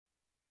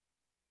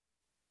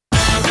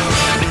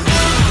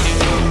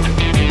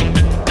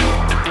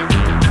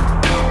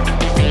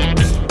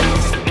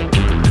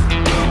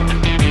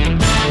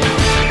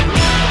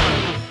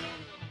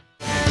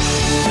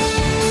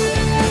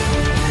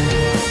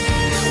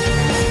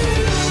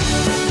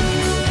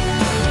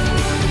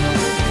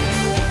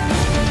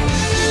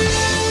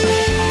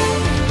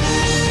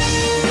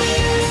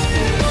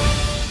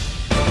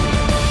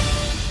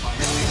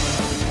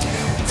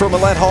from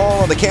Millett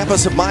Hall on the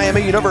campus of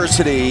Miami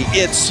University.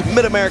 It's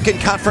Mid-American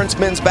Conference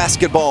men's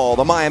basketball.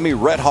 The Miami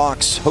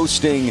Redhawks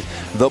hosting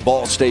the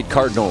Ball State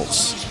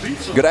Cardinals.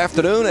 Good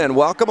afternoon and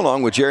welcome.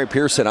 Along with Jerry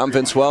Pearson, I'm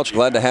Vince Welch.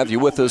 Glad to have you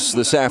with us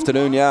this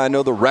afternoon. Yeah, I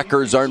know the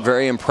records aren't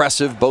very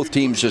impressive. Both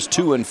teams just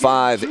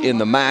 2-5 in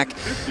the MAC.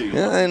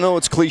 Yeah, I know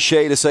it's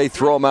cliche to say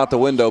throw them out the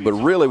window, but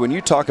really when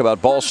you talk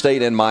about Ball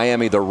State and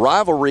Miami, the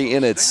rivalry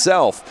in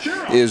itself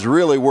is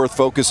really worth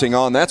focusing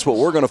on. That's what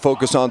we're going to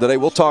focus on today.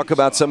 We'll talk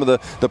about some of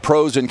the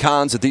pros and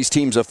cons that these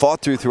teams have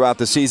fought throughout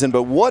the season,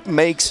 but what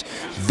makes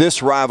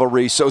this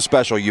rivalry so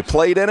special? You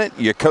played in it,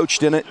 you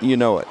coached in it, you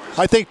know it.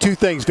 I think two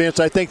things, Vince.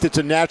 I think it's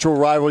a natural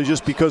rivalry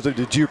just because of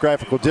the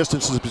geographical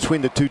distances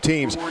between the two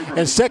teams.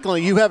 And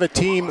secondly, you have a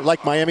team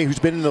like Miami who's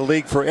been in the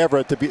league forever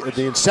at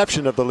the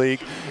inception of the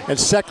league. And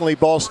secondly,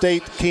 Ball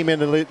State came in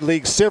the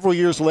league several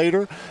years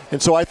later.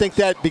 And so I think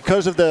that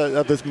because of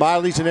the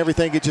Mileys and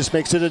everything, it just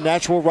makes it a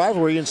natural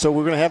rivalry. And so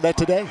we're going to have that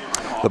today.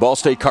 The Ball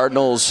State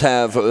Cardinals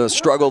have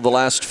struggled the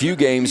last few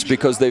games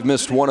because they've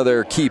missed one of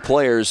their key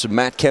players,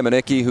 Matt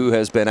Kamenicki, who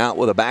has been out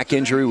with a back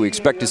injury. We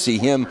expect to see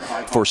him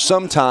for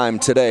some time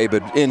today,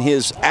 but in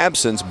his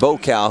absence, Bo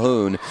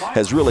Calhoun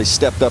has really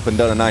stepped up and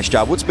done a nice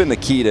job. What's been the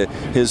key to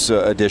his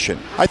addition?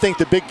 I think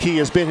the big key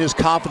has been his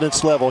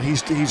confidence level.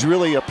 He's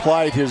really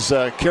applied his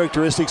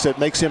characteristics that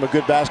makes him a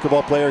good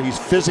basketball player. He's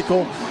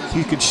physical,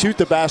 he can shoot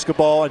the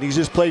basketball, and he's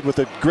just played with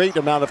a great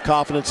amount of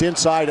confidence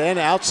inside and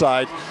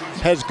outside.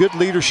 Has good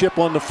leadership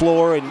on the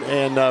floor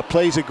and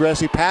plays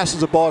aggressive,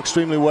 passes the ball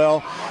extremely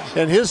well.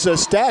 And his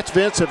stats,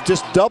 Vince, have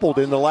just doubled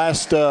in the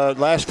last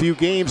few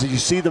games. And you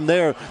see them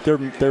there.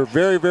 They're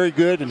very, very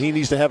good, and he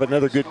needs to have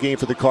another good game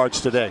for the Cards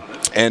today.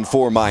 And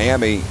for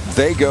Miami,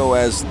 they go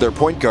as their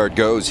point guard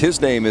goes. His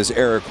name is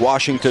Eric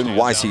Washington.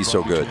 Why is he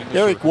so good?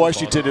 Eric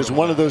Washington is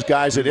one of those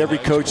guys that every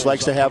coach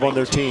likes to have on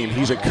their team.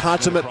 He's a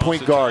consummate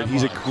point guard.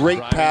 He's a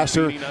great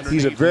passer.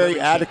 He's a very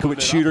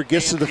adequate shooter,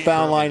 gets to the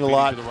foul line a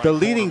lot. The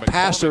leading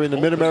passer in the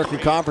Mid-American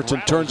Conference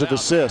in terms of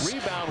assists.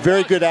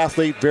 Very good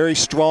athlete, very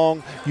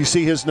strong. You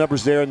see his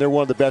numbers there, and they're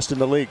one of the best in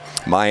the league.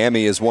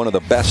 Miami is one of the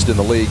best in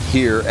the league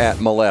here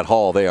at Millett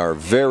Hall. They are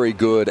very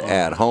good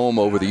at home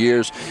over the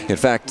years. In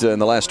fact, in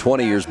the last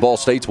 20 years, Ball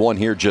State's won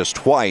here just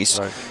twice.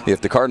 Right. If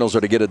the Cardinals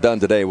are to get it done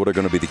today, what are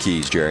going to be the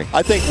keys, Jerry?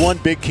 I think one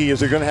big key is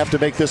they're going to have to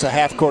make this a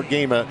half-court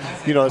game.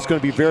 You know, it's going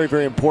to be very,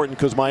 very important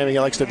because Miami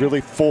likes to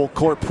really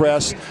full-court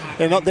press.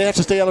 And they have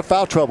to stay out of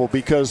foul trouble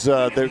because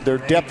their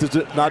depth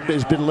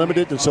has been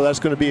limited, and so that's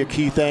going to be a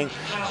key thing.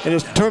 And in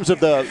terms of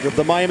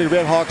the Miami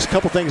Redhawks, a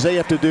couple things they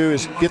have to do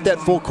is get that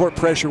full court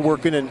pressure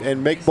working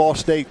and make Ball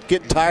State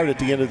get tired at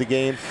the end of the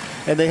game.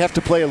 And they have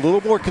to play a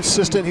little more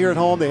consistent here at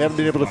home. They haven't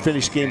been able to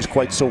finish games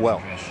quite so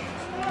well.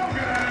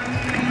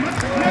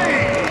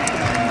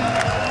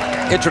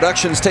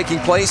 Introductions taking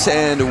place,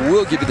 and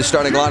we'll give you the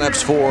starting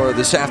lineups for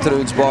this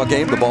afternoon's ball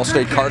game, the Ball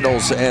State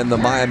Cardinals and the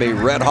Miami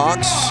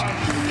Redhawks.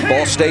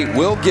 Ball State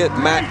will get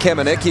Matt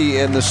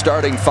Kamenicki in the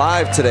starting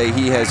five today.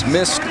 He has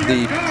missed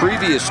the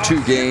previous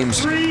two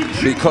games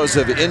because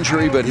of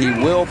injury, but he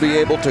will be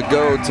able to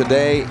go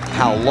today.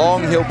 How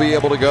long he'll be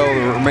able to go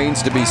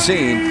remains to be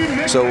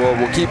seen. So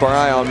we'll keep our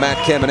eye on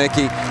Matt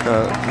Kamenicki.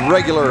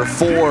 Regular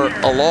four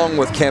along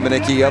with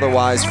Kamenicki.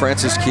 Otherwise,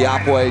 Francis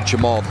Kiapwe,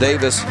 Jamal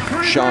Davis,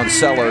 Sean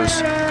Sellers,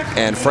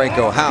 and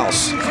Franco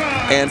House.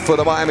 And for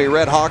the Miami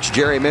Redhawks,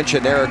 Jerry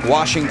mentioned Eric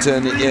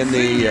Washington in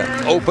the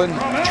open.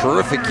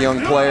 Terrific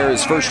young player,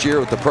 his first year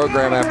with the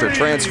program after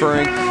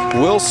transferring.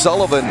 Will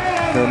Sullivan,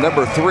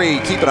 number 3,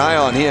 keep an eye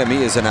on him.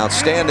 He is an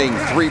outstanding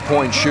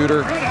three-point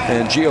shooter.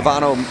 And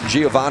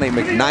Giovanni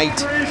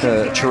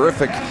McKnight,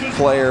 terrific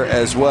player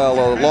as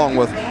well, along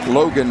with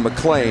Logan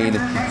McLean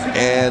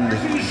and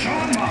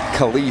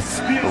Khalif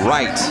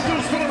Wright.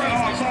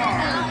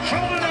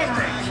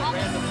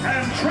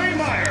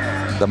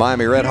 The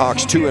Miami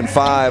Redhawks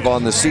 2-5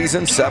 on the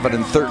season,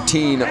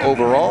 7-13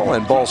 overall,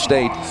 and Ball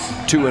State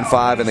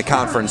 2-5 in the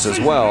conference as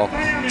well,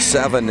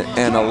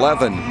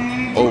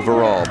 7-11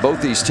 overall.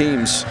 Both these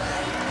teams,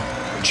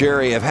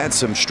 Jerry, have had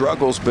some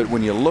struggles, but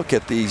when you look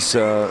at these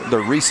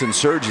the recent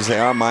surges,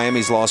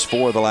 Miami's lost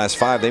 4 of the last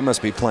 5. They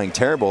must be playing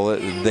terrible.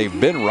 They've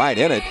been right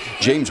in it.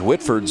 James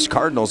Whitford's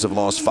Cardinals have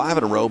lost 5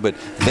 in a row, but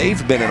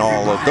they've been in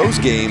all of those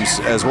games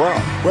as well.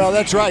 Well,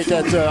 that's right.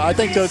 I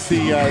think that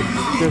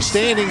their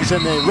standings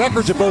and the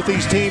records of both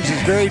these teams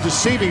is very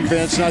deceiving,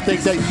 Vince, and I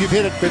think that you've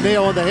hit the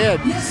nail on the head,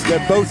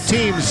 that both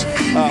teams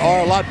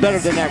are a lot better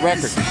than that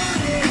record.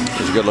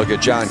 Here's a good look at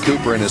John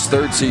Cooper in his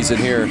 3rd season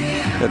here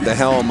at the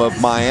helm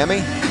of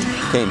Miami.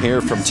 Came here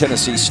from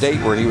Tennessee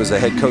State, where he was the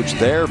head coach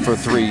there for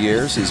 3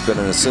 years. He's been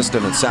an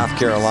assistant in South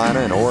Carolina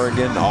and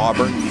Oregon,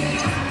 Auburn,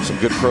 some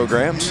good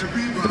programs.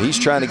 But he's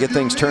trying to get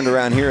things turned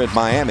around here at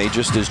Miami,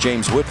 just as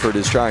James Whitford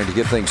is trying to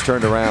get things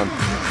turned around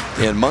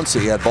in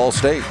Muncie at Ball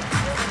State.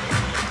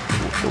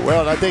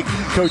 Well, I think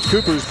Coach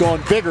Cooper's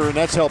gone bigger, and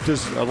that's helped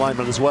his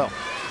alignment as well.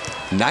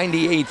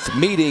 98th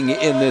meeting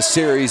in this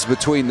series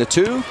between the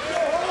two.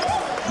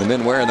 The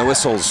men wearing the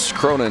whistles,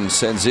 Cronin,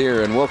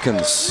 Sanzier, and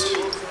Wilkins.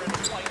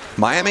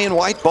 Miami in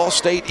white, Ball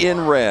State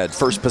in red.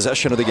 First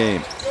possession of the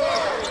game.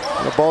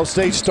 Ball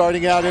State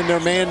starting out in their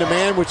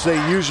man-to-man, which they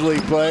usually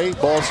play.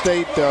 Ball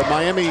State,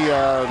 Miami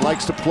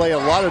likes to play a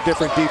lot of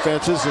different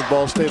defenses, and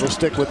Ball State will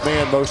stick with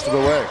man most of the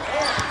way.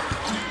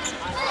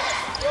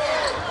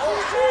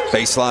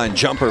 Baseline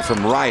jumper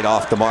from right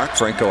off the mark.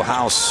 Franco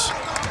House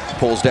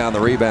pulls down the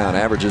rebound,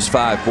 averages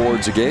 5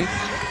 boards a game.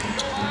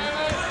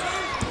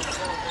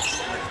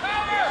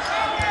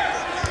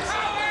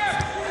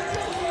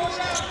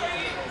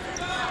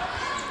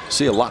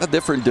 See a lot of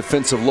different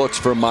defensive looks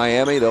from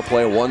Miami. They'll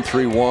play a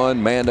 1-3-1,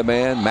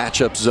 man-to-man,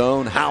 matchup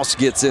zone. House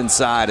gets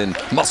inside and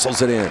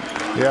muscles it in.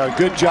 Yeah,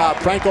 good job.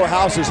 Franco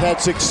House has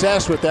had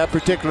success with that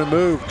particular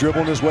move,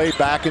 dribbling his way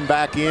back and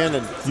back in,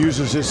 and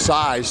uses his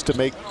size to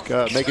make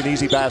an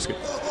easy basket.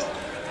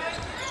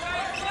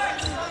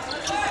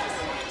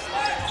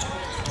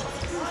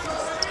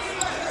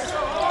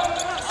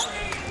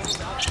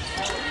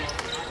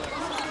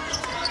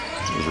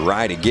 He's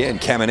right again.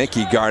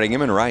 Kamenicki guarding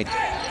him, and right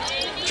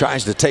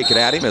tries to take it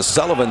at him as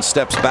Sullivan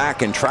steps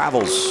back and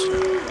travels.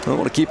 I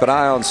want to keep an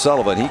eye on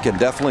Sullivan. He can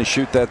definitely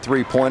shoot that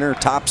three-pointer.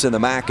 Tops in the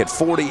MAC at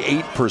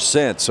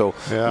 48%. So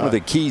yeah, one of the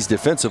keys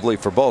defensively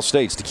for Ball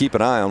State is to keep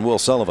an eye on Will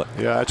Sullivan.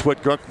 Yeah, that's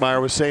what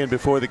Grunkmeyer was saying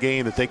before the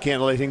game, that they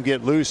can't let him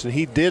get loose, and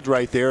he did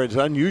right there. It's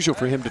unusual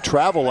for him to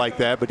travel like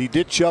that, but he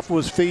did shuffle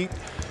his feet,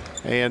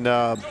 and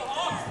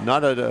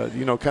not a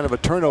kind of a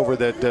turnover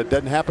that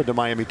doesn't happen to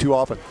Miami too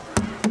often.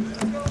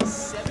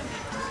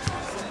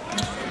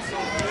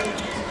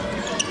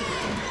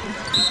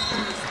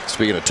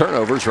 Speaking of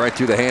turnovers, right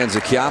through the hands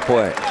of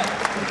Kiapway.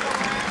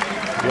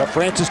 Yeah,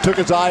 Francis took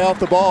his eye off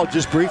the ball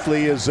just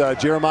briefly as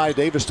Jeremiah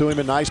Davis threw him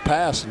a nice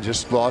pass and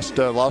just lost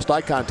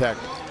eye contact.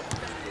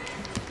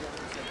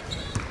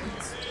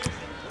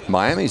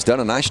 Miami's done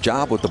a nice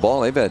job with the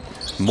ball. They've had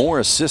more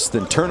assists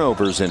than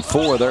turnovers in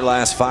 4 of their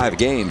last 5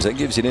 games. That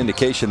gives you an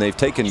indication they've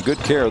taken good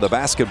care of the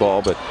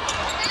basketball, but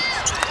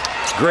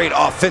great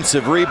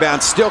offensive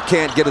rebound. Still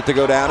can't get it to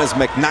go down as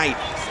McKnight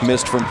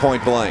missed from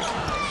point blank.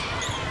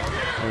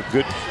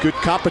 Good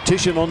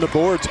competition on the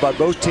boards by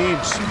both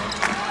teams.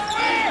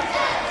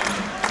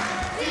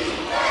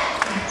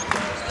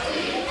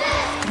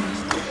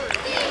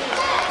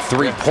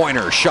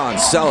 Three-pointer, Sean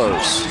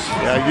Sellers.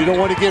 Yeah, you don't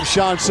want to give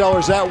Sean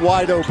Sellers that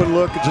wide open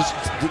look,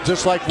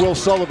 just like Will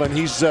Sullivan.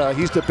 He's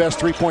the best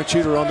three-point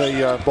shooter on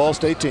the Ball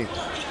State team.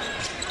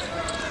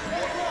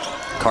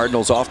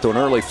 Cardinals off to an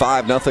early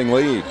 5-0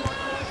 lead.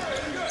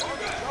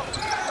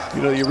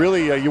 You know,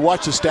 you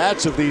watch the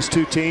stats of these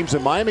two teams,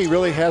 and Miami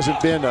really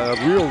hasn't been a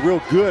real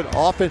good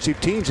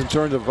offensive teams in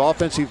terms of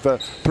offensive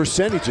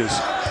percentages.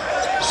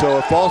 So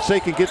if Ball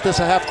State can get this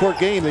a half-court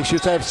game, they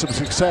should have some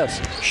success.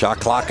 Shot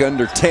clock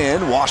under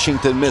 10.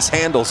 Washington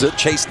mishandles it.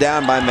 Chased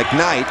down by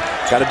McKnight.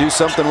 Got to do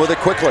something with it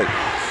quickly.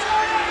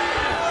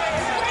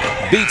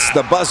 Beats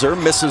the buzzer,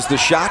 misses the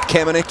shot.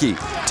 Kamenicki,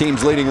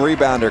 team's leading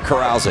rebounder,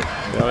 corrals it.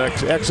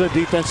 Excellent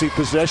defensive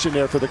possession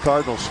there for the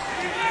Cardinals.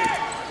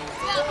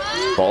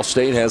 Ball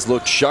State has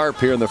looked sharp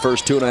here in the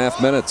first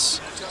 2.5 minutes.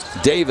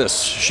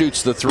 Davis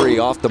shoots the 3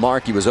 off the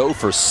mark. He was 0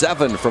 for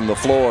 7 from the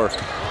floor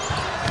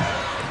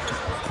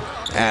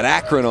at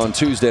Akron on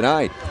Tuesday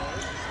night.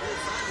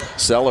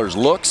 Sellers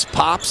looks,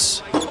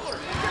 pops,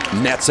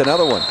 nets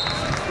another one.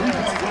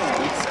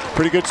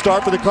 Pretty good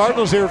start for the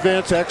Cardinals here,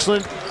 Vince.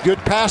 Excellent, good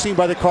passing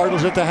by the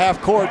Cardinals at the half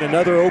court.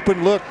 Another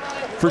open look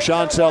for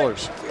Sean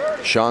Sellers.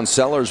 Sean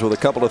Sellers with a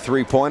couple of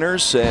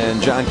three-pointers,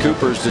 and John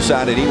Cooper's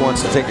decided he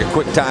wants to take a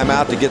quick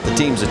timeout to get the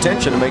team's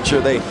attention and make sure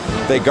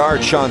they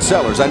guard Sean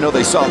Sellers. I know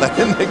they saw that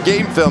in the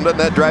game film. Doesn't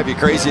that drive you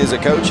crazy as a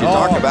coach? You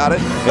talk about it,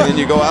 and then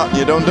you go out and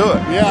you don't do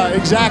it. Yeah,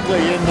 exactly.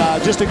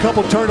 And just a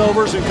couple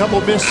turnovers and a couple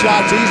missed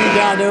shots. Easy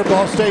down there.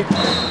 Ball State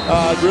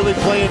really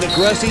playing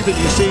aggressive, and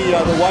you see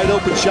the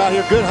wide-open shot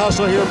here. Good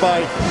hustle here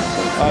by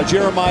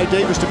Jeremiah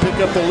Davis to pick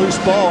up the loose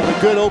ball. And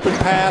a good open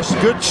pass.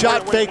 Good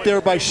shot fake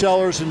there by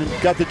Sellers, and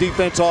got the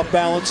defense off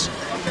balance.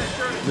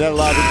 That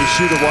allowed him to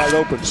shoot it wide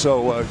open.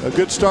 So a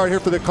good start here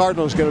for the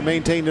Cardinals. Going to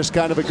maintain this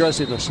kind of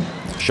aggressiveness.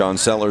 Sean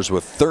Sellers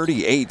with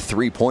 38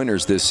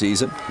 three-pointers this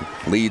season.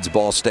 Leads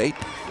Ball State.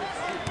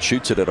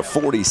 Shoots it at a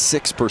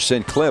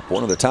 46% clip.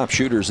 One of the top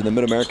shooters in the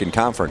Mid-American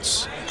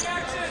Conference.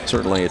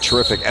 Certainly a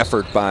terrific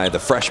effort by the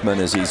freshman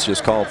as he's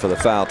just called for the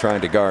foul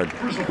trying to guard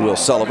Will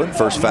Sullivan.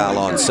 First foul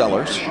on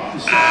Sellers.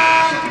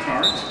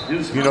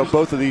 You know,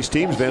 both of these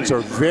teams, Vince, are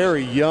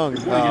very young.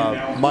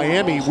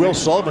 Miami, Will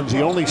Sullivan's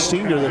the only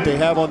senior that they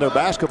have on their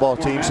basketball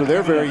team, so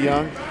they're very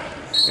young.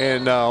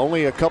 And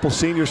only a couple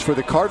seniors for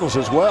the Cardinals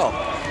as well.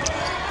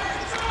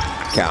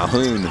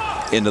 Calhoun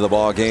into the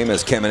ball game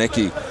as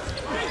Kamenicki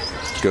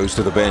goes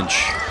to the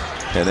bench.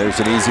 And there's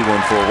an easy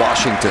one for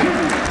Washington.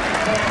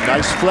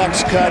 Nice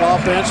flex cut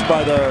offense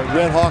by the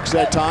Red Hawks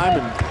that time,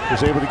 and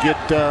was able to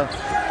get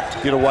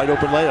a wide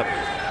open layup.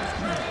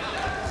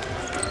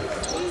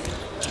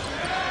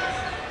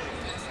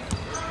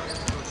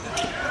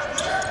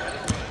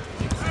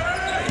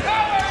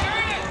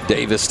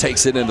 Davis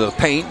takes it into the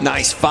paint.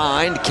 Nice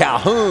find.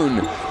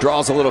 Calhoun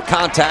draws a little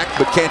contact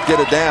but can't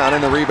get it down,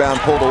 and the rebound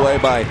pulled away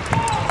by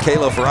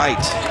Caleb Wright.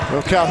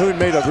 Well, Calhoun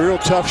made a real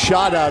tough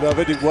shot out of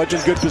it. It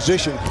wasn't good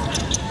position.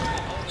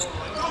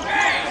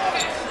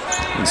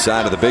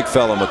 Inside of the big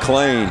fella,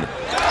 McLean.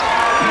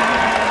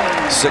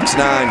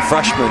 6'9"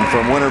 freshman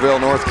from Winterville,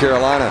 North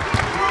Carolina.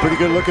 Pretty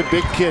good looking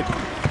big kid.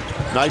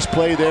 Nice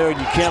play there, and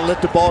you can't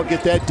let the ball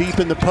get that deep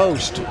in the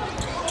post.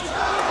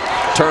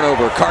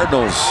 Turnover,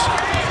 Cardinals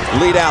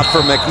lead out for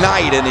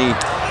McKnight, and he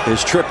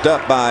is tripped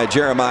up by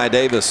Jeremiah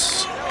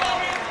Davis.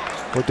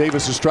 Well,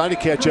 Davis is trying to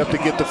catch up to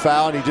get the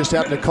foul, and he just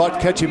happened to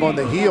catch him on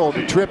the heel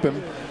to trip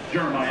him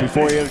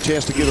before he had a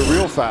chance to get a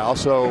real foul.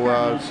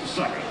 So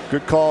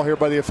good call here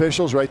by the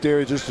officials right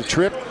there. Just a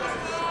trip.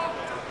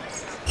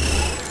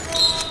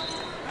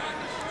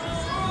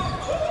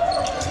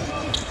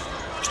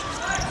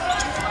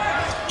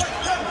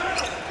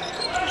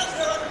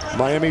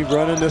 Miami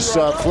running this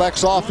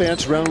flex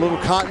offense, running a little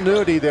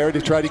continuity there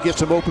to try to get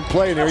some open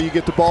play, and there you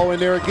get the ball in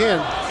there again.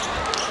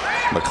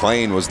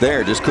 McLean was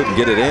there, just couldn't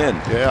get it in.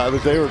 Yeah,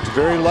 they were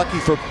very lucky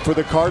for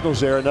the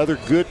Cardinals there. Another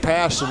good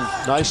pass and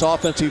nice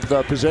offensive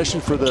possession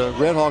for the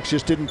Redhawks,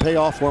 just didn't pay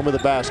off for him with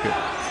the basket.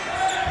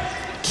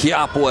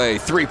 Kiapway,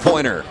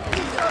 three-pointer.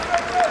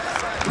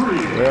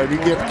 Well, you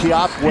give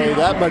Kiapway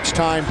that much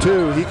time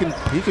too, he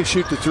can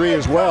shoot the three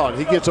as well, and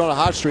he gets on a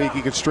hot streak,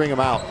 he can string them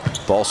out.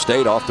 Ball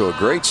State off to a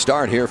great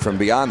start here from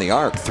beyond the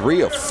arc.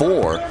 3 of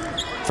 4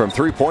 from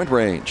three-point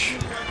range.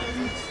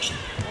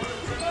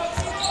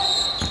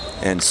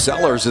 And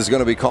Sellers is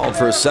going to be called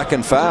for a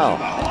second foul.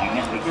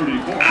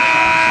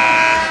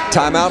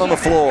 Timeout on the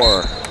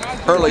floor.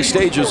 Early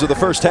stages of the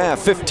first half.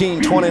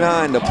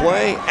 15:29 to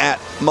play at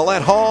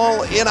Millett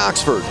Hall in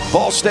Oxford.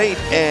 Ball State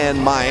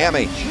and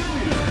Miami.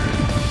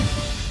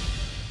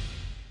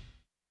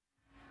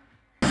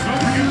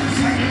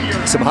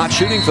 Some hot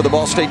shooting for the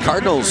Ball State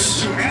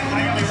Cardinals.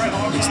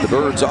 It's the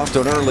Birds off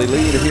to an early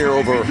lead here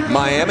over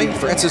Miami.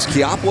 Francis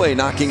Kiapway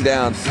knocking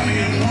down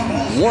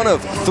 1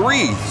 of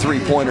 3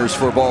 three-pointers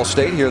for Ball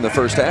State here in the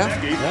first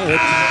half. Yeah,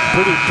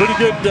 that's pretty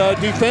good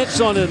defense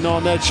on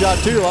that shot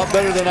too. A lot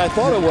better than I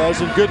thought it was,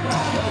 and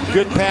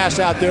good pass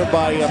out there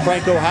by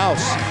Franco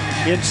House.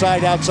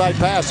 Inside-outside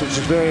pass, which is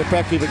very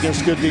effective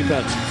against good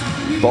defense.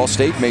 Ball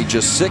State made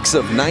just 6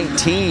 of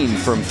 19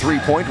 from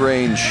three-point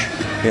range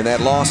in that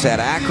loss at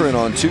Akron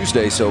on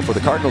Tuesday. So for the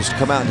Cardinals to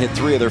come out and hit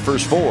 3 of their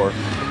first 4,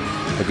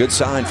 a good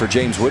sign for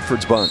James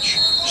Woodford's bunch.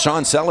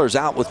 Sean Sellers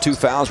out with 2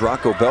 fouls.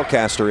 Rocco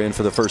Belcaster in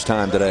for the first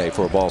time today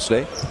for Ball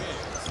State.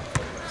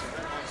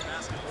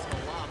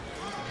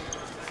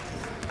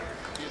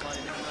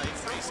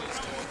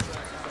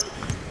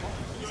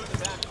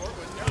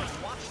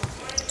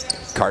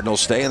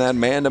 Cardinals stay in that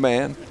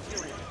man-to-man.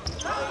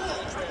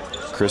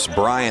 Chris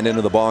Bryant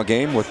into the ball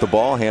game with the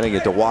ball, handing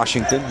it to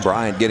Washington.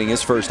 Bryant getting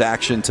his first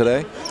action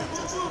today.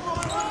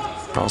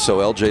 Also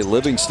L.J.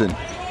 Livingston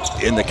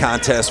in the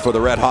contest for the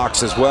Red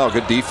Hawks as well.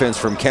 Good defense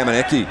from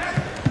Kamenicki.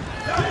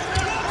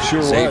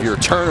 Sure Xavier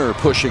was. Turner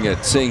pushing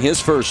it, seeing his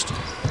first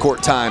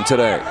court time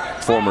today.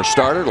 Former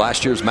starter,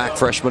 last year's MAC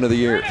Freshman of the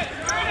Year.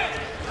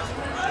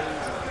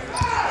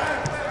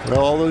 Well,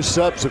 all those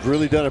subs have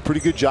really done a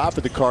pretty good job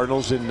for the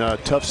Cardinals in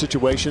tough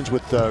situations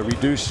with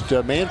reduced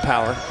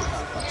manpower.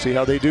 See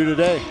how they do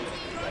today.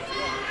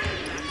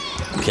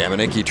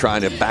 Kamenicki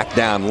trying to back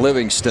down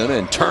Livingston,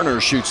 and Turner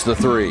shoots the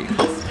 3.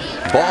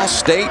 Ball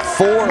State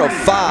 4 of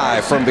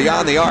 5 from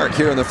beyond the arc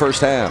here in the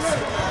first half.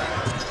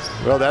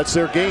 Well, that's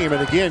their game,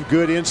 and again,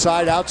 good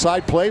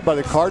inside-outside play by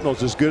the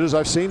Cardinals, as good as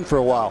I've seen for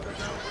a while.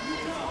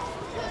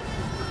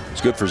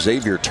 It's good for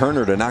Xavier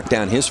Turner to knock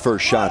down his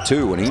first shot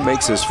too. When he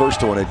makes his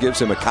first one, it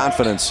gives him a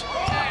confidence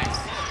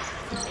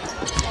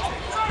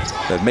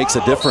that makes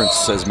a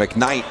difference as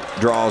McKnight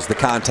draws the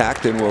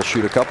contact and will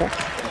shoot a couple.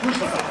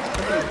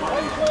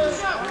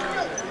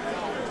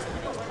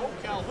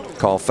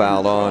 Call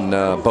foul on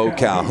Bo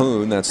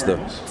Calhoun. That's the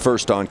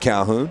first on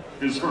Calhoun.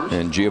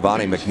 And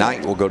Giovanni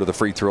McKnight will go to the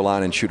free throw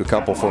line and shoot a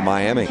couple for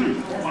Miami.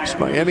 This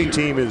Miami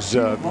team is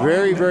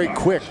very, very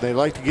quick. They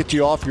like to get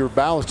you off your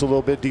balance a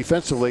little bit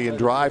defensively and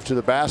drive to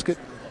the basket,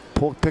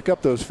 pick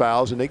up those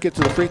fouls, and they get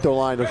to the free throw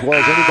line as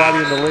well as anybody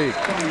in the league.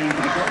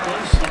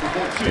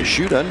 They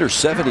shoot under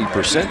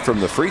 70% from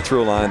the free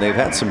throw line. They've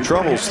had some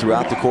troubles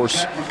throughout the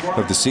course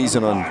of the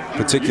season on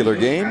particular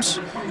games.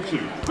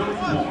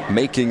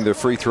 Making the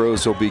free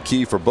throws will be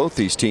key for both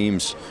these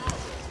teams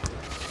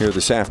here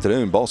this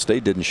afternoon. Ball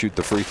State didn't shoot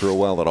the free throw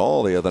well at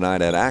all the other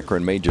night at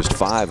Akron, made just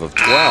 5 of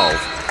 12.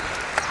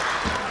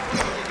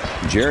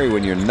 Jerry,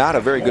 when you're not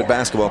a very good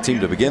basketball team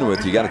to begin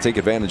with, you got to take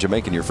advantage of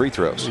making your free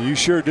throws. You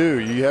sure do.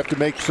 You have to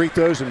make free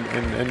throws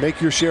and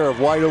make your share of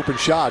wide open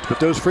shots, but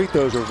those free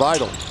throws are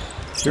vital.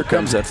 Here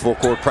comes that full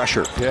court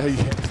pressure. Yeah,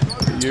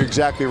 you're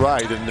exactly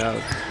right,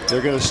 and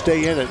they're going to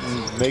stay in it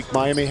and make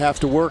Miami have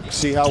to work.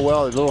 See how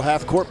well, a little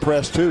half court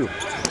press too.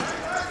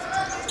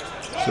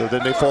 So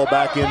then they fall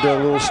back into a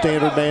little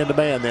standard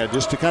man-to-man there.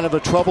 Just a kind of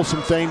a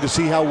troublesome thing to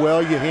see how well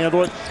you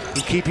handle it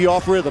and keep you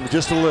off rhythm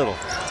just a little.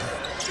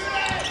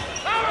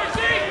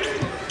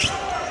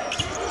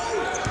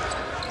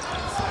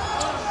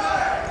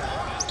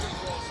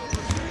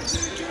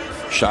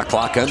 Shot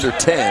clock under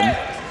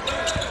 10.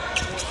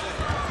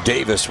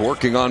 Davis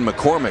working on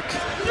McCormick.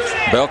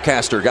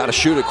 Belcaster got to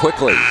shoot it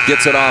quickly.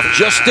 Gets it off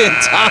just in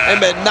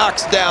time and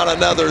knocks down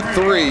another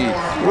three.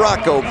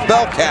 Rocco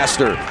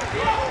Belcaster.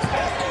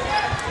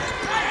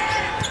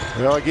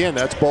 Well, again,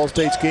 that's Ball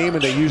State's game,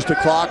 and they used the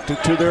clock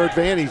to their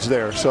advantage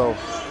there. So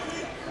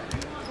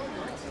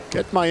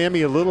get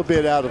Miami a little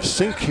bit out of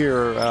sync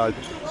here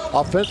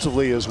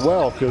offensively as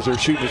well, because they're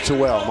shooting it so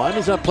well.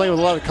 Miami's not playing with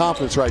a lot of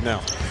confidence right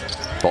now.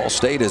 Ball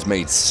State has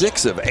made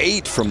 6 of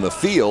 8 from the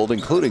field,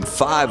 including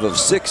 5 of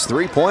 6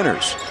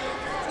 3-pointers.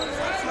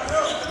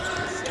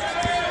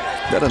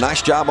 Done a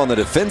nice job on the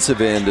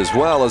defensive end as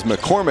well, as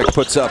McCormick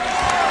puts up.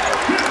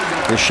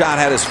 The shot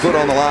had his foot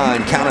on the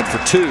line, counted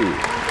for 2.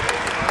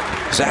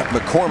 Zach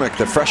McCormick,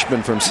 the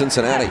freshman from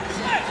Cincinnati.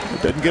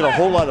 Didn't get a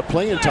whole lot of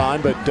playing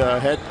time, but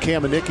had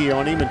Kamenicki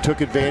on him and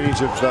took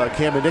advantage of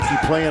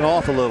Kamenicki playing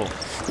off a little.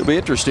 It'll be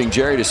interesting,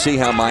 Jerry, to see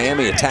how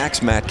Miami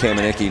attacks Matt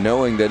Kamenicki,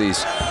 knowing that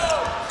he's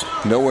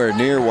nowhere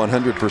near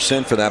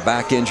 100% for that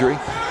back injury.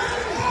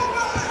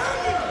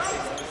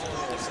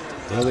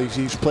 Well,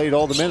 he's played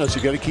all the minutes.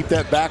 You got to keep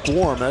that back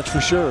warm, that's for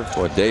sure.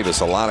 Boy,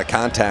 Davis, a lot of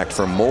contact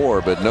from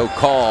Moore, but no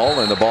call,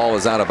 and the ball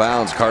is out of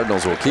bounds.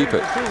 Cardinals will keep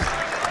it.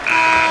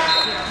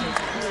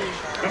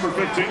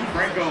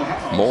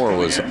 Moore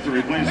was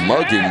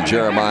mugging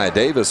Jeremiah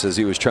Davis as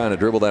he was trying to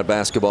dribble that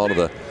basketball to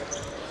the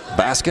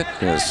basket,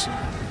 as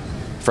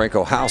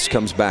Franco House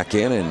comes back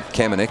in, and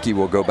Kamenicki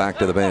will go back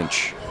to the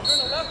bench.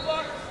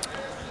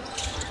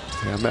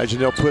 I imagine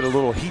they'll put a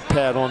little heat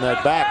pad on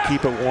that back,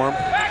 keep it warm.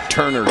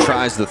 Turner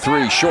tries the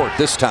 3 short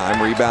this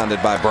time,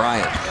 rebounded by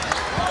Bryant.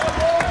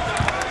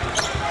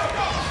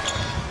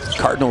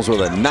 Cardinals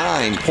with a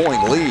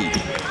 9-point lead.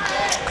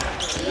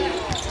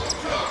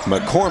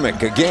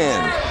 McCormick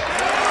again.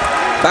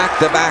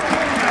 Back-to-back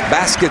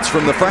baskets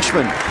from the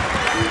freshman.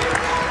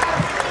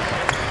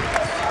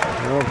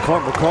 Well,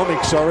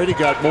 McCormick's already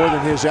got more than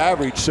his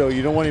average, so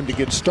you don't want him to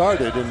get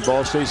started, and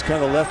Ball State's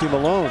kind of left him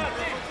alone.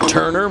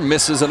 Turner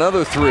misses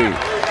another 3.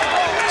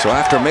 So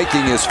after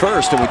making his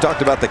first, and we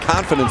talked about the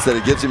confidence that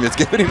it gives him, it's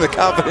giving him the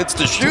confidence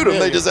to shoot them.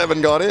 They just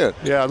haven't gone in.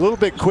 Yeah, a little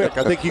bit quick.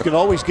 I think you can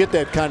always get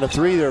that kind of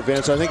 3 there,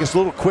 Vince. I think it's a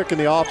little quick in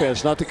the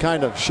offense, not the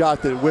kind of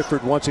shot that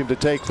Whitford wants him to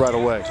take right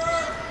away.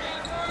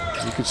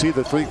 You can see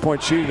the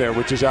 3-point shooting there,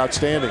 which is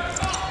outstanding.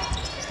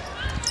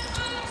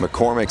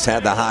 McCormick's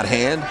had the hot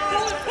hand.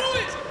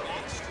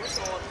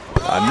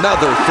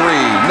 Another 3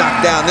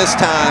 knocked down, this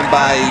time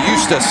by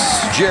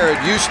Eustace,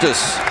 Jared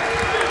Eustace,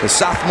 the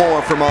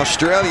sophomore from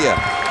Australia.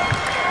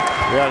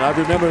 Yeah, and I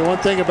remember one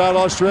thing about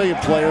Australian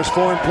players,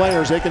 foreign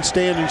players, they can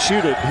stand and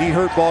shoot it. He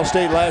hurt Ball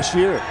State last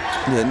year.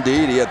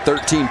 Indeed, he had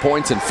 13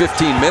 points in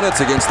 15 minutes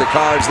against the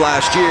Cards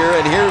last year,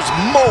 and here's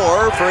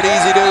Moore for an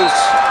easy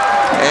deuce.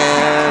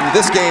 And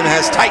this game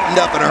has tightened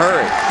up in a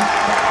hurry.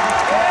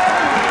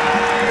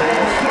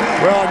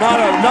 Well,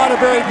 not a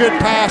very good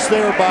pass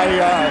there by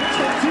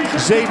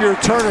Xavier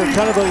Turner.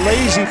 Kind of a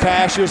lazy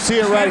pass. You'll see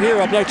it right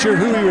here. I'm not sure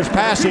who he was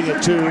passing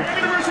it to.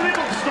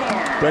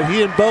 But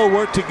he and Bo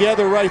worked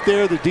together right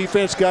there. The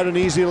defense got an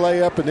easy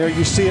layup, and there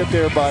you see it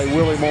there by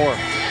Willie Moore.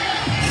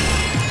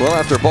 Well,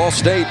 after Ball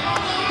State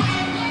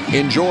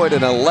enjoyed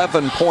an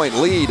 11-point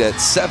lead at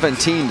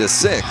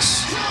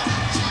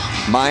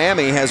 17-6,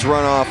 Miami has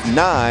run off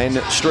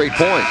 9 straight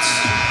points.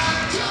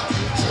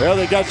 Well,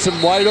 they got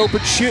some wide open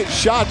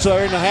shots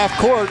there in the half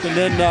court, and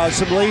then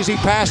some lazy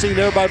passing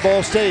there by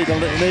Ball State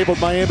enabled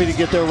Miami to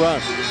get their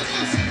run.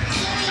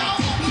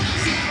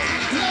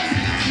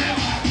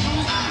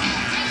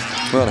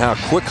 Well, and how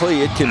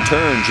quickly it can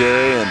turn,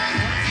 Jerry, and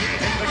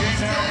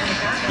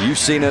you've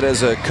seen it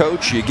as a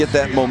coach. You get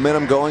that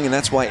momentum going, and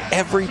that's why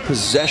every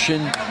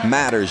possession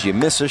matters. You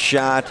miss a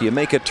shot, you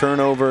make a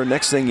turnover,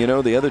 next thing you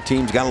know, the other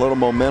team's got a little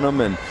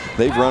momentum, and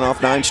they've run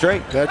off 9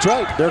 straight. That's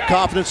right. Their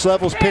confidence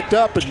levels picked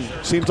up, and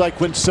it seems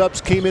like when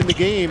subs came in the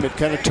game, it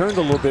kind of turned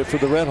a little bit for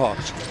the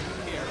Redhawks.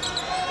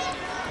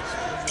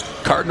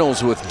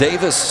 Cardinals with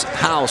Davis,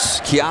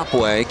 House,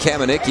 Chiapwe,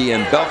 Kamenicki,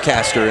 and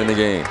Belcaster in the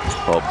game.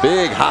 Well,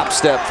 big hop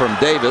step from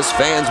Davis.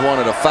 Fans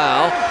wanted a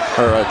foul,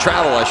 or a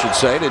travel, I should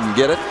say, didn't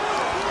get it.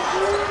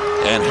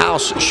 And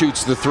House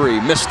shoots the 3,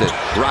 missed it.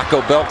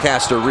 Rocco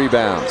Belcaster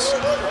rebounds.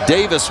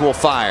 Davis will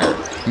fire,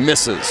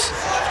 misses.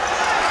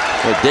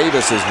 Well,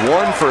 Davis is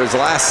 1 for his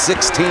last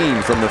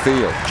 16 from the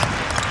field.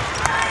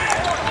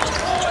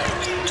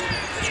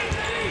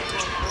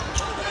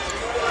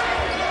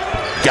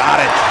 Got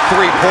it.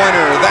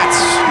 3-pointer.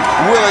 That's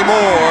Willie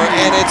Moore,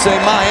 and it's a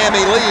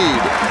Miami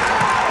lead.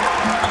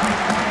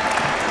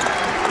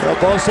 Well,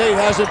 Ball State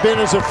hasn't been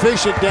as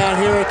efficient down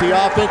here at the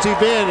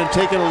offensive end and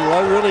taking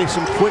really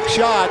some quick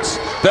shots.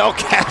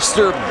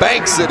 Belcaster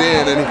banks it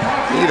in, and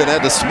he even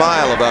had to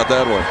smile about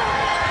that one.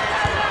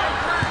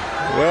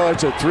 Well,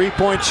 it's a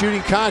 3-point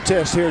shooting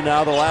contest here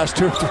now, the last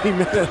 2 or 3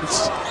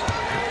 minutes.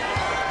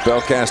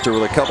 Belcaster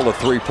with a couple of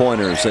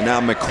 3-pointers, and now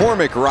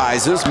McCormick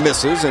rises,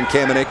 misses, and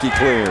Kamenicki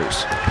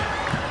clears.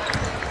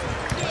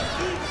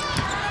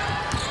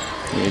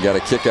 He got a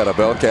kick out of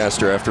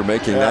Belcaster after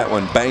making that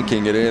one,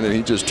 banking it in, and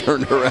he just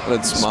turned around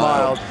and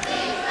smiled.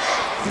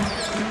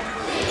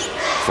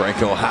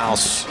 Franco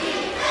House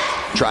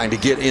Trying to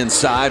get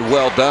inside.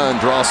 Well done.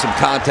 Draw some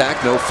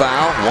contact. No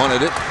foul.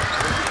 Wanted it.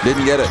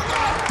 Didn't get it.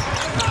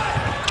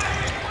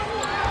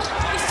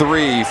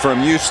 3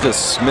 from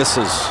Eustace.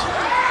 Misses.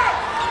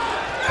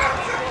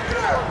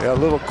 Yeah, a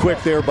little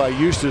quick there by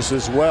Eustace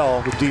as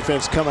well. The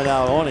defense coming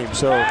out on him.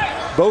 So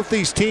both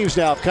these teams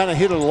now have kind of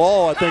hit a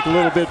lull, I think, a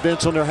little bit,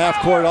 Vince, on their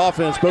half-court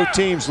offense. Both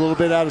teams a little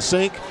bit out of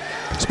sync,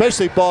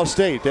 especially Ball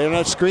State. They're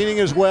not screening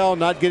as well,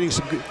 not getting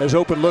as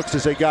open looks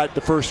as they got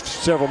the first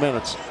several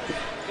minutes.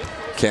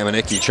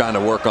 Kamenicki trying to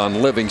work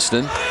on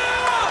Livingston.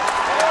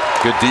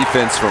 Good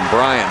defense from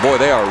Bryant. Boy,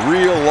 they are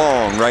real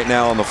long right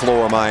now on the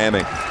floor,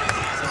 Miami.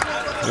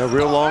 They're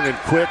real long and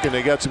quick, and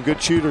they got some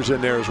good shooters in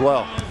there as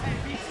well.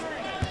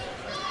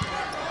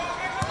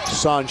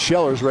 Son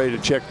Scheller's ready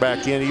to check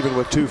back in, even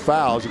with 2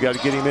 fouls. You got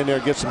to get him in there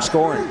and get some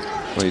scoring.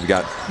 Well, you've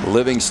got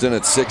Livingston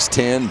at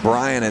 6'10",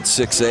 Bryant at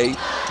 6'8",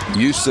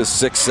 Eustace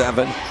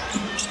 6'7".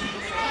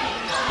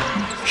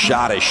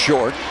 Shot is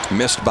short,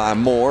 missed by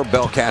Moore.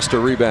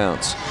 Belcaster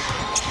rebounds.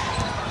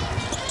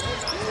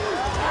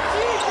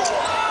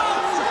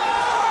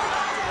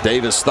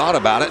 Davis thought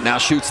about it, now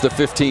shoots the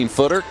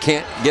 15-footer,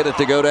 can't get it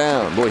to go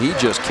down. Boy, he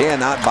just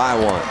cannot buy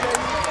one.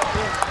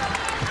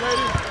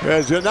 Yeah,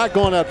 they're not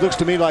going up. Looks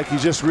to me like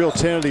he's just real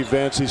tentative,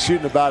 Vince. He's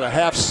shooting about a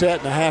half set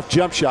and a half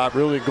jump shot,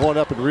 really going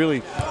up and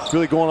really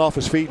going off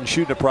his feet and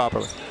shooting it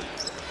properly.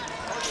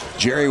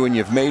 Jerry, when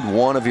you've made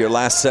one of your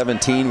last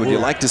 17, would you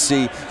like to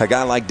see a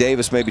guy like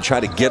Davis maybe try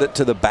to get it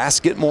to the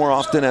basket more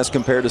often as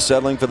compared to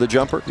settling for the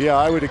jumper? Yeah,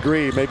 I would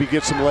agree. Maybe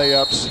get some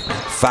layups.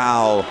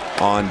 Foul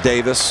on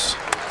Davis.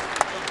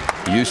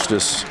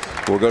 Eustace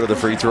will go to the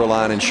free throw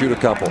line and shoot a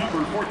couple.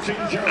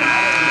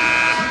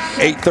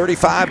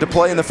 8:35 to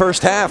play in the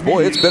first half.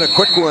 Boy, it's been a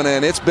quick one,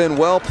 and it's been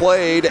well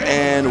played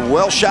and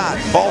well shot.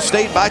 Ball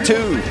State by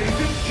 2.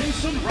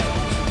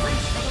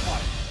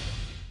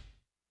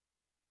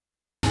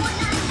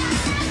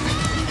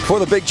 For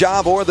the big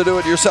job or the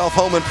do-it-yourself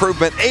home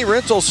improvement, A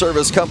Rental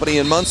Service Company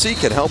in Muncie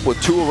can help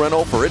with tool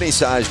rental for any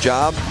size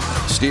job.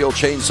 Steel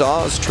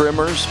chainsaws,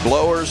 trimmers,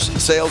 blowers,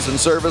 sales and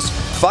service.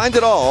 Find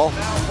it all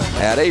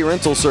at A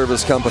Rental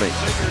Service Company.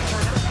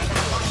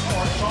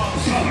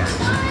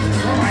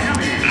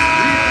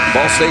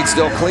 Ball State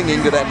still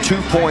clinging to that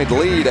 2-point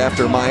lead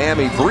after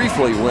Miami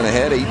briefly went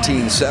ahead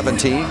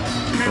 18-17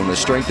 from the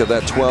strength of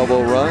that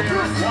 12-0 run.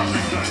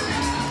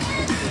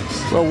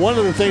 Well, one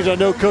of the things I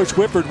know Coach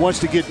Whitford wants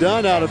to get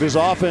done out of his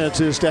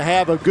offense is to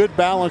have a good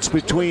balance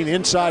between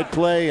inside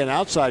play and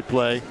outside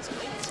play.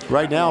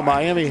 Right now,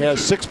 Miami has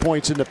 6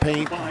 points in the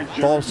paint.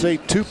 Ball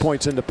State 2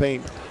 points in the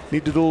paint.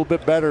 Need to do a little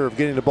bit better of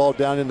getting the ball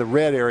down in the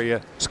red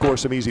area, score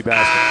some easy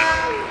baskets.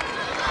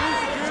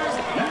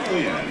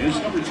 Is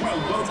number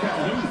 12, Bo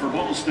Calhoun for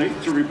Ball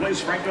State to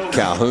replace Franco.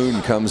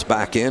 Calhoun comes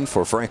back in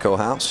for Franco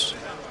House.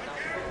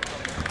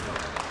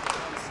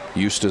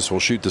 Eustace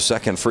will shoot the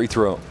second free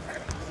throw.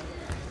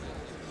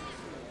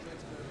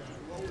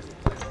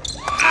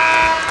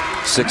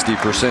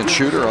 60%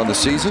 shooter on the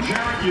season.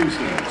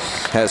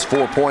 Has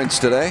 4 points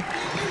today.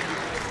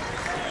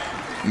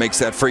 Makes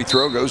that free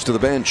throw, goes to the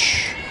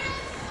bench.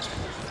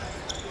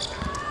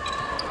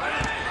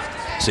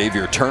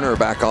 Xavier Turner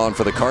back on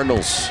for the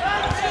Cardinals.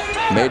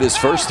 Made his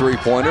first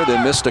three-pointer,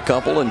 then missed a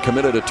couple and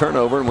committed a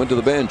turnover and went to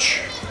the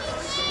bench.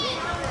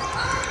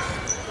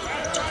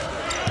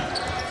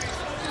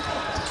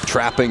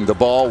 Trapping the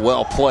ball,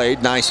 well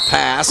played, nice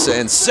pass,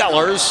 and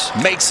Sellers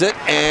makes it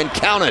and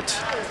count it.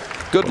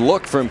 Good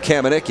look from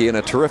Kamenicki and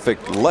a terrific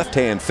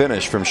left-hand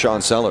finish from Sean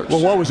Sellers.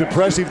 Well, what was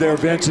impressive there,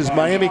 Vince, is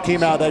Miami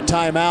came out that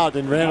timeout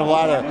and ran a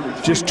lot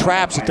of just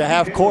traps at the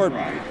half court.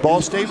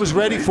 Ball State was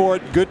ready for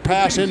it. Good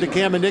pass into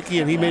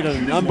Kamenicki, and he made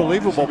an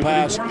unbelievable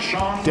pass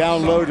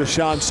down low to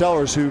Sean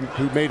Sellers, who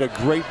made a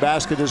great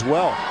basket as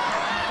well.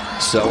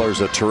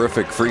 Sellers, a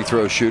terrific free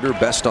throw shooter,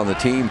 best on the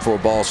team for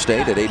Ball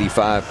State at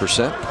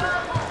 85%.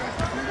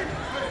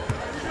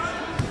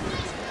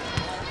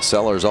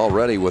 Sellers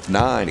already with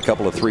 9, a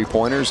couple of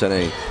three-pointers and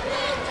a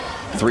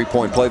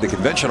three-point play the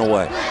conventional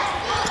way.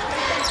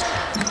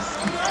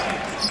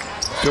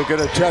 He'll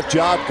get a tough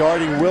job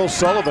guarding Will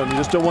Sullivan. He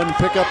just don't want to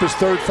pick up his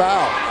 3rd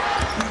foul.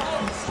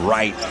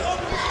 Right.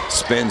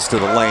 Spins to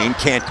the lane,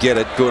 can't get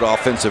it. Good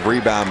offensive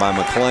rebound by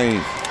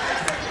McClain.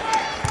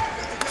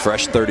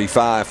 Fresh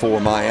 35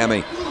 for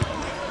Miami.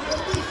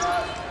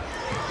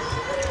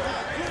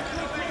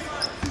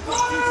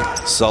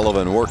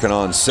 Sullivan working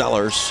on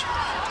Sellers.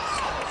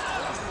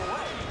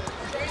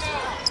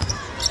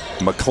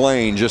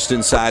 McClain just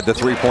inside the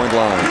three-point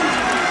line.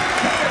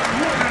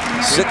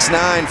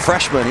 6'9"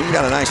 freshman. He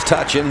got a nice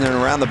touch in and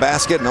around the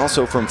basket and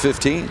also from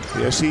 15.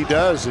 Yes, he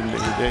does. And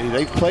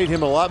they've played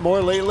him a lot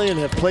more lately and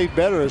have played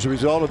better as a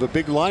result of a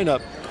big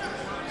lineup.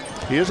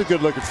 He is a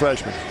good-looking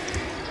freshman.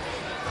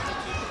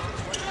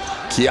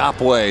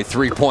 Kiapway,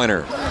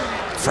 three-pointer.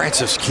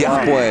 Francis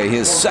Kiapway,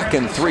 his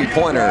second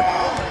three-pointer.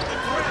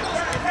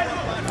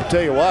 I'll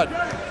tell you what,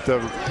 the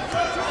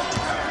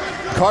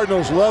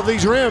Cardinals love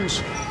these rims.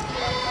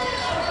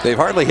 They've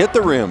hardly hit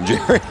the rim,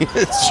 Jerry.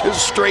 It's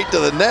just straight to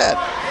the net.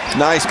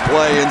 Nice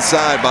play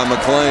inside by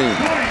McClain.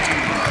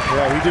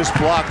 Yeah, he just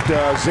blocked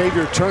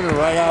Xavier Turner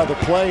right out of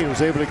the play and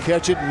was able to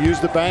catch it and use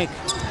the bank.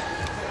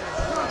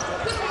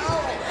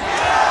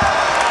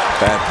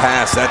 Bad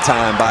pass that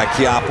time by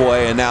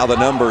Kiapway, and now the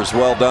numbers.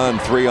 Well done,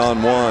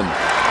 3-on-1.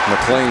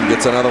 McLean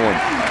gets another one.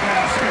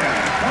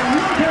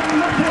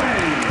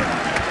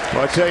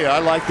 Well, I tell you, I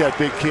like that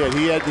big kid.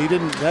 He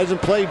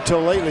hasn't played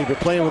until lately, but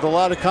playing with a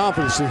lot of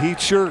confidence. And he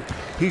sure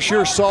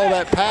saw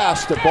that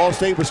pass that Ball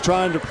State was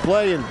trying to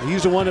play, and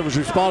he's the one that was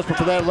responsible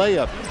for that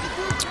layup.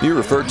 You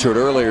referred to it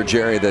earlier,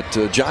 Jerry,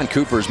 that John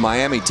Cooper's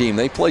Miami team,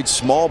 they played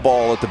small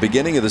ball at the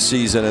beginning of the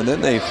season, and then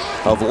they,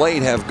 of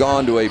late, have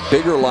gone to a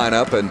bigger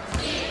lineup, and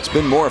it's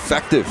been more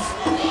effective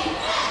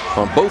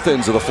on both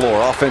ends of the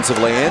floor,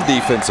 offensively and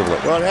defensively.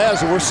 Well, it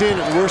has, and we're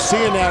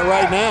seeing that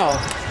right now.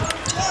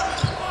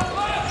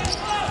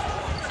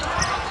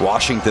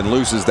 Washington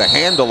loses the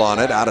handle on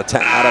it, out of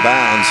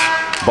bounds.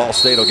 Ball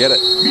State will get it.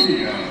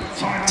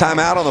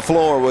 Timeout on the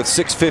floor with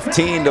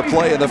 6:15 to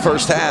play in the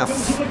first half.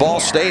 Ball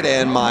State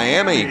and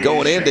Miami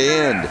going end to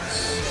end.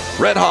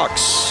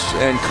 Redhawks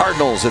and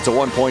Cardinals, it's a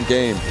 1-point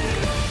game.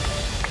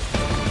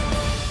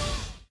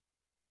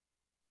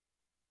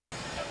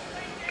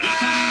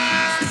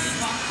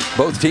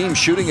 Both teams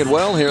shooting it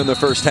well here in the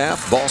first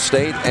half. Ball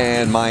State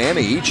and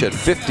Miami each at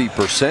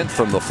 50%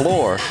 from the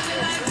floor.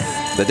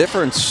 The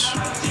difference,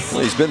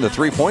 well, he's been the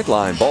three-point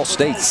line. Ball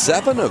State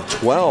 7 of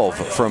 12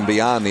 from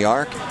beyond the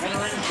arc.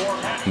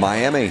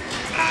 Miami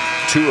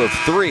 2 of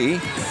 3.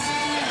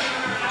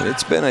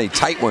 It's been a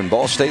tight one.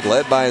 Ball State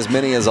led by as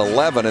many as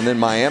 11, and then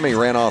Miami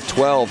ran off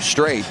 12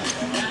 straight.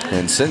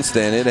 And since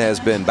then, it has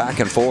been back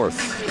and forth.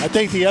 I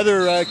think the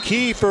other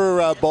key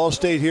for Ball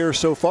State here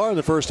so far in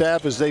the first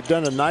half is they've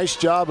done a nice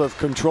job of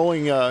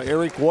controlling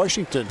Eric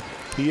Washington.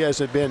 He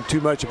hasn't been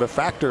too much of a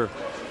factor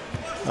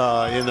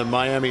in the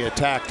Miami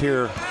attack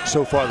here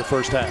so far the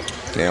first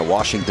half. Yeah,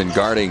 Washington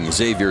guarding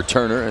Xavier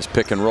Turner as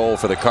pick and roll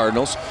for the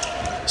Cardinals.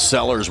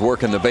 Sellers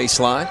working the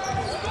baseline.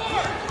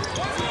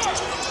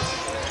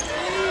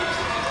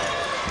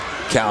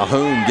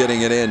 Calhoun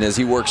getting it in as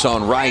he works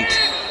on right.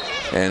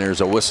 And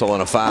there's a whistle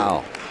and a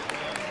foul.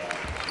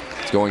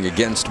 It's going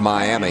against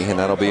Miami, and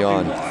that'll be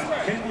on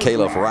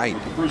Caleb Wright.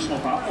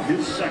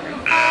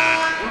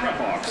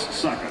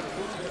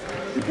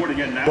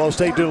 Ball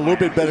State doing a little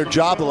bit better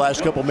job the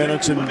last couple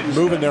minutes and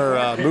moving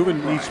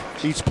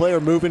each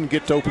player moving,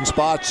 get to open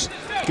spots,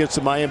 gets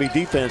the Miami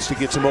defense to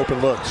get some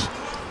open looks.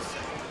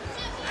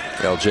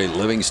 L.J.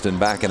 Livingston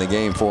back in the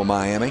game for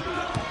Miami.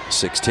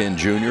 6'10"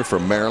 junior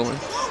from Maryland.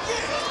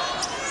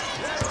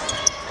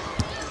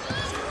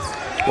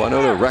 Well, I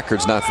know their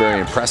record's not very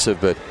impressive,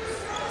 but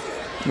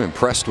I'm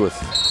impressed with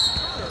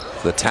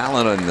the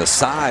talent and the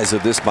size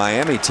of this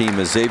Miami team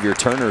as Xavier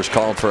Turner's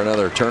called for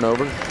another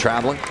turnover,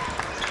 traveling.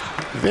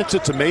 Vince,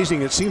 it's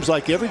amazing. It seems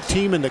like every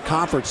team in the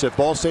conference that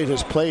Ball State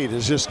has played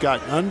has just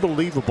got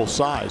unbelievable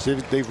size.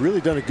 They've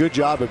really done a good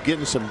job of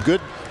getting some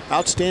good,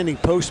 outstanding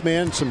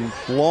postmen, some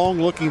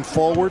long-looking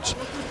forwards.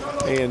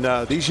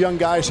 And these young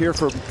guys here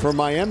for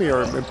Miami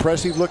are an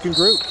impressive-looking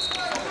group.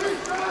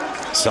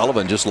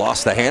 Sullivan just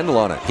lost the handle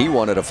on it. He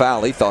wanted a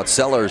foul. He thought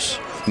Sellers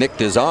nicked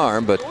his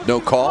arm, but no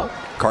call.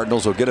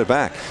 Cardinals will get it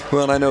back.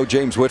 Well, and I know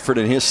James Whitford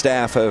and his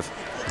staff have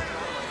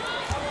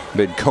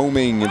been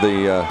combing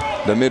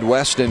the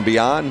Midwest and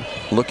beyond,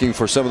 looking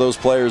for some of those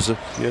players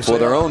for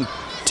their own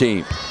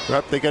team.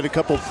 Right, they got a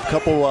couple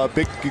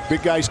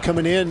big guys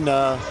coming in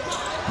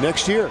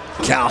next year.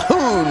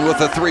 Calhoun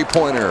with a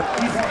three-pointer.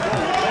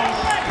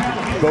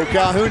 Bo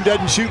Calhoun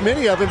doesn't shoot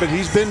many of them, but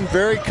he's been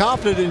very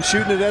confident in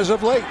shooting it as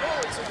of late.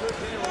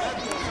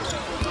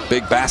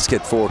 Big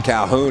basket for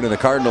Calhoun and the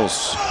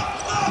Cardinals.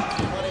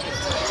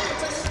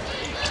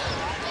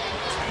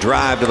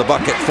 Drive to the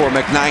bucket for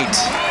McKnight.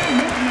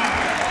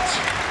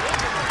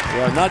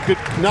 Yeah,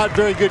 not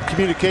very good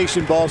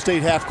communication. Ball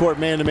State half-court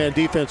man-to-man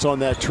defense on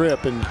that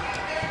trip, and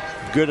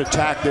good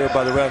attack there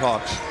by the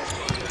Redhawks.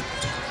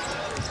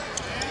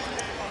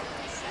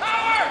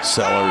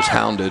 Sellers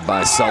hounded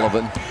by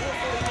Sullivan.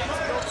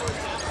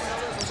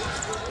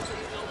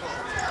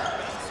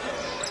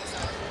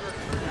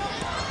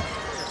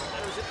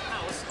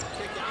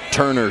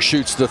 Turner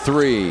shoots the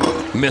three,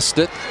 missed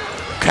it.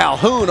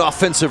 Calhoun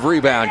offensive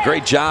rebound.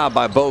 Great job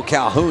by Bo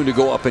Calhoun to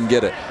go up and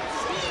get it.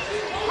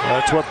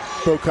 That's what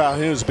Bo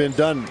Calhoun has been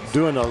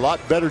doing a lot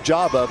better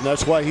job of, and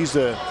that's why he's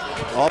the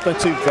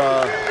offensive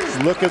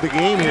look of the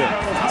game here.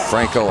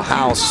 Franco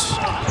House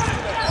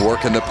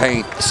working the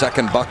paint.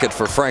 Second bucket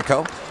for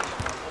Franco.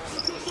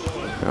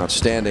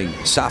 Outstanding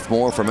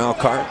sophomore from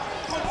Elkhart.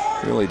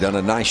 Really done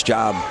a nice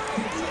job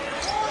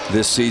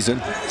this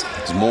season.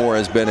 More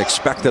has been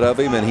expected of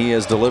him, and he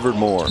has delivered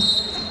more.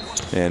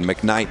 And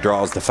McKnight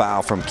draws the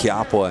foul from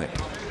Kiapway.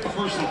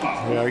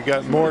 Yeah, he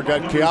got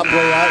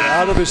Kiapway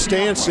out of his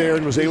stance there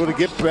and was able to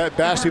get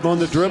past him on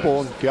the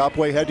dribble, and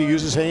Kiapway had to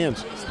use his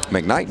hands.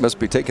 McKnight must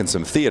be taking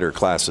some theater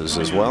classes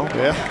as well.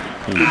 Yeah.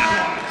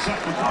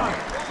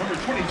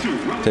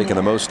 Taking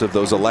the most of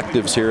those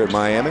electives here at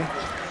Miami.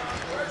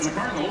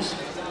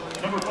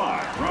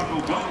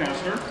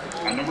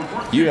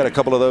 You had a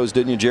couple of those,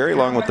 didn't you, Jerry,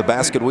 along with the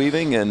basket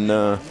weaving and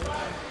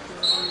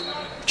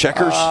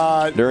checkers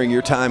during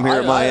your time here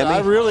at Miami? I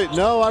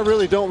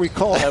really don't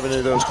recall having any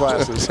of those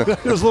classes.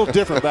 It was a little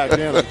different back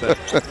then, I think.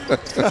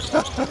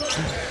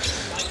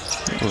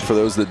 Well, for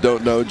those that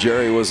don't know,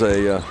 Jerry was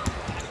a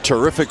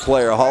terrific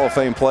player, a Hall of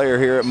Fame player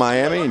here at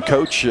Miami, and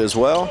coach as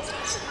well.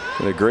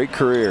 Had a great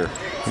career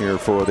here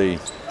for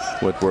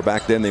what were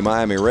back then the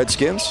Miami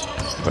Redskins.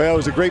 Well, it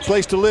was a great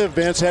place to live,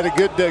 Vince. Had a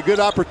good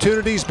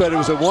opportunities, but it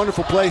was a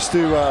wonderful place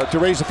to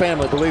raise a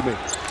family, believe me.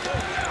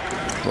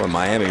 Well,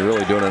 Miami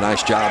really doing a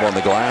nice job on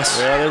the glass.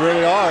 Yeah, they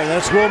really are, and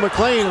that's Will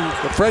McLean.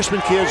 The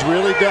freshman kid's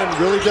really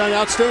done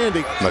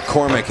outstanding.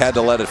 McCormick had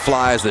to let it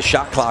fly as the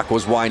shot clock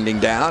was winding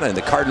down, and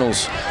the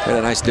Cardinals had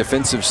a nice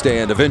defensive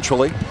stand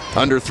eventually.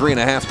 Under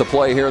 3.5 to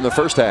play here in the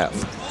first half.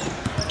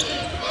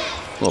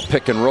 A little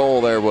pick and roll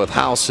there with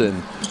House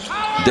and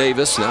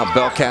Davis. Now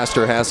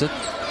Belcaster has it.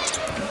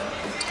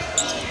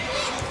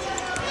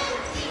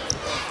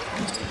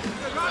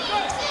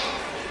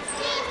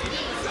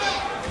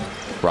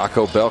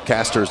 Rocco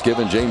Belcaster has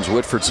given James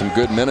Whitford some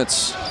good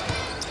minutes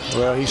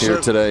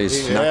here today.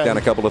 He's knocked down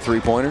a couple of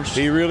three-pointers.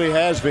 He really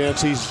has,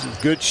 Vince. He's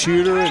a good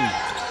shooter. And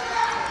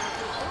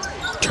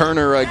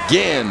Turner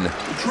again.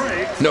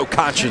 No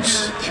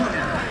conscience.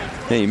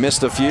 He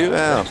missed a few.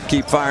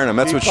 Keep firing them.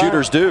 That's what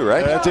shooters do,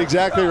 right? That's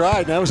exactly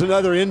right. That was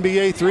another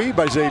NBA three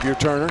by Xavier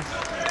Turner.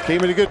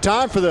 Came at a good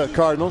time for the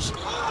Cardinals.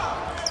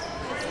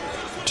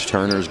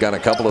 Turner's got a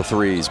couple of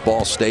threes.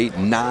 Ball State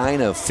 9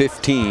 of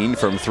 15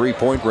 from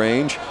three-point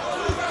range.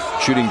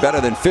 Shooting better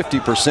than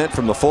 50%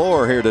 from the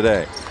floor here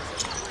today.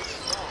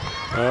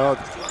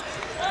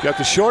 Got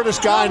the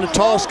shortest guy and the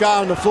tallest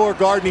guy on the floor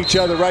guarding each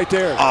other right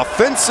there.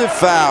 Offensive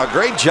foul.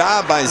 Great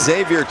job by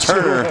Xavier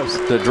Turner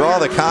to draw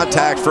the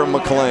contact from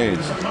McLean.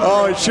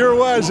 Oh, it sure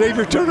was.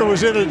 Xavier Turner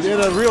was in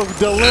a real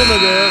dilemma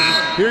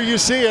there. Here you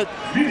see it.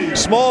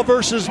 Small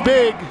versus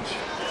big.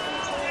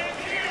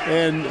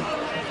 And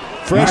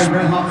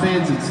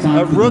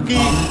a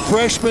rookie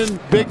freshman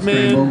big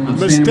man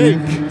mistake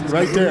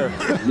right there.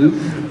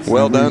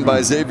 Well done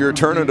by Xavier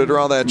Turner to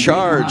draw that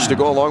charge to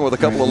go along with a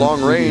couple of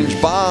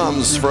long-range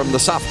bombs from the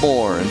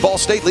sophomore. And Ball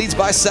State leads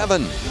by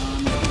 7.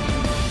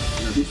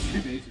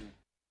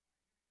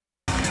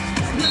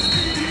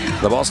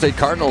 The Ball State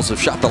Cardinals have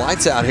shot the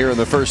lights out here in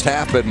the first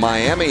half, but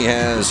Miami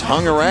has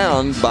hung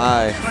around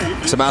by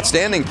some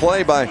outstanding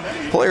play by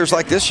players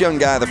like this young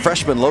guy, the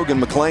freshman Logan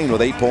McLean,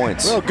 with 8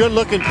 points. Well,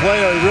 good-looking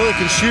player. He really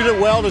can shoot it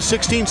well to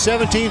 16,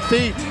 17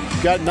 feet.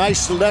 Got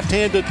nice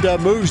left-handed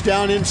moves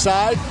down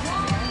inside.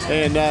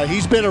 And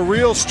he's been a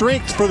real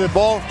strength for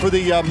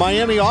the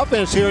Miami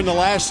offense here in the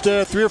last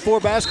 3 or 4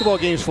 basketball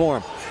games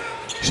for him.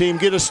 See him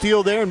get a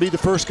steal there and be the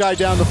first guy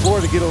down the floor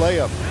to get a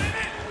layup.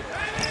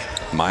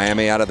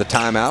 Miami out of the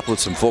timeout with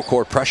some full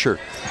court pressure.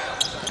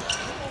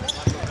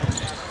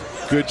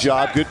 Good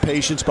job, good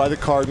patience by the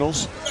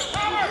Cardinals.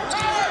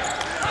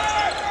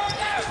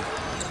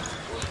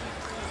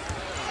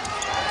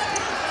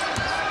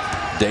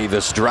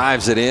 Davis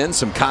drives it in,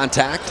 some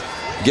contact,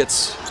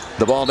 gets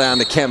the ball down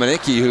to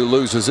Kamenicki, who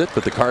loses it,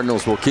 but the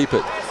Cardinals will keep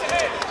it.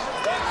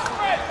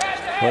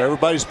 Well,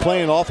 everybody's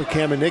playing off of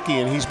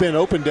Kamenicki, and he's been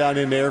open down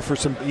in there for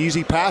some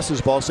easy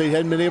passes. Ball State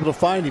hadn't been able to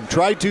find him.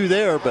 Tried to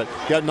there, but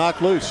got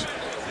knocked loose.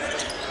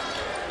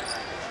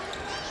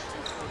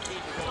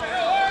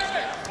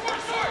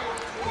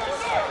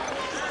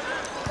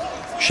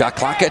 Shot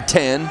clock at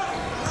 10.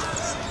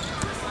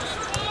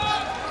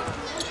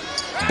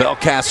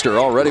 Belcaster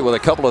already with a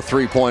couple of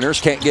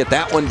three-pointers. Can't get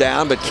that one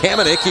down, but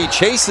Kamenicki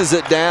chases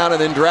it down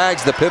and then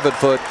drags the pivot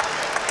foot.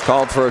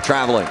 Called for a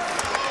traveling.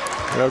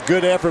 Well,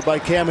 good effort by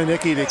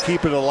Kamenicki to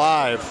keep it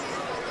alive.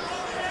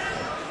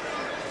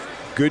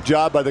 Good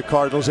job by the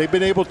Cardinals. They've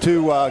been able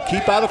to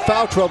keep out of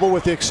foul trouble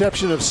with the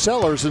exception of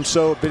Sellers, and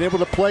so been able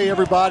to play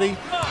everybody.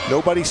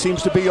 Nobody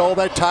seems to be all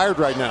that tired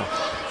right now.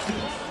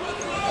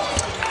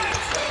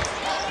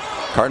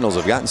 Cardinals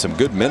have gotten some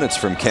good minutes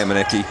from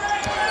Kamenicki.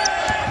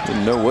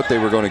 Didn't know what they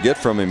were going to get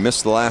from him.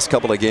 Missed the last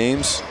couple of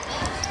games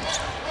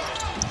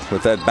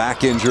with that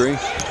back injury.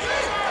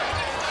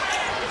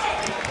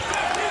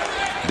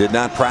 Did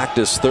not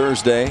practice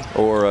Thursday,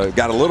 or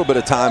got a little bit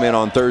of time in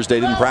on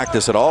Thursday. Didn't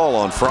practice at all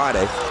on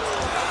Friday.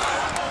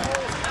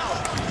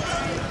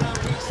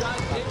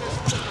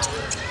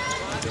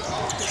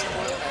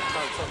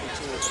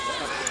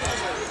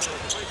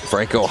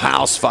 Franco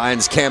House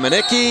finds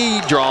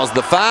Kamenicki, draws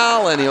the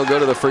foul, and he'll go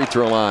to the free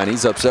throw line.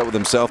 He's upset with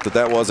himself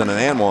that wasn't an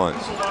and one.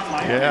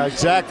 Yeah,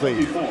 exactly.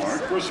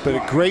 It's been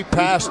a great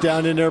pass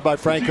down in there by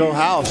Franco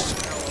House.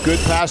 Good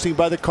passing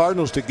by the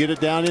Cardinals to get it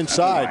down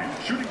inside.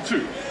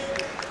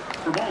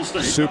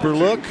 Super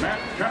look.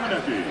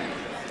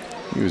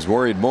 He was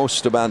worried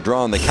most about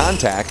drawing the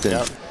contact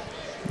and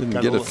didn't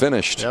get it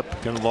finished.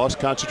 Yep, kind of lost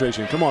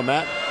concentration. Come on,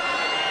 Matt.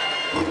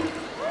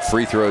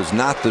 Free throws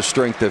not the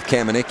strength of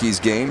Kamenicki's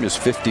game,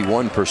 just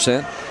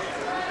 51%.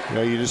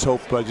 Yeah, you just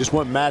hope, just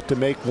want Matt to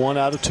make 1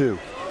 out of 2.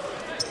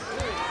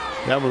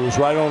 That one was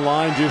right on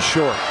line, just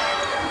short.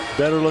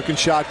 Better looking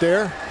shot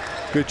there.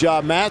 Good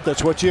job, Matt.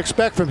 That's what you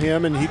expect from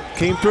him, and he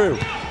came through.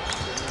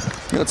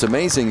 You know, it's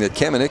amazing that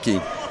Kamenicki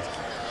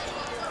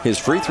his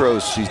free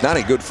throws, he's not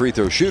a good free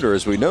throw shooter,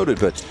 as we noted,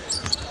 but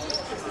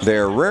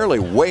they're rarely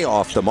way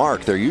off the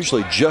mark. They're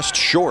usually just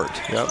short,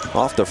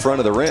 off the front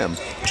of the rim.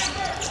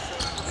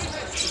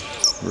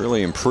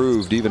 Really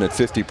improved, even at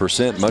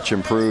 50%, much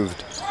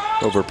improved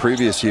over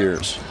previous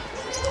years.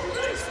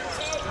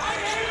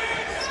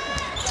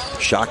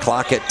 Shot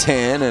clock at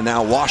 10, and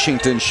now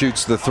Washington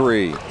shoots the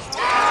three.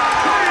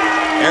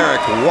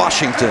 Eric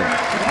Washington.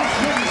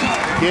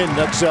 Again,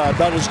 that's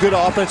about as good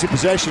offensive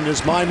possession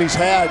as Miami's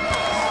had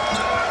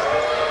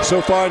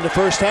so far in the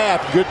first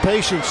half. Good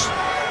patience.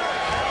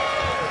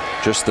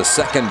 Just the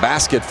second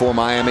basket for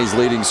Miami's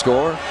leading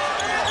scorer.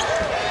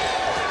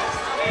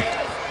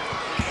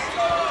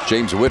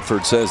 James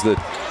Whitford says that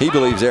he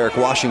believes Eric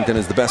Washington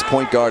is the best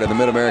point guard in the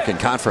Mid-American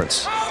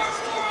Conference.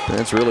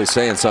 That's really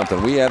saying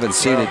something. We haven't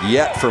seen it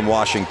yet from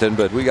Washington,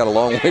 but we got a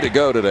long way to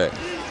go today.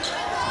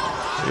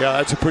 Yeah,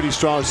 that's a pretty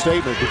strong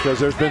statement because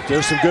there's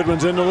some good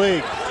ones in the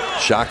league.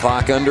 Shot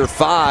clock under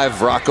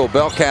 5. Rocco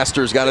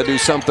Belcaster's got to do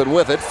something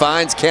with it.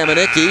 Finds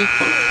Kamenicki.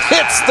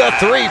 Hits the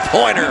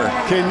three-pointer.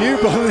 Can you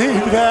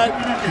believe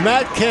that?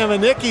 Matt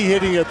Kamenicki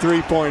hitting a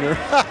three-pointer.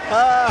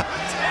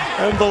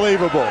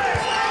 Unbelievable.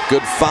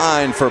 Good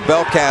find for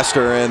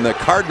Belcaster, and the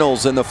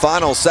Cardinals in the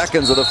final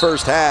seconds of the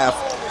first half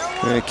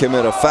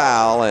commit a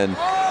foul, and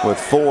with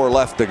 4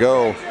 left to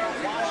go,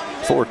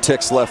 4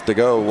 ticks left to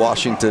go,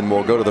 Washington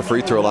will go to the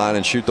free throw line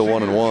and shoot the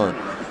 1-and-1.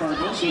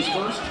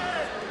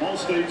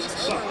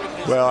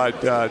 Well,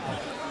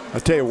 I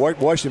tell you what,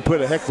 Washington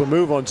put a heck of a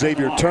move on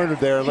Xavier Turner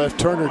there and left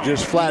Turner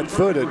just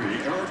flat-footed.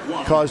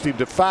 Caused him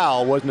to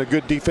foul. Wasn't a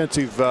good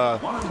defensive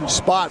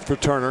spot for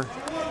Turner.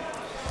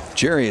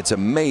 Jerry, it's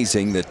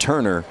amazing that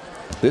Turner,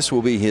 this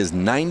will be his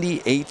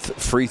 98th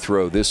free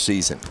throw this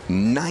season.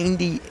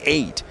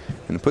 98.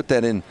 And to put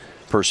that in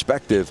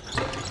perspective,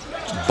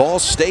 Ball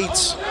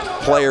State's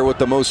player with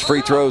the most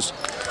free throws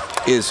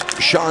is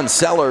Sean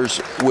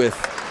Sellers with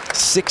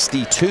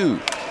 62.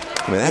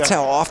 I mean, that's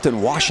how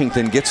often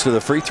Washington gets to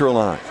the free throw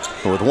line.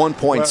 And with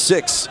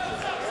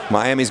 1.6,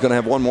 Miami's going to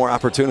have one more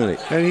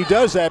opportunity. And he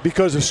does that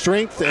because of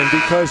strength and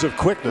because of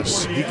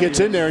quickness. He gets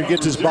in there and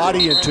gets his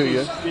body into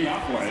you.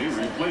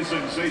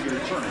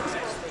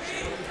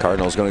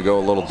 Cardinals going to go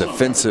a little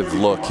defensive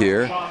look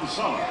here.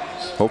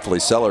 Hopefully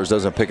Sellers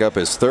doesn't pick up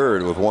his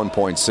third with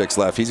 1.6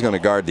 left. He's going to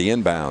guard the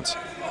inbounds.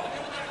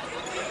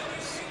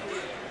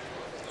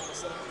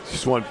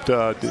 Just want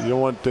you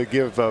don't want to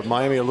give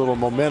Miami a little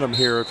momentum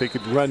here if they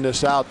could run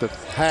this out to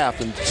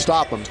half and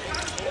stop them.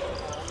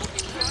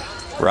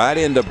 Right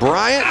into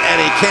Bryant,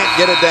 and he can't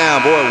get it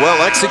down. Boy,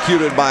 well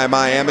executed by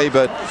Miami,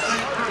 but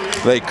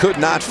they could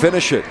not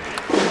finish it.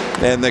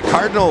 And the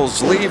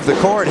Cardinals leave the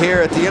court here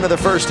at the end of the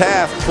first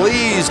half,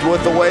 pleased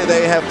with the way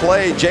they have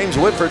played. James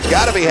Whitford's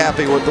got to be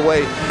happy with the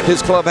way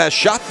his club has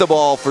shot the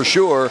ball for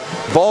sure.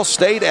 Ball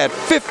State at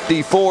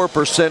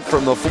 54%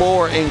 from the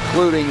floor,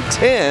 including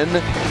 10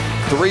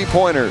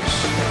 three-pointers.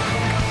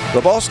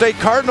 The Ball State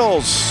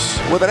Cardinals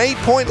with an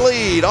 8-point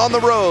lead on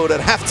the road at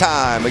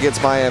halftime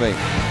against Miami.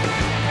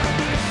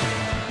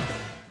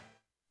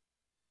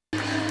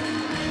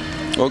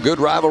 Well, good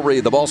rivalry.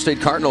 The Ball State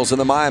Cardinals and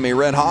the Miami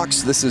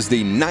Redhawks. This is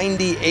the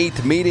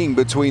 98th meeting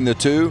between the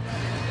two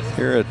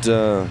here at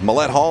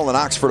Millett Hall in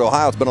Oxford,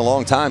 Ohio. It's been a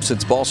long time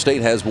since Ball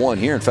State has won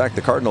here. In fact,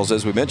 the Cardinals,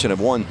 as we mentioned, have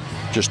won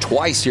just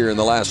twice here in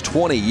the last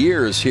 20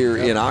 years here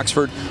in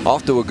Oxford.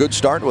 Off to a good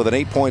start with an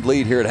 8-point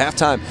lead here at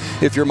halftime.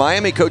 If you're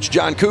Miami coach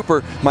John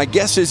Cooper, my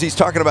guess is he's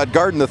talking about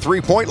guarding the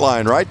three-point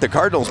line, right? The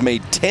Cardinals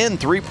made 10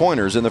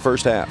 three-pointers in the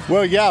first half.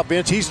 Well, yeah,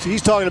 Vince,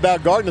 he's talking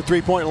about guarding the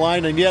three-point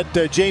line, and yet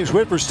James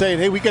Whitford's saying,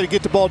 hey, we got to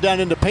get the ball down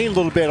in the paint a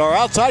little bit. Our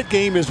outside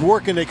game is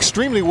working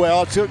extremely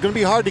well. It's going to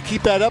be hard to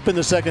keep that up in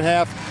the second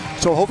half.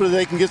 So hopefully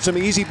they can get some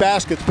easy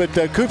baskets. But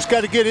Coop's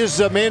got to get his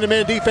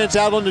man-to-man defense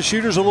out on the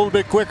shooters a little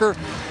bit quicker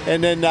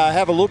and then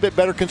have a little bit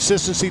better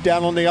consistency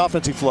down on the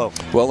offensive flow.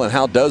 Well, and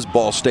how does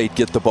Ball State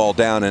get the ball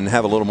down and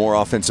have a little more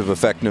offensive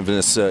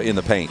effectiveness in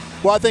the paint?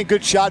 Well, I think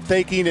good shot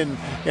faking, and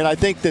I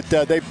think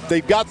that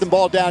they've got the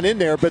ball down in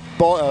there. But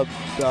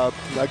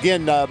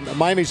again,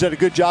 Miami's done a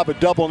good job of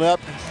doubling up.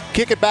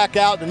 Kick it back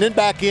out and then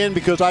back in,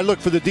 because I look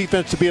for the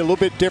defense to be a little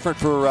bit different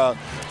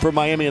for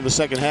Miami in the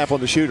second half on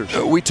the shooters.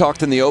 We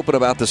talked in the open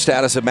about the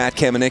status of Matt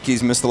Kamenicki.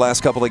 He's missed the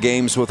last couple of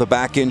games with a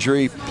back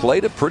injury.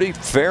 Played a pretty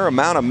fair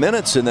amount of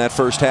minutes in that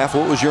first half.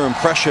 What was your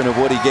impression of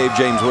what he gave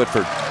James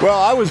Whitford? Well,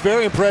 I was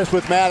very impressed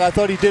with Matt. I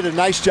thought he did a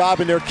nice job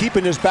in there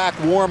keeping his back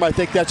warm. I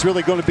think that's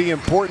really going to be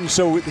important.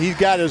 So he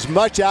got as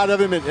much out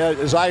of him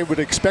as I would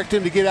expect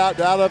him to get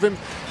out of him.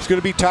 He's going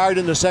to be tired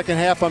in the second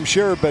half, I'm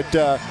sure, but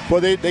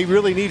they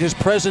really need his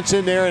presence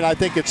in there, and I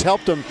think it's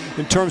helped them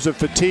in terms of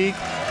fatigue.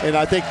 And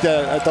I think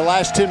at the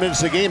last 10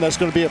 minutes of the game, that's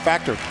going to be a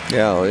factor.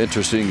 Yeah,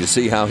 interesting to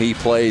see how he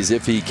plays,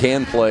 if he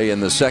can play in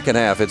the second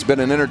half. It's been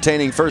an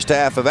entertaining first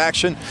half of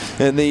action,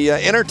 and the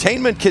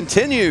entertainment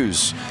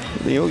continues.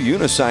 The old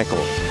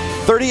unicycle.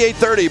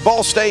 38-30,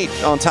 Ball State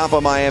on top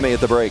of Miami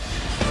at the break.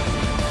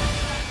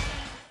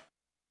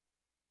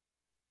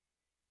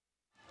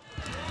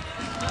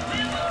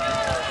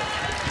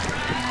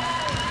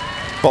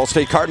 Ball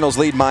State Cardinals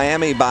lead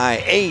Miami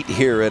by 8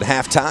 here at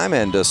halftime,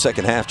 and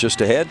second half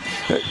just ahead.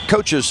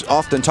 Coaches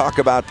often talk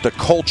about the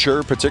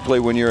culture, particularly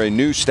when you're a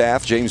new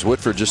staff. James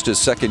Whitford, just his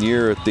second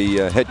year at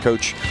the head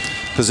coach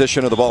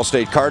position of the Ball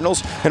State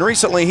Cardinals. And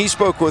recently he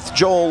spoke with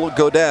Joel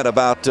Godet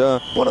about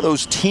one of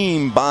those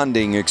team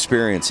bonding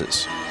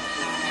experiences.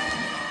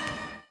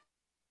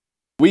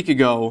 A week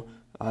ago,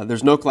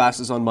 there's no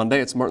classes on Monday.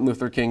 It's Martin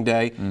Luther King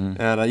Day,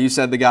 and you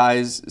said to the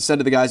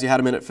guys you had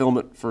a minute film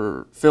at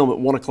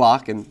 1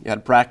 o'clock, and you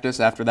had practice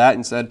after that,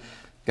 and said,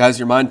 "Guys,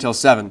 you're mine till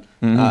 7."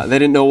 They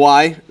didn't know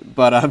why,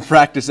 but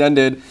practice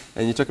ended,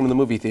 and you took them to the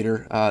movie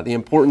theater. The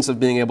importance of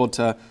being able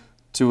to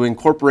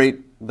incorporate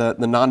the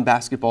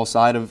non-basketball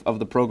side of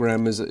the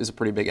program is a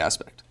pretty big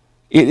aspect.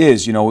 It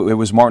is. You know, it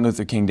was Martin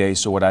Luther King Day,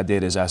 so what I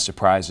did is I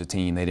surprised the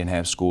team. They didn't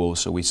have school,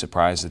 so we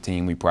surprised the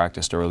team. We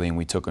practiced early, and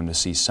we took them to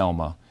see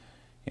Selma.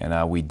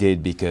 And we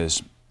did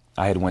because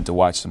I had went to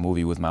watch the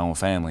movie with my own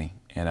family,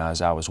 and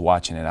as I was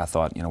watching it, I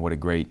thought, you know, what a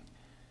great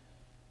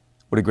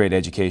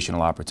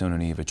educational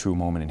opportunity of a true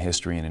moment in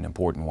history and an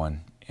important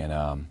one. And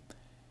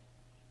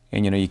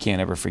you know, you can't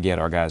ever forget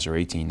our guys are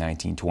 18,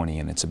 19, 20,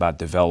 and it's about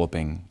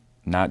developing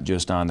not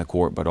just on the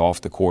court but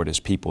off the court as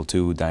people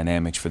too,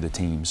 dynamics for the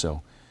team.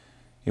 So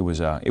it was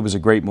a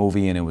great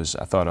movie, and it was,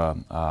 I thought,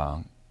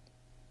 a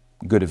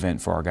good event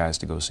for our guys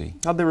to go see.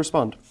 How'd they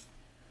respond?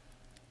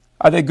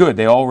 They're good.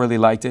 They all really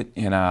liked it,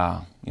 and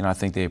you know, I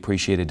think they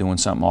appreciated doing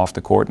something off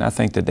the court. And I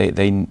think that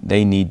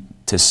they need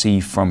to see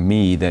from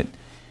me that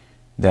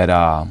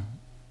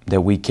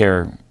we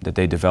care, that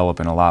they develop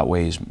in a lot of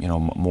ways, you know,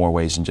 more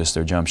ways than just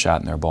their jump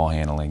shot and their ball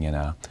handling.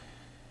 And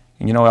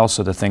you know,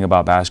 also the thing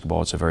about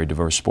basketball, it's a very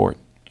diverse sport,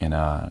 and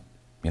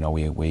you know,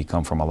 we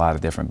come from a lot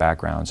of different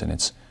backgrounds, and I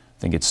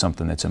think it's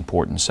something that's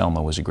important.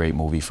 Selma was a great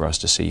movie for us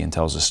to see, and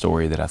tells a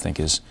story that I think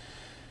is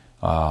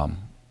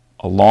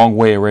a long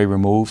way away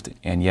removed,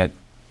 and yet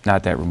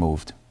not that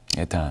removed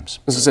at times.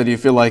 As I said, do you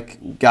feel like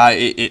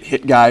it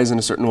hit guys in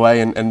a certain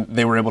way, and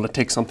they were able to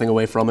take something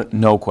away from it?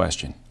 No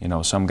question. You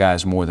know, some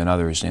guys more than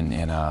others,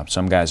 and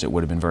some guys it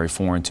would have been very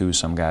foreign to,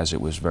 some guys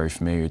it was very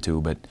familiar to,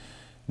 but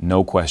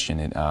no question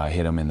it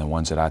hit them. And the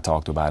ones that I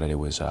talked about it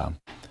was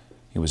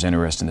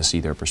interesting to see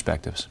their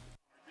perspectives.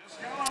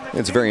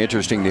 It's very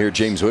interesting to hear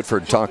James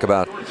Whitford talk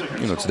about,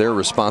 you know, it's their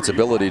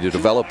responsibility to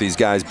develop these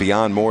guys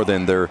beyond more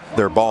than their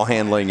ball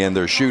handling and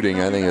their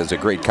shooting. I think it's a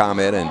great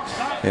comment,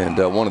 and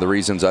one of the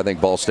reasons I think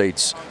Ball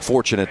State's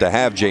fortunate to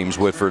have James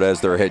Whitford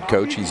as their head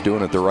coach. He's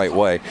doing it the right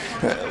way.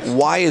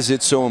 Why is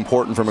it so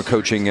important from a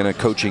coaching and a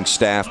coaching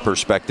staff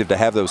perspective to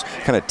have those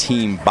kind of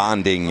team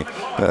bonding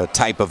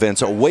type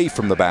events away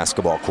from the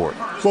basketball court?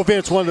 Well,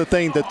 Vince, one of the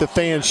things that the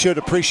fans should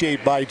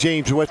appreciate by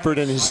James Whitford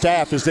and his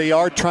staff is they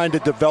are trying to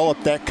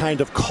develop that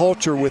kind of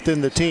culture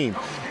within the team.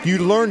 You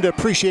learn to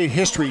appreciate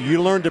history.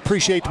 You learn to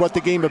appreciate what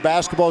the game of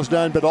basketball has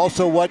done, but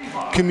also what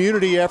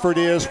community effort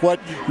is, what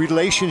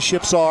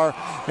relationships are,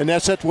 and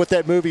that's what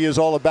that movie is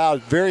all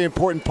about. Very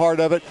important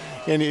part of it.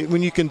 And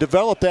when you can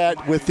develop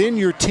that within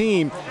your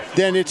team,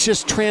 then it's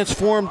just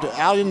transformed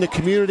out in the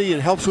community.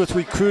 It helps with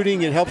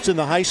recruiting. It helps in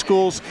the high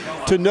schools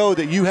to know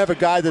that you have a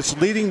guy that's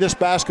leading this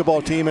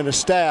basketball team and a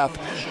staff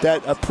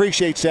that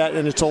appreciates that,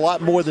 and it's a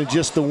lot more than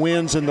just the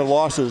wins and the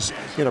losses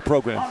in a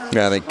program.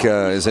 Yeah, I think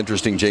it's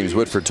interesting. James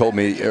Whitford told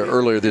me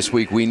earlier this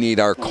week we need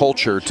our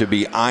culture to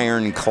be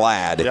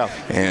ironclad,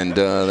 and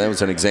that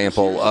was an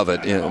example of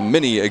it. You know,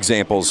 many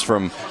examples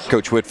from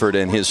Coach Whitford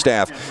and his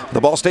staff. The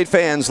Ball State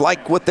fans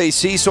like what they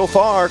see so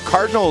far.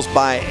 Cardinals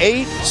by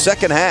 8.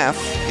 Second half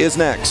is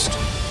next.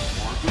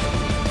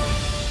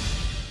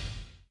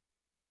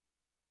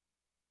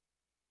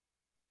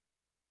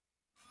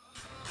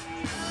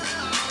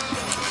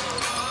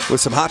 With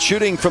some hot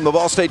shooting from the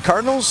Ball State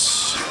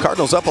Cardinals.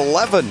 Cardinals up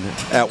 11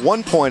 at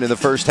one point in the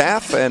first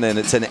half, and then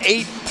it's an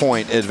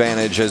 8-point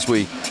advantage as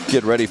we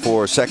get ready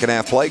for second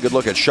half play. Good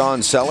look at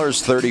Sean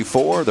Sellers,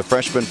 34, the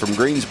freshman from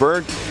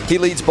Greensburg. He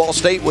leads Ball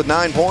State with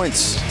 9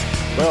 points.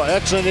 Well,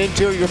 excellent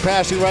interior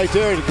passing right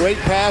there. A great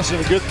pass and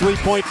a good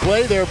three-point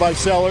play there by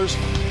Sellers.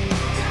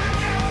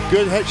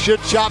 Good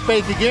shot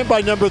fake again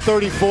by number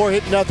 34.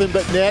 Hit nothing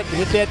but net.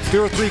 Hit that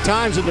 2 or 3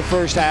 times in the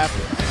first half.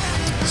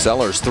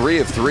 Sellers 3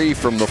 of 3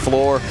 from the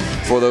floor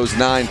for those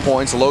 9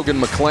 points. Logan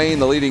McLean,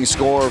 the leading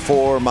scorer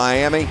for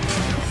Miami.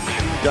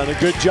 Done a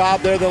good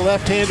job there. The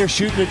left-hander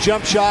shooting a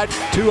jump shot.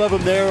 2 of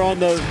them there on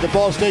the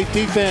Ball State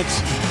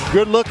defense.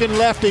 Good-looking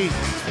lefty.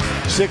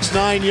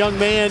 6'9" young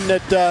man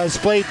that has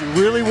played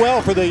really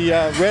well for the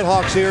Red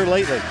Hawks here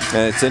lately.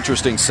 And it's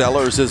interesting,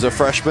 Sellers is a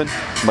freshman,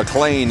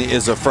 McLean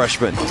is a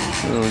freshman.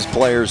 Those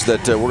players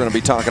that we're going to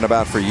be talking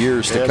about for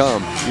years to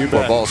come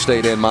for Ball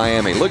State and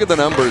Miami. Look at the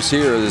numbers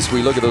here as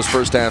we look at those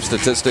first half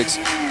statistics.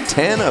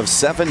 10 of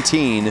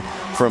 17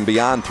 from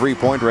beyond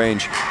three-point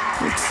range.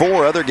 5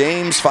 other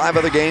games,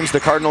 the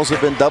Cardinals have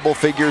been double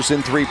figures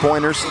in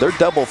three-pointers. They're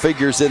double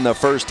figures in the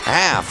first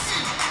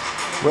half.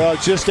 Well,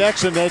 it's just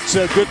excellent. It's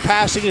good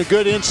passing, a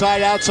good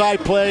inside-outside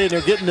play, and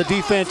they're getting the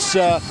defense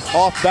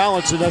off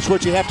balance, and that's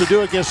what you have to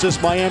do against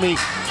this Miami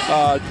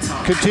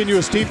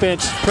continuous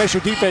defense, pressure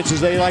defense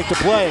as they like to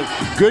play.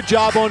 Good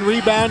job on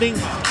rebounding.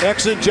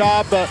 Excellent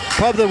job.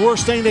 Probably the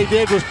worst thing they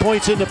did was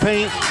points in the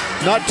paint.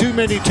 Not too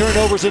many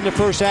turnovers in the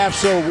first half,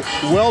 so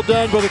well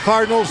done by the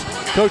Cardinals.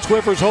 Coach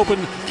Whitford's hoping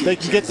they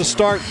can get the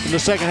start in the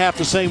second half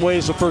the same way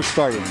as the first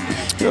started.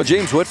 You know,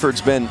 James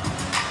Whitford's been,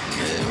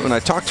 when I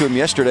talked to him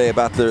yesterday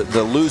about the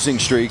losing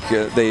streak,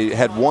 they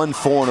had won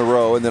 4 in a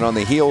row, and then on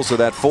the heels of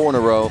that 4 in a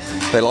row,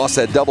 they lost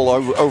that double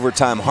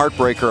overtime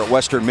heartbreaker at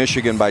Western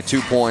Michigan by 2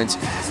 points,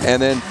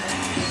 and then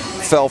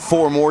fell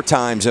 4 more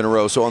times in a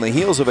row. So on the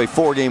heels of a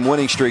 4-game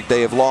winning streak,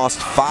 they have lost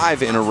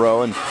 5 in a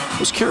row, and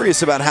was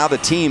curious about how the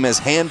team has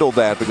handled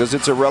that because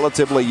it's a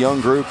relatively young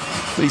group.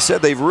 But he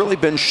said they've really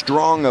been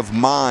strong of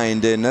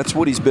mind, and that's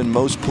what he's been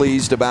most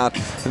pleased about.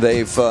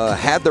 They've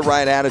had the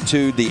right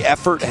attitude. The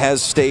effort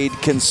has stayed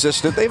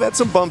consistent. They've had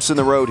some bumps in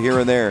the road here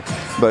and there,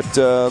 but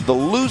the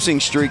losing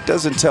streak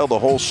doesn't tell the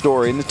whole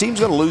story. And the team's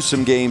going to lose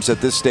some games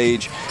at this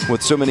stage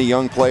with so many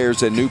young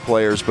players and new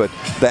players, but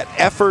that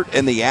effort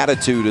and the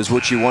attitude is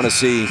what you want to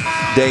see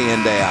day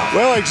in, day out.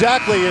 Well,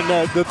 exactly,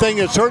 and the thing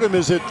that's hurt them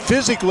is that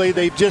physically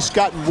they've just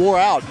gotten wore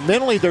out.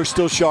 Mentally they're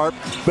still sharp,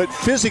 but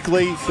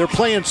physically they're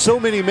playing so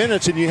many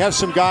minutes, and you have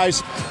some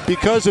guys,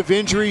 because of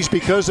injuries,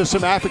 because of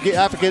some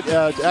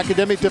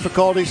academic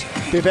difficulties,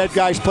 they've had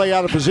guys play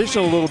out of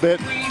position a little bit.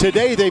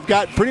 Today they've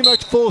got pretty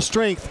much full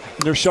strength,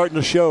 and they're starting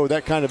to show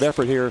that kind of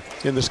effort here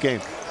in this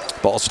game.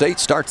 Ball State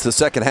starts the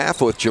second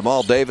half with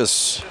Jamal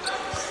Davis,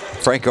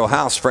 Franco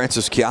House,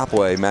 Francis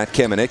Chiapwe, Matt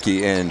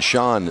Kamenicki, and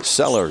Sean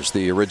Sellers,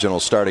 the original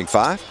starting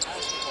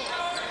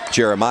 5.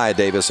 Jeremiah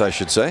Davis, I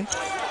should say.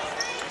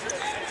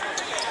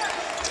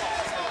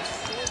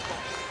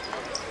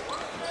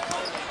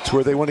 It's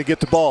where they want to get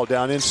the ball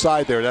down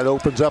inside there. That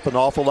opens up an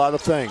awful lot of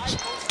things.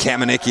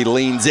 Kamenicki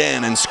leans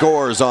in and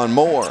scores on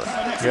Moore.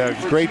 Yeah,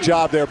 great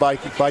job there by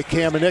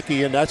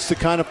Kamenicki, and that's the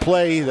kind of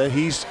play that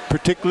he's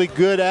particularly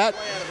good at.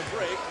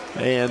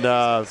 And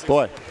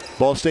boy,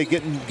 Ball State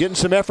getting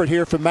some effort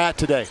here from Matt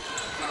today.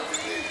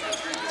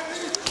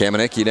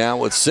 Kamenicki now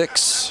with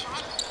 6.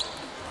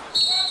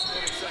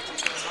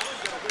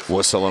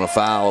 Whistle and a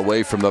foul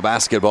away from the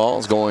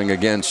basketballs going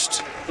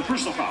against The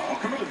personal foul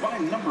committed by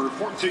number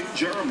 14,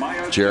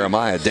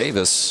 Jeremiah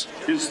Davis.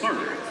 His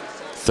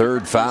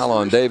Third foul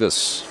on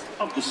Davis.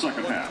 Of the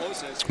second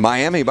half.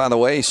 Miami, by the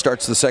way,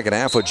 starts the second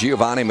half with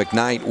Giovanni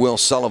McKnight, Will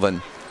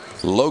Sullivan,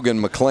 Logan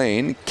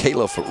McLean,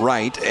 Caleb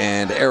Wright,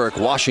 and Eric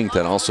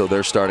Washington, also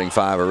their starting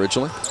 5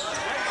 originally.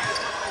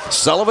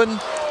 Sullivan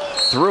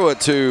threw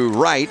it to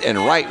Wright, and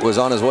Wright was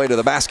on his way to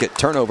the basket.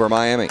 Turnover,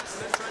 Miami.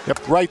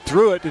 Yep, right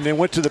through it and then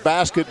went to the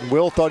basket, and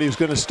Will thought he was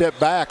going to step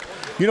back.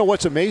 You know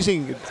what's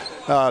amazing,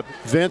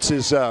 Vince,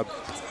 is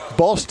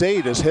Ball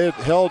State has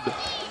held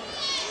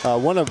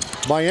one of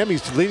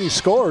Miami's leading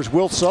scorers,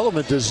 Will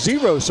Sullivan, to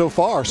 0 so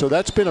far. So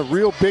that's been a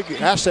real big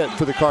asset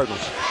for the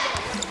Cardinals.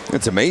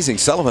 It's amazing.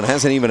 Sullivan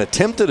hasn't even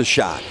attempted a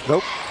shot.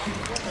 Nope.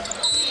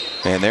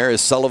 And there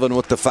is Sullivan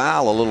with the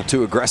foul, a little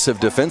too aggressive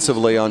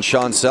defensively on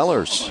Sean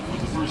Sellers.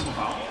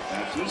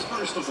 That's his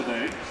first of the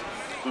day.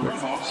 The Red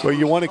Hawks. Well,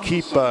 you want to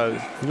keep,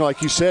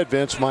 like you said,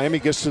 Vince, Miami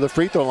gets to the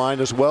free throw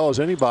line as well as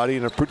anybody,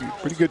 and a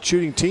pretty good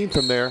shooting team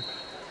from there.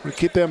 We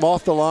keep them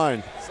off the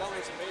line.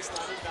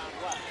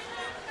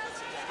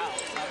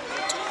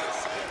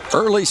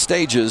 Early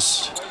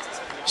stages,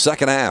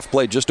 second half,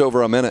 played just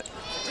over a minute.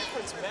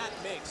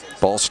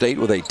 Ball State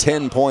with a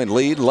 10-point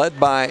lead, led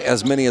by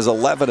as many as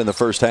 11 in the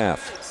first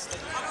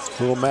half.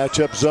 Little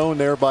matchup zone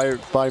there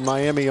by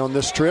Miami on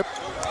this trip.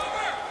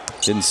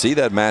 Didn't see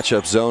that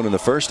matchup zone in the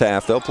first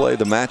half. They'll play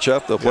the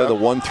matchup. They'll play the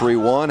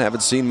 1-3-1.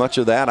 Haven't seen much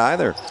of that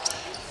either.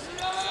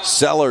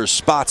 Sellers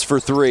spots for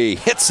 3.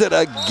 Hits it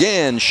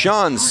again.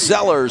 Sean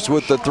Sellers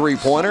with the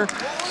three-pointer.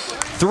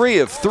 3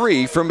 of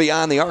 3 from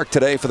beyond the arc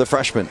today for the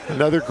freshman.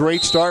 Another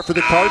great start for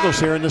the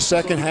Cardinals here in the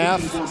second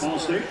half.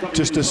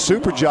 Just a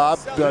super job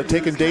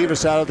taking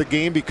Davis out of the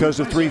game because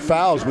of 3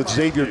 fouls with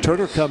Xavier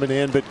Turner coming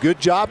in. But good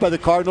job by the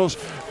Cardinals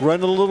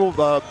running a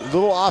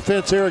little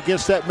offense there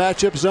against that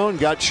matchup zone.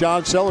 Got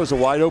Sean Sellers a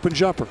wide open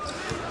jumper.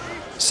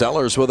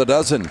 Sellers with a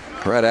dozen,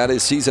 right at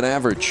his season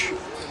average.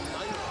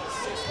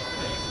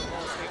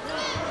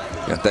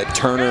 Got that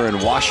Turner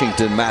and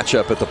Washington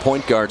matchup at the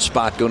point guard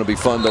spot, going to be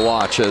fun to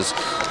watch as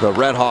the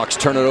Red Hawks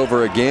turn it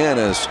over again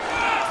as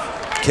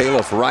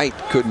Caleb Wright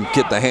couldn't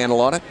get the handle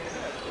on it.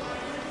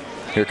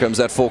 Here comes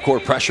that full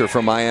court pressure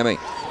from Miami.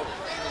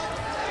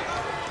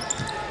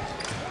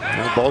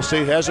 Well, Ball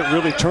State hasn't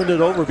really turned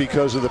it over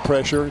because of the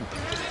pressure.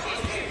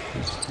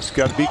 Just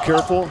got to be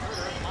careful.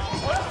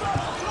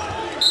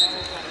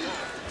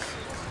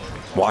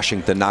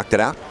 Washington knocked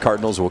it out.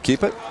 Cardinals will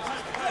keep it.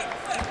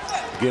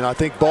 Again, I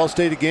think Ball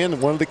State, again,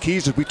 one of the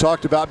keys that we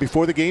talked about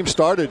before the game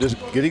started is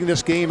getting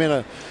this game in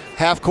a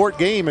half-court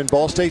game, and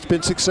Ball State's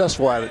been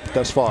successful at it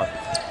thus far.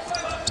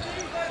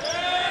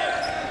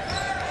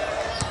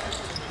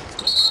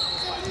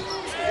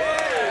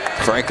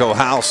 Franco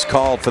House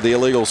called for the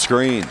illegal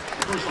screen.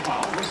 First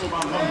foul, whistle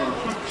by number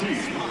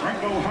 15, Franco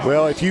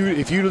Well, if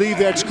you leave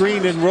that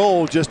screen and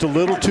roll just a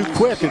little too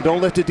quick and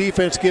don't let the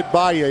defense get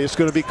by you, it's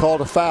going to be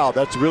called a foul.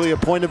 That's really a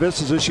point of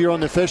emphasis this year on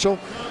the official.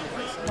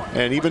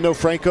 And even though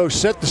Franco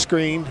set the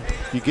screen,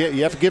 you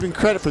have to give him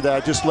credit for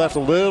that. Just left a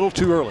little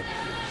too early.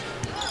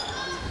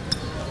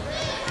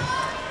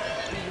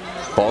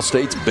 Ball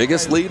State's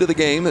biggest lead of the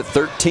game at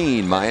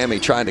 13. Miami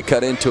trying to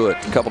cut into it.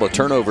 A couple of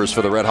turnovers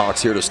for the Red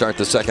Hawks here to start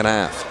the second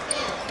half.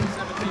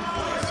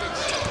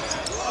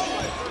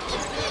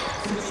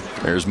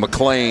 There's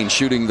McClain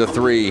shooting the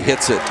three,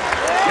 hits it.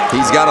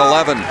 He's got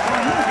 11.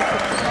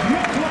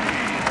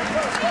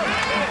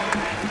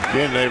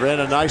 Again, they ran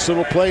a nice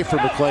little play for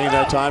McClain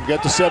that time.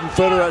 Got the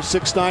 7-footer, that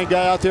 6'9"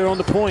 guy out there on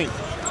the point.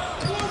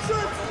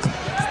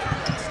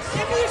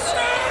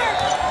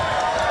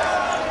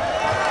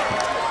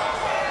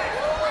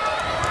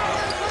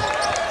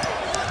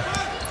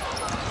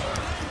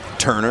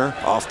 Turner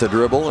off the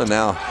dribble, and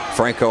now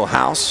Franco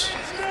House.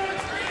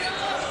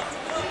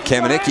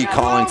 Kamenicki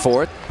calling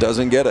for it,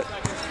 doesn't get it.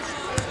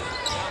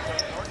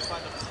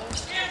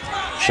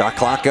 Shot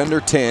clock under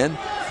 10.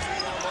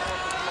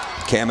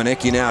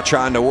 Kamenicki now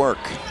trying to work.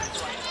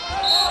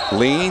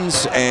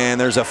 Leans, and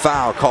there's a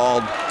foul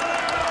called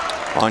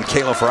on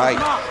Caleb Wright.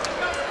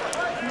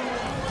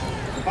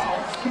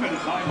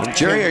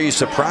 Jerry, are you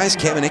surprised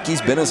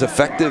Kamenicki's been as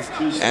effective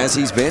as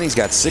he's been? He's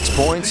got 6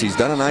 points. He's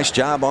done a nice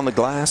job on the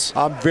glass.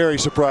 I'm very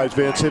surprised,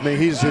 Vince. I mean,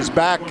 his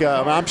back,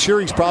 I'm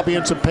sure he's probably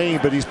in some pain,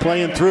 but he's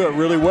playing through it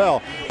really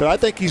well. But I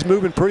think he's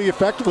moving pretty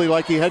effectively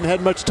like he hadn't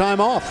had much time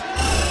off.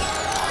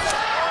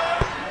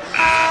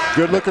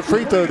 Good looking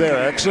free throw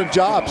there. Excellent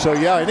job. So,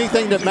 yeah,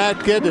 anything that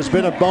Matt did has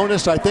been a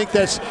bonus. I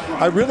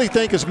really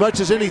think as much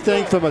as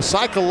anything from a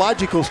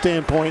psychological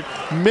standpoint,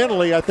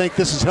 mentally, I think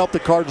this has helped the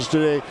Cardinals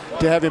today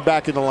to have him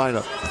back in the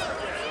lineup.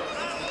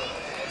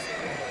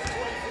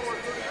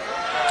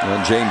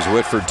 When James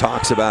Whitford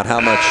talks about how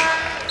much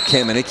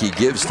Kamenicki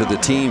gives to the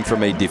team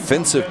from a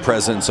defensive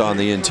presence on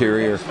the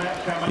interior,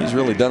 he's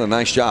really done a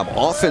nice job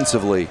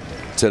offensively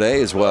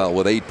today as well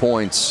with 8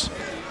 points.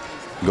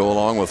 Go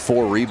along with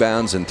 4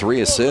 rebounds and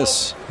 3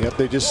 assists. Yep,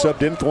 they just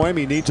subbed in for him.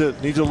 He needs a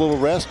little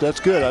rest. That's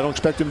good. I don't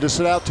expect him to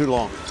sit out too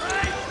long.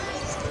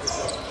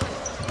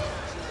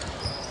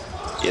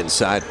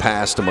 Inside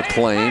pass to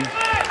McClain.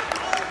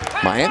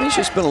 Miami's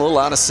just been a little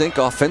out of sync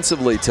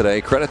offensively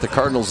today. Credit the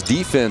Cardinals'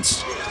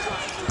 defense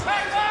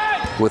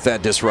with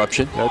that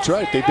disruption. That's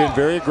right. They've been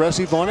very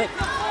aggressive on it.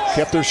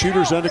 Kept their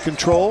shooters under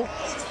control.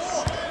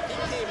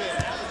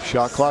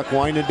 Shot clock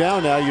winding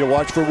down now. You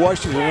watch for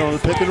Washington on the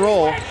pick and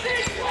roll.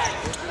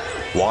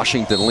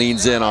 Washington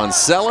leans in on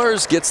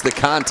Sellers, gets the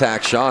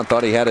contact. Sean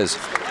thought he had his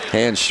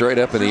hand straight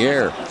up in the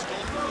air.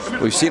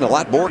 We've seen a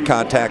lot more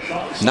contact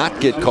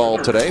not get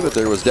called today, but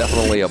there was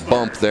definitely a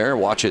bump there.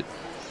 Watch it.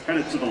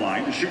 Headed to the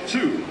line to shoot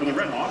 2 for the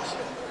Red Hawks.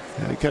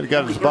 Yeah, he kind of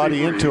got his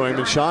body into him,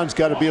 and Sean's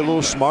got to be a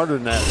little smarter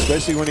than that,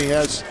 especially when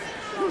he's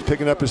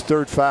picking up his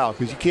 3rd foul,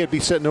 because you can't be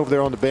sitting over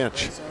there on the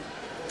bench.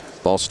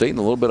 Ball State in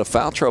a little bit of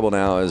foul trouble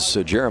now as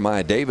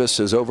Jeremiah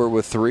Davis is over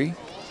with 3.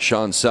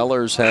 Sean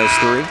Sellers has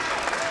 3.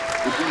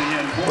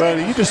 Well,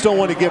 you just don't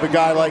want to give a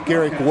guy like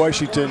Eric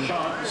Washington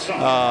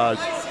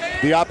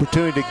the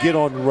opportunity to get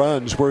on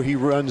runs where he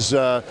runs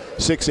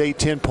 6, 8,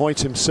 10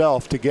 points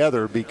himself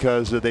together,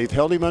 because they've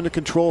held him under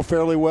control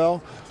fairly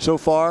well so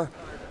far,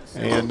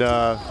 and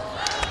got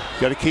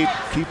to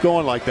keep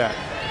going like that.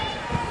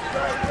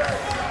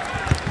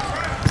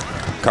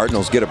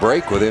 Cardinals get a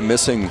break with him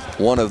missing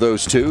one of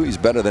those 2. He's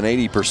better than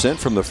 80%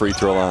 from the free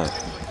throw line.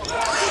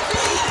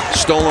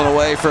 Stolen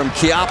away from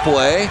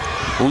Kiapway.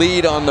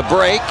 Lead on the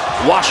break.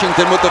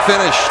 Washington with the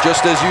finish,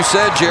 just as you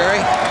said, Jerry.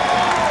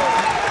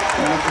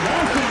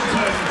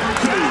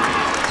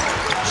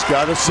 Just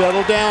got to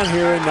settle down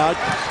here and not.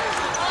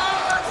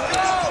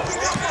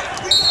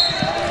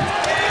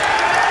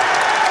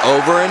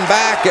 Over and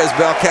back as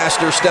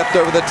Belcaster stepped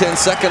over the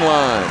 10-second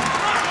line.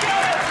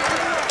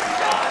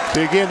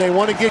 So again, they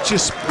want to get you.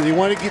 They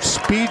want to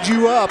speed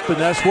you up, and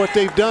that's what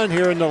they've done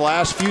here in the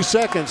last few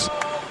seconds.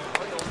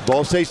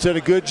 Ball State's done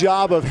a good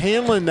job of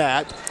handling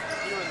that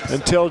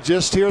until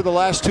just here the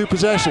last 2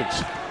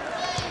 possessions.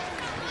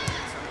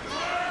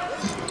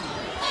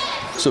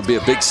 This would be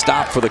a big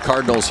stop for the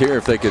Cardinals here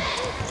if they could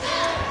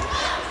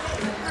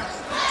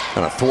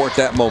kind of thwart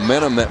that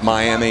momentum that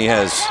Miami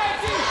has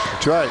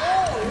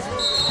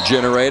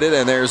generated.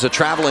 And there's a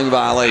traveling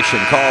violation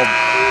called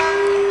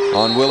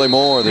on Willie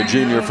Moore, the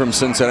junior from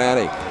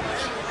Cincinnati.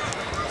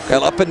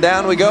 Well, up and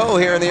down we go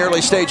here in the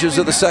early stages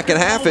of the second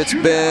half. It's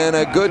been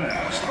a good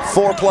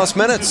 4+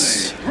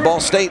 minutes. Ball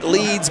State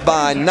leads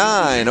by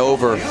 9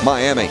 over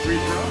Miami.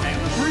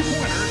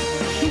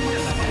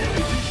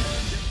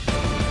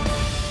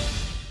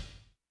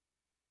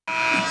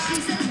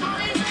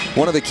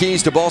 One of the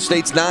keys to Ball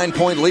State's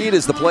 9-point lead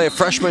is the play of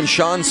freshman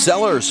Sean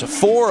Sellers.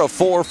 4 of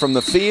 4 from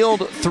the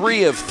field,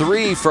 3 of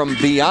 3 from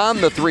beyond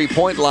the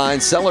 3-point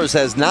line. Sellers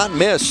has not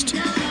missed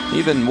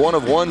even 1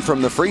 of 1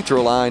 from the free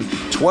throw line.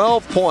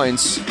 12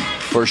 points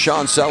for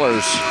Sean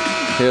Sellers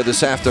here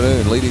this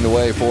afternoon, leading the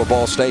way for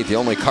Ball State, the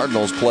only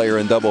Cardinals player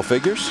in double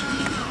figures.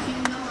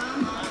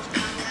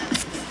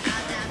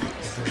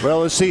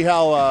 Well, let's see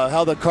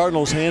how the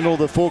Cardinals handle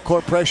the full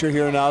court pressure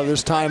here now.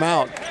 This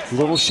timeout, a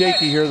little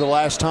shaky here the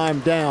last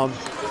time down.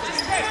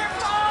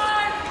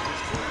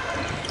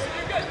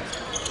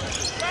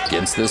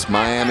 Against this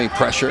Miami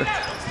pressure,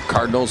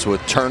 Cardinals with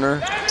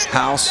Turner,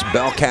 House,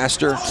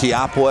 Belcaster,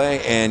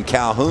 Chiapue, and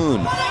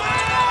Calhoun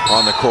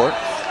on the court.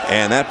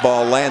 And that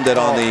ball landed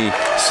on the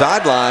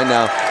sideline.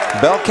 Now,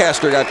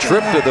 Belcaster got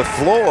tripped to the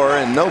floor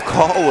and no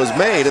call was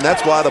made, and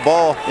that's why the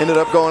ball ended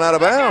up going out of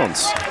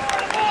bounds.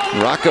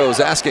 Rocco's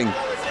asking,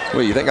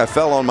 well, you think I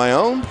fell on my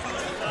own?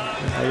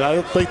 I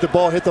don't think the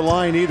ball hit the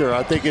line either.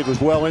 I think it was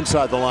well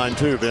inside the line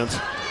too, Vince.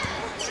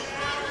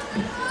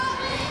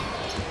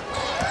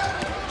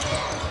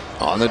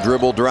 On the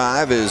dribble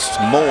drive is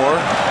Moore,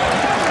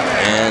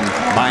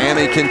 and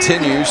Miami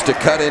continues to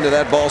cut into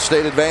that Ball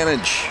State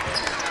advantage.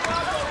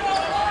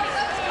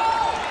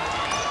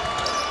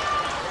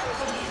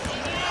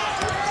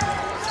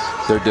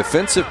 Their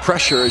defensive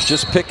pressure is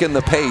just picking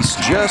the pace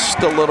just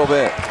a little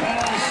bit.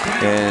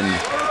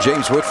 And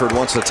James Whitford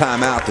wants a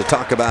timeout to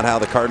talk about how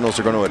the Cardinals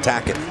are going to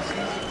attack it.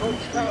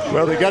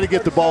 Well, they got to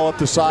get the ball up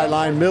the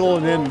sideline, middle,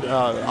 and then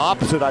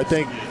opposite, I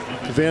think,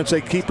 Vince,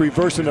 they keep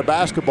reversing the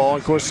basketball. And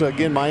of course,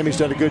 again, Miami's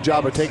done a good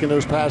job of taking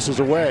those passes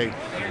away.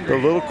 They're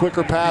a little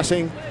quicker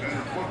passing.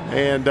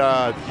 And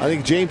I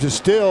think James is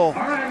still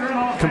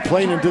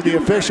complaining to the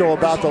official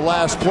about the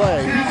last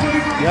play.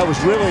 That was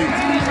really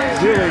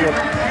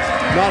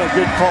not a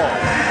good call.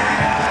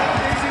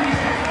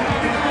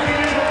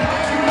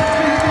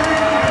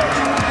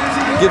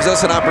 Gives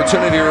us an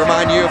opportunity to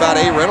remind you about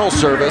A Rental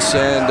Service.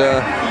 And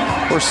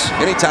of course,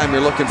 anytime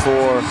you're looking for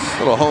a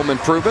little home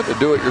improvement, a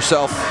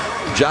do-it-yourself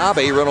job,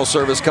 A Rental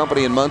Service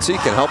Company in Muncie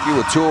can help you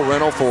with tool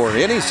rental for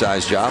any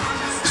size job.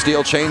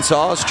 Steel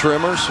chainsaws,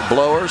 trimmers,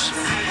 blowers,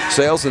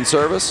 sales and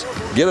service.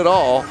 Get it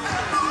all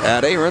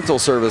at A Rental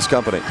Service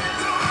Company.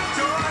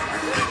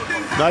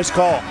 Nice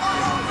call.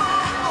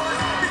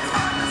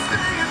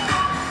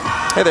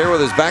 Hey there, with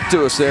his back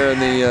to us there in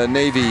the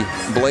Navy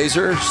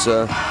Blazers,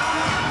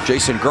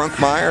 Jason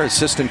Grunkmeyer,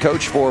 assistant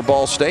coach for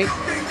Ball State.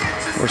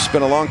 We've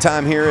spent a long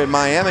time here in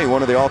Miami,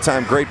 one of the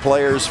all-time great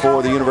players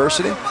for the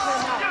university.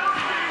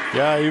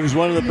 Yeah, he was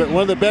one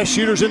of the best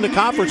shooters in the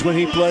conference when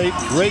he played.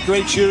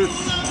 Great shooter.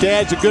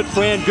 Dad's a good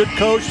friend, good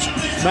coach.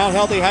 Mount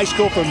Healthy High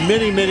School for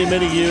many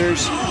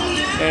years.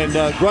 And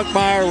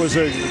Grunkmeyer was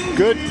a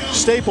good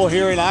staple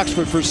here in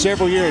Oxford for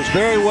several years.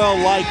 Very well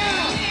liked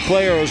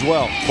player as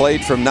well.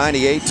 Played from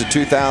 '98 to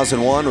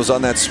 2001. Was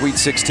on that Sweet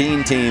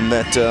 16 team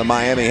that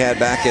Miami had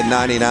back in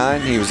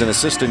 '99. He was an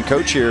assistant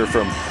coach here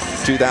from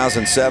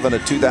 2007 to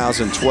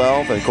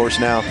 2012. And of course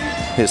now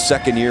his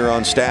second year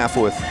on staff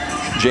with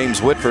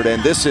James Whitford,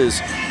 and this is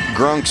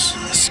Grunk's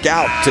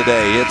scout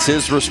today. It's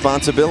his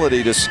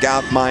responsibility to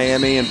scout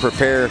Miami and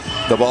prepare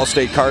the Ball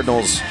State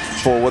Cardinals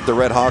for what the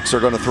Red Hawks are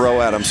going to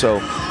throw at them. So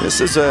this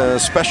is a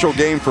special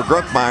game for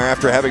Grunkmeyer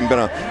after having been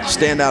a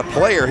standout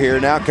player here.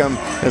 Now come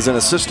as an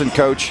assistant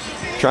coach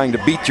trying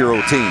to beat your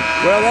old team.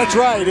 Well, that's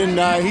right,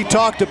 and he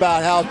talked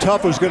about how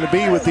tough it was going to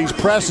be with these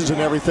presses and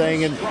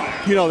everything, and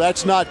you know,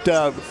 that's not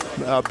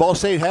Ball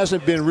State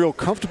hasn't been real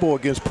comfortable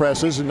against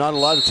presses, and not a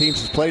lot of teams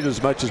has played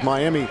as much as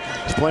Miami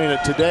is playing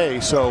it today.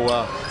 So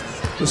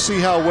let's see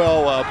how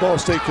well Ball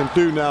State can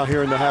do now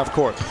here in the half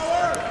court.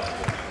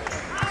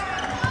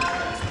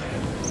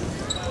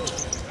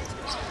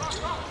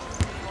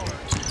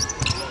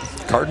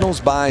 Cardinals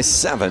by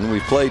 7.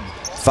 We've played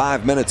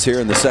 5 minutes here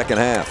in the second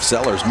half.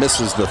 Sellers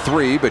misses the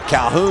 3, but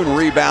Calhoun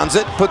rebounds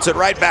it, puts it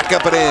right back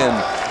up and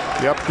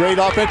in. Yep, great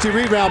offensive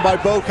rebound by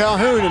Bo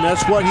Calhoun, and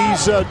that's what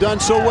he's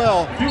done so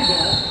well.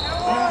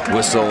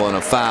 Whistle and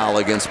a foul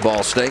against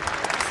Ball State.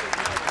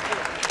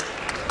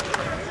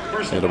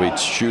 It'll be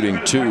shooting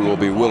 2 will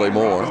be Willie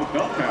Moore.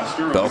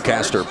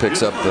 Belcaster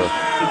picks up the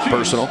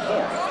personal.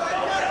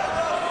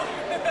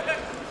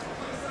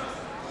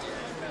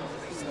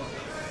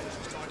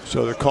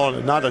 So they're calling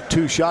it not a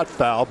 2-shot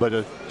foul, but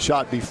a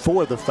shot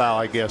before the foul,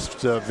 I guess,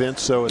 Vince.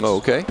 So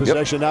it's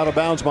possession out of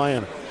bounds,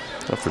 Miami.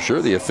 Well, for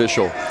sure, the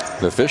official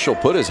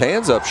put his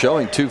hands up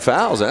showing 2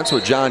 fouls. That's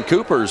what John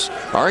Cooper's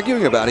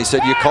arguing about. He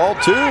said, you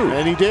called 2.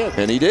 And he did.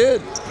 And he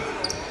did.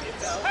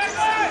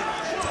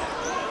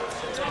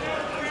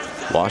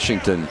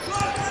 Washington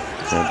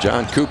and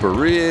John Cooper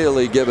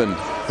really giving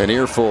an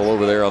earful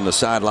over there on the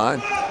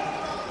sideline.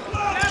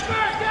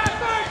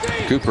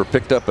 Cooper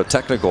picked up a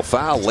technical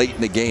foul late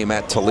in the game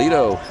at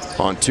Toledo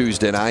on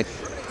Tuesday night.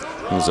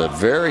 It was a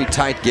very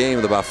tight game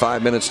with about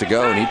 5 minutes to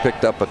go, and he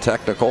picked up a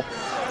technical.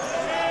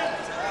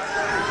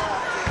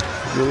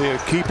 Really a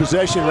key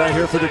possession right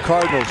here for the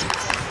Cardinals.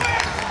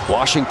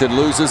 Washington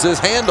loses his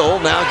handle,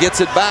 now gets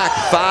it back.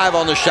 5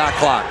 on the shot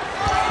clock.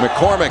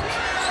 McCormick.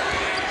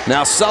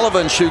 Now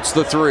Sullivan shoots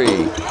the 3.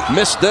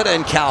 Missed it,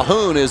 and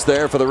Calhoun is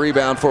there for the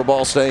rebound for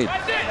Ball State.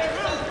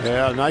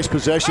 Yeah, nice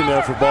possession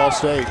there for Ball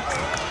State.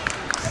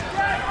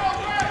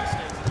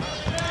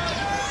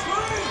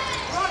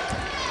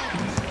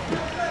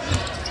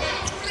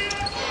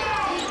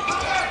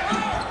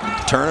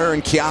 Turner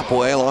and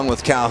Chiapue along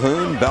with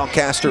Calhoun,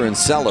 Belcaster, and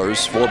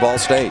Sellers for Ball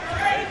State.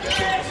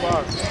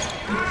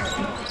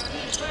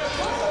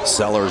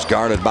 Sellers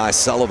guarded by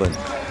Sullivan.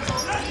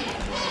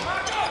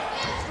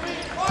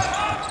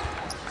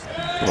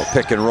 Little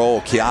pick and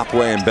roll,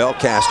 Kiapway and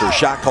Belcaster.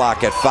 Shot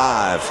clock at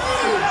 5.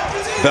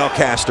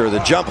 Belcaster, the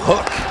jump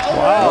hook.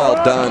 Wow.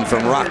 Well done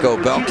from Rocco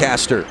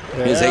Belcaster.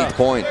 His 8th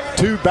point.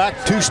 2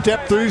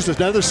 step throughs,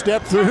 another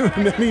step through,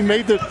 and then he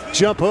made the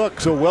jump hook.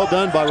 So well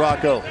done by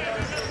Rocco.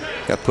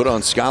 Got put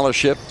on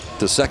scholarship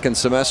the second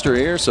semester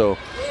here, so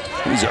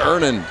he's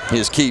earning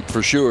his keep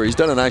for sure. He's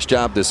done a nice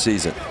job this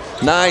season.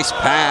 Nice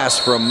pass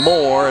from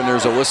Moore, and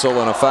there's a whistle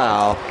and a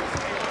foul.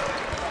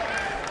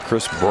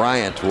 Chris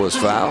Bryant was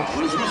fouled.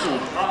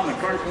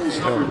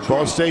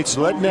 Ball State's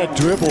letting that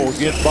dribble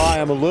get by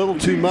him a little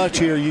too much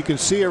here. You can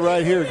see it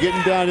right here,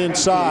 getting down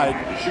inside.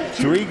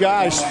 3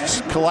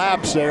 guys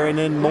collapse there, and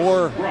then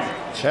Moore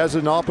has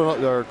an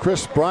or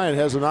Chris Bryant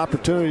has an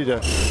opportunity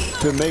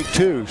to make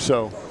 2.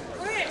 So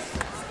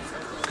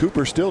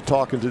Cooper still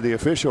talking to the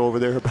official over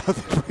there about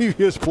the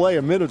previous play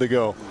a minute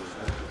ago.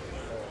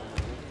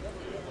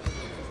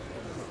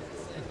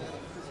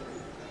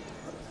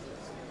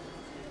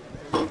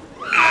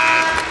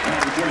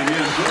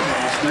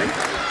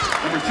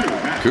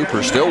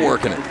 Cooper still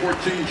working it.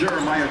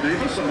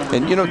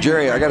 And you know,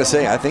 Jerry, I got to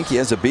say, I think he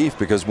has a beef,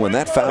 because when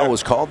that foul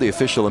was called, the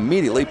official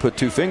immediately put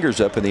 2 fingers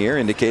up in the air,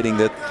 indicating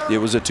that it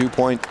was a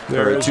 2-point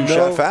or a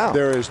 2-shot foul.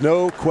 There is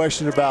no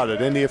question about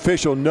it, and the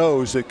official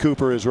knows that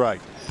Cooper is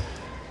right.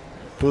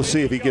 We'll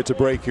see if he gets a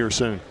break here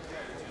soon.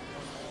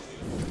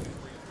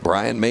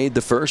 Bryant made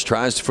the first,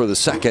 tries for the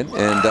second,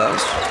 and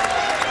does.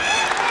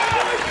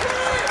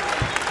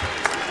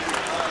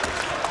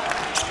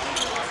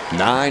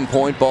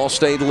 Nine-point Ball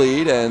State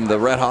lead, and the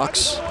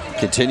Redhawks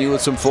continue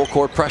with some full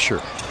court pressure.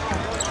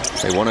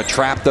 They want to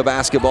trap the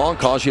basketball and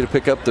cause you to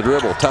pick up the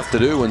dribble. Tough to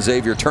do when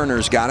Xavier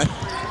Turner's got it.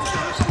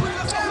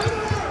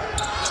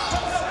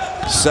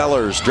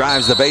 Sellers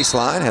drives the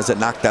baseline, has it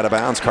knocked out of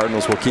bounds.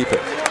 Cardinals will keep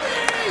it.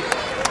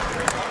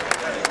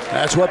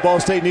 That's what Ball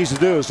State needs to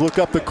do, is look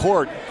up the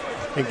court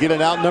and get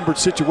an outnumbered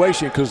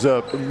situation, because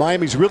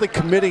Miami's really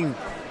committing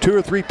 2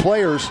 or 3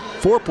 players,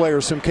 4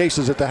 players, some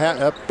cases at the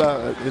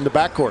in the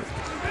backcourt.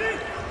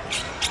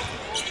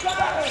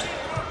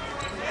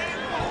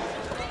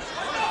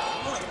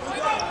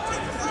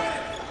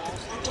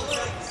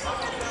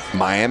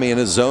 Miami in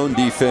a zone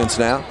defense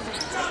now.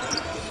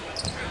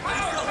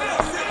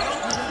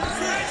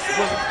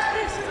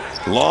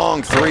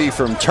 Long 3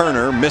 from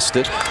Turner, missed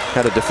it.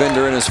 Had a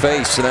defender in his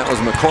face, and that was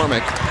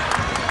McCormick.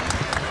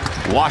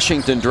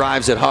 Washington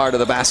drives it hard to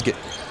the basket.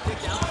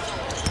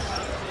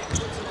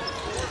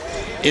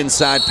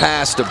 Inside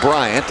pass to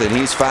Bryant, and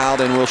he's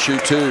fouled and will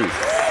shoot 2.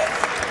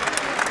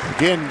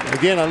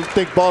 Again, I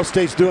think Ball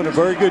State's doing a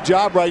very good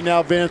job right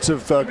now, Vince,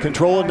 of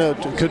controlling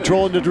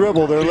the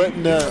dribble. They're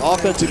letting the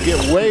offense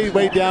get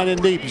way down in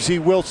deep. You see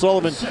Will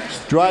Sullivan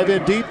drive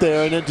in deep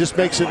there, and it just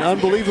makes it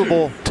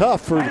unbelievable tough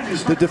for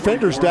the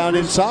defenders down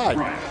inside.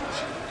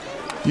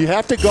 You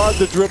have to guard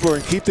the dribbler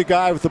and keep the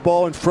guy with the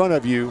ball in front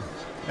of you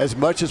as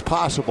much as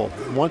possible.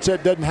 Once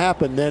that doesn't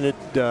happen, then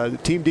the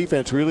team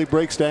defense really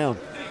breaks down.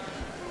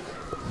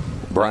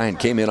 Bryant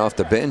came in off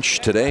the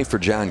bench today for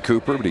John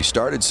Cooper, but he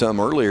started some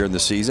earlier in the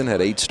season,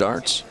 had 8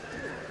 starts.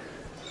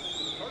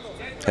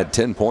 Had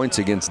 10 points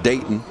against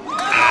Dayton.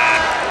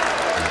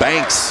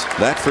 Banks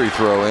that free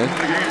throw in.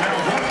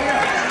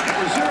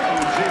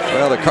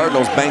 Well, the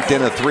Cardinals banked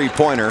in a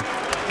 3-pointer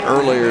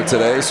earlier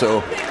today,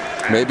 so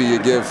maybe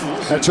you give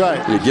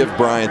you give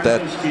Bryant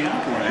that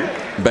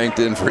banked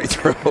in free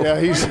throw. Yeah,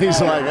 he's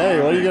like,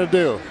 hey, what are you gonna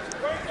do?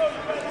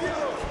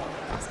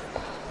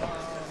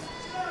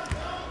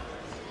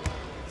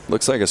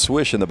 Looks like a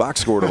swish in the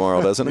box score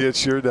tomorrow, doesn't it? It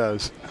sure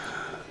does.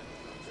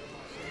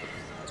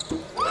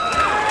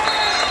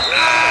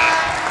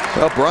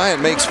 Well,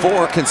 Bryant makes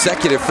 4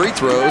 consecutive free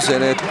throws,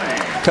 and it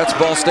cuts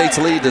Ball State's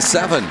lead to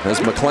 7 as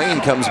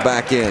McLean comes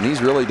back in.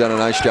 He's really done a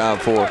nice job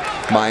for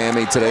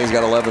Miami today. He's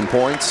got 11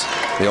 points,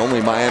 the only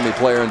Miami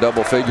player in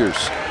double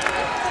figures.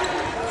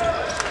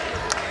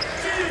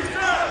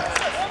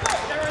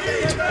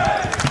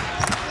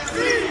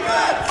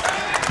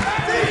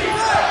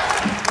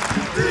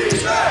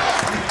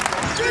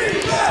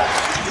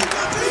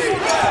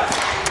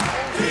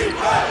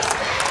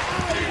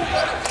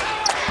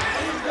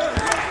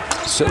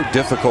 So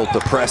difficult to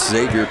press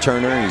Xavier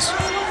Turner. He's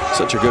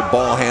such a good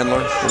ball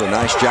handler. Did a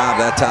nice job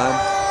that time.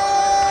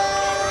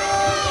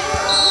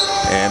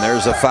 And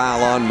there's a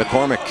foul on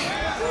McCormick.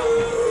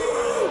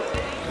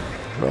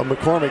 Well,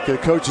 McCormick, the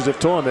coaches have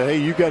told him, hey,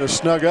 you got to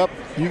snug up.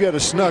 You got to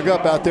snug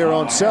up out there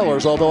on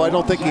Sellers, although I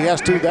don't think he has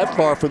to that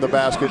far from the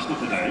basket.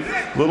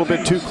 A little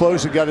bit too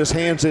close and got his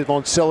hands in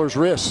on Sellers'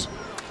 wrists.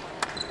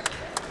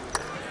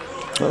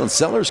 Well, and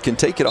Sellers can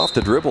take it off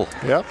the dribble.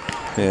 Yep.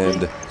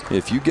 And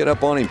if you get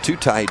up on him too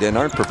tight and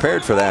aren't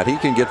prepared for that, he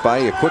can get by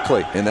you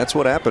quickly. And that's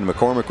what happened.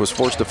 McCormick was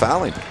forced to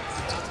foul him.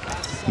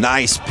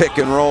 Nice pick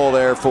and roll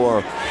there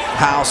for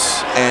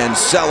House and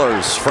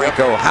Sellers.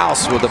 Franco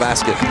House with the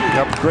basket.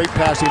 Yep, great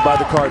passing by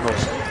the Cardinals.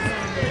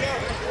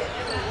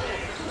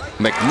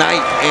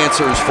 McKnight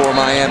answers for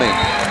Miami.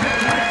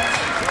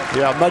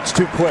 Yeah, much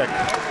too quick.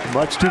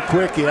 Much too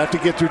quick. You have to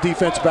get their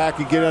defense back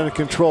and get under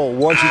control.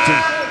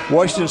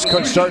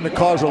 Washington's starting to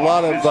cause a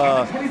lot of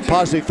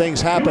positive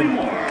things happen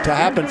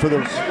for the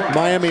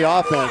Miami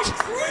offense.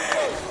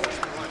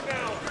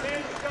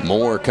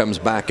 Moore comes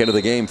back into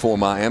the game for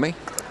Miami.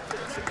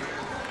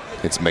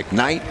 It's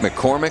McKnight,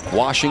 McCormick,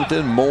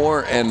 Washington,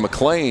 Moore, and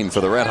McLean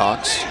for the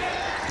Redhawks.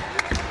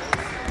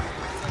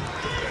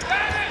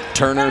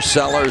 Turner,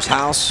 Sellers,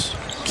 House,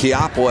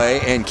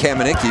 Kiapway, and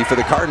Kamenicki for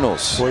the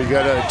Cardinals. Well, you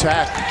got to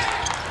attack.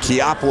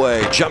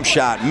 Kiapway, jump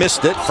shot,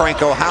 missed it.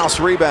 Franco House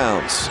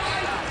rebounds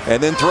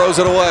and then throws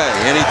it away.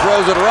 And he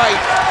throws it right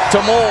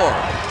to Moore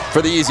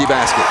for the easy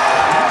basket.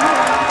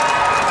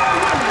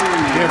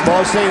 Yeah,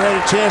 Ball State had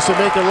a chance to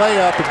make a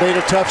layup and made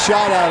a tough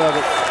shot out of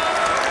it.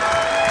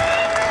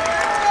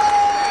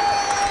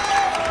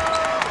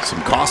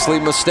 Some costly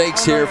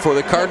mistakes here for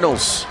the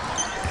Cardinals.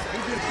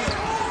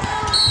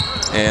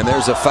 And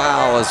there's a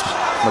foul as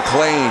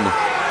McLean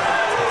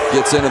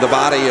gets into the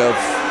body of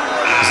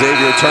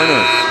Xavier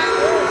Turner.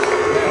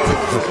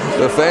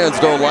 The fans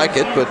don't like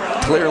it, but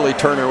clearly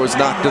Turner was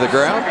knocked to the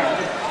ground.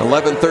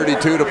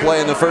 11:32 to play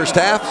in the first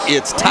half.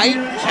 It's tight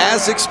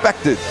as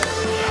expected.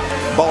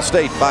 Ball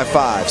State by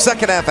 5.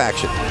 Second half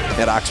action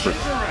at Oxford.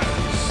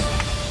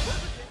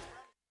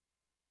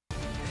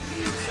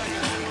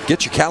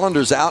 Get your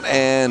calendars out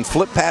and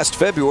flip past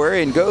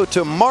February and go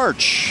to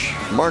March.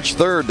 March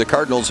 3rd, the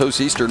Cardinals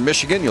host Eastern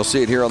Michigan. You'll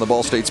see it here on the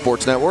Ball State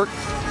Sports Network.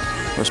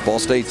 Of course, Ball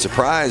State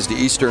surprised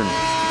Eastern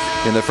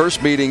in the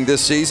first meeting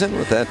this season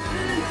with that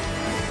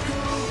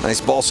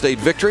nice Ball State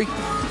victory.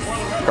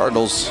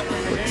 Cardinals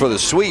for the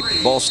sweep.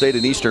 Ball State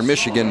and Eastern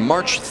Michigan,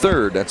 March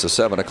 3rd. That's a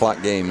 7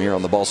 o'clock game here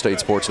on the Ball State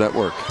Sports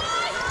Network.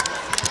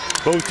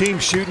 Both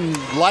teams shooting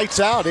lights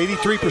out.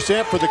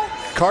 83% for the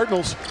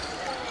Cardinals,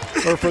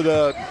 or for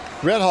the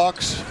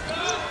Redhawks.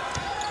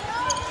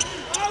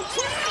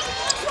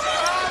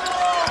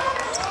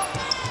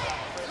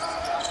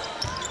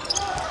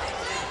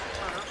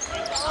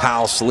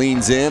 House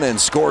leans in and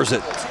scores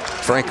it.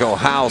 Franco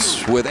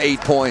House with 8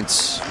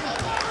 points.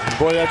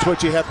 Boy, that's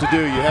what you have to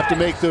do. You have to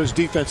make those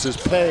defenses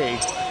pay.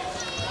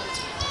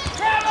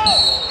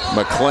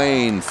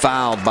 McLean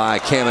fouled by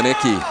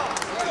Kamenicki.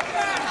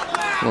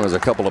 Well, there's a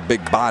couple of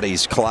big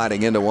bodies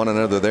colliding into one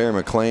another there.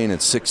 McLean at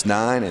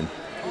 6'9" and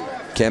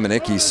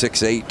Kamenicki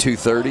 6'8",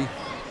 230.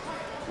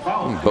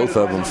 Both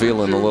of them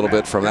feeling a little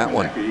bit from that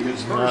one.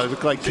 It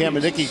looked like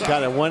Kamenicki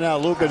kind of went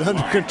out a little bit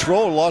under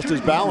control, lost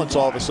his balance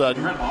all of a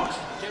sudden.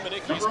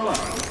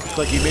 Looks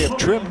like he may have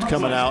tripped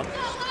coming out.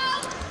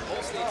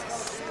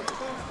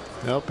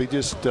 Nope, he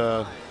just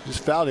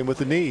fouled him with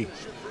the knee.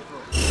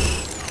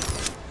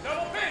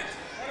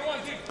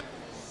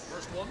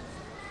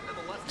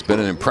 It's been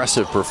an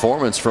impressive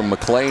performance from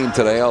McLean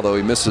today, although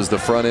he misses the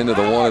front end of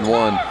the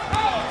 1-and-1.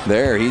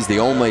 There, he's the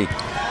only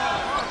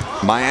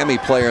Miami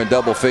player in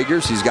double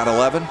figures. He's got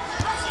 11.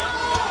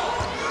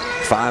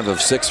 5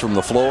 of 6 from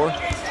the floor.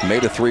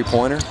 Made a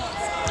three-pointer.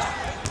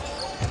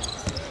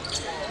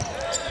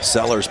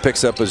 Sellers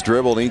picks up his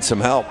dribble, needs some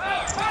help.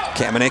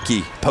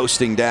 Kamenicki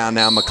posting down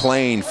now.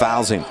 McLean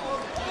fouls him.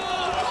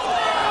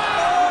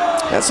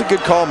 That's a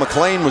good call.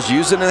 McLean was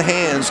using the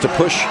hands to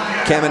push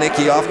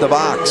Kamenicki off the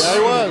box. Yeah,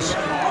 he was.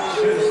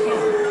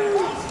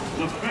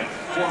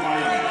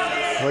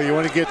 Well, you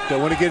want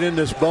to get in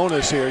this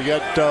bonus here. You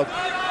got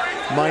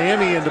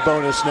Miami in the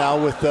bonus now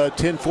with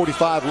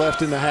 10:45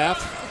 left in the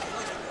half.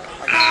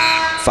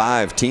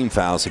 5 team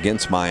fouls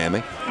against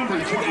Miami.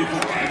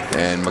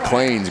 And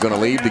McLean's going to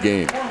leave the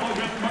game.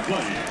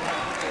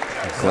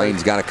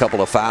 McLean's got a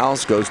couple of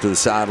fouls, goes to the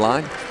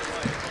sideline.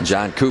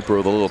 John Cooper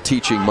with a little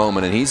teaching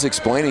moment, and he's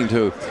explaining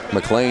to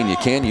McLean, you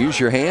can't use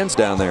your hands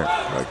down there.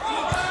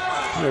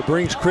 It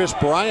brings Chris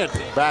Bryant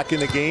back in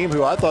the game,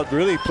 who I thought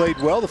really played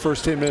well the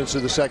first 10 minutes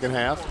of the second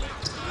half.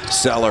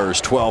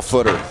 Sellers,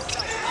 12-footer.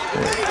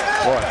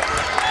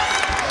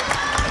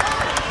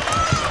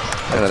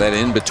 Out of that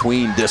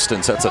in-between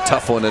distance, that's a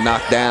tough one to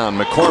knock down.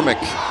 McCormick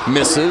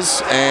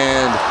misses,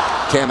 and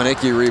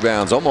Kamenicki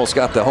rebounds. Almost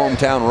got the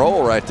hometown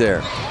roll right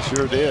there.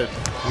 Sure did.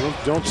 You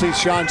don't see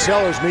Sean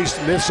Sellers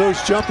miss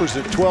those jumpers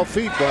at 12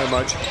 feet very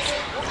much.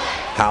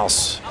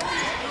 House,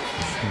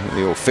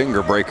 the old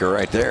finger breaker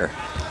right there.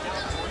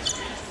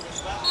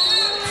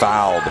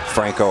 Fouled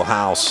Franco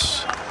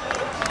House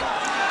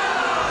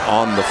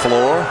on the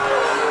floor.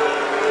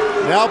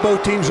 Now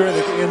both teams are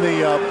in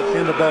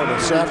the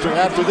bonus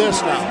after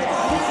this now.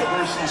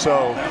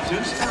 So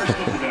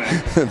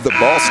the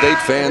Ball State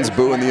fans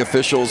booing the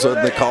officials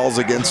on the calls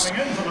against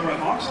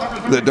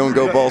that don't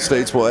go Ball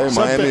State's way.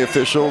 Miami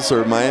officials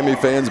or Miami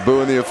fans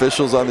booing the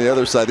officials on the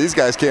other side. These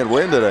guys can't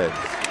win today.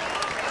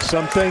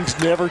 Some things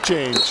never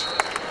change.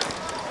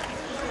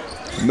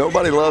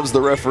 Nobody loves the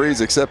referees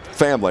except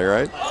family,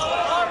 right?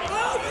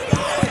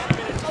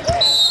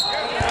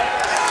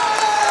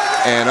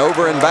 And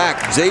over and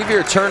back,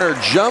 Xavier Turner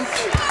jumped.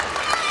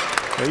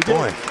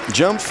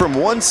 Jumped from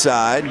one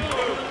side,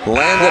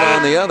 landed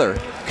on the other.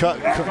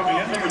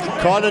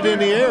 Caught it in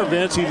the air,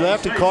 Vince. He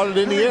left and caught it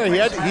in the air.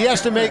 He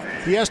has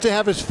to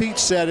have his feet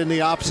set in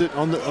the opposite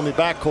on the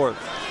backcourt.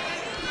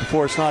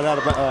 before it's not out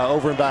of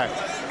over and back.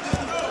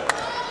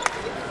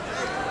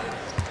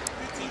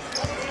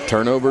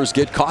 Turnovers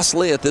get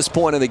costly at this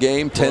point in the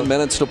game. 10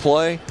 minutes to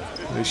play.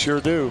 They sure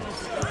do.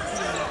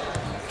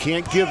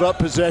 Can't give up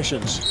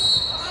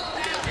possessions.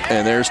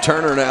 And there's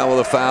Turner now with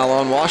a foul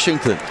on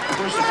Washington.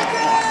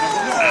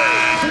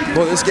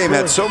 Well, this game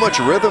had so much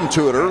rhythm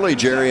to it early,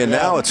 Jerry, and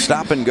now it's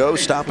stop and go,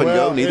 stop and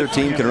go. Neither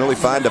team can really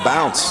find a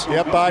bounce.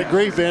 Yep, I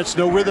agree, Vince.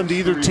 No rhythm to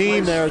either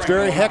team there. It's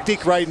very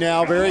hectic right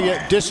now, very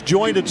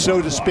disjointed,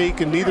 so to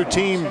speak, and neither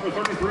team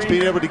is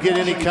being able to get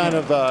any kind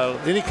of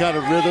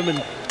rhythm.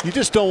 And you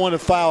just don't want to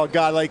foul a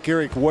guy like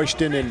Eric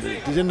Washington and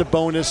in the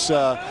bonus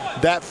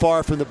that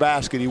far from the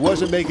basket. He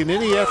wasn't making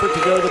any effort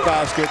to go to the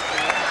basket.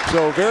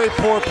 So very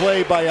poor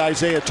play by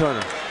Isaiah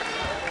Turner.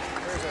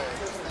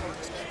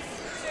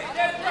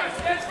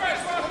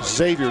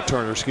 Xavier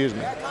Turner, excuse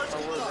me.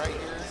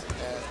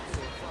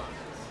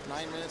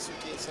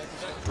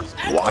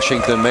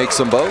 Washington makes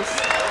them both.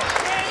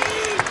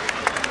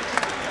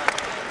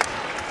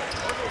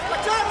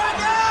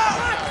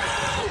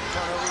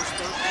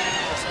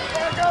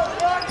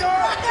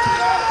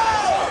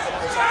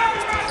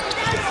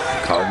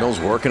 Cardinals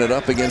working it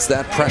up against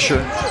that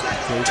pressure.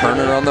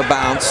 Turner on the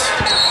bounce.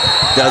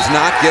 Does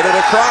not get it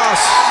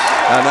across.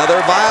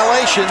 Another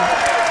violation.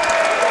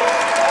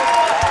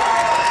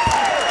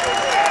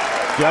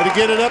 Got to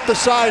get it up the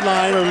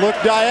sideline or look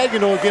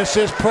diagonal against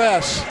this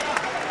press.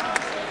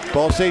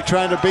 Ball State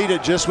trying to beat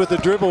it just with the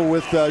dribble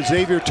with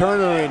Xavier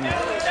Turner, and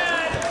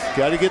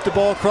got to get the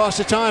ball across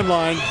the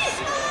timeline.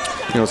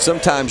 You know,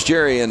 sometimes,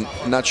 Jerry, and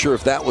I'm not sure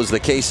if that was the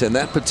case in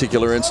that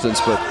particular instance,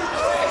 but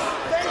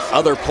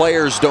other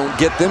players don't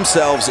get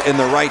themselves in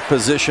the right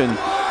position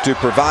to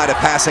provide a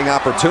passing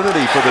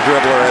opportunity for the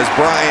dribbler as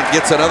Bryant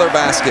gets another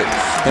basket,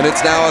 and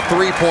it's now a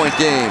three-point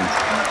game.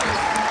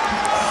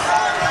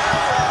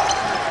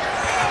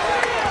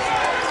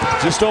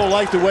 Just don't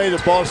like the way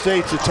that Ball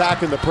State's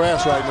attacking the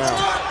press right now.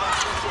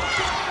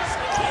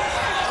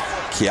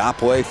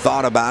 Kiapway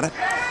thought about it.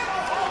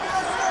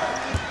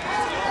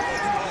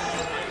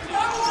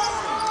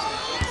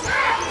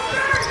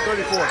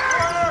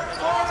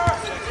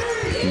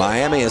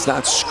 Miami has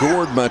not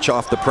scored much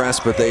off the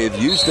press, but they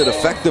have used it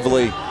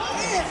effectively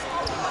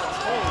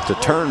to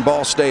turn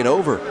Ball State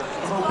over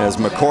as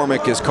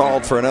McCormick is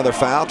called for another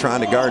foul,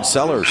 trying to guard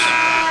Sellers.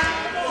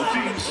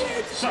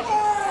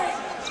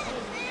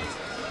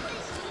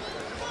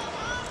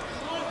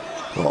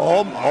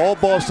 All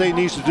Ball State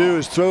needs to do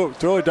is throw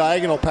a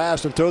diagonal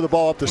pass and throw the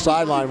ball up the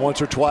sideline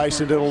once or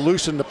twice, and it'll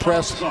loosen the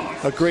press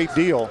a great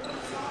deal.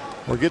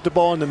 Or get the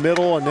ball in the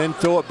middle and then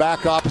throw it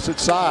back opposite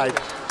side.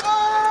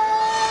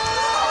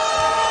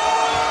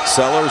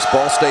 Sellers,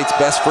 Ball State's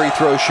best free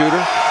throw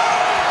shooter.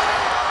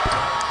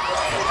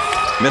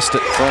 Missed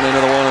it, front end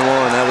of the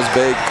 1-and-1. That was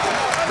big.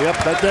 Yep,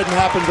 that doesn't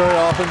happen very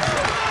often.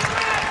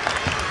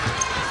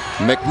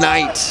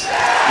 McKnight,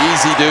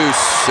 easy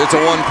deuce. It's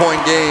a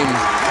one-point game.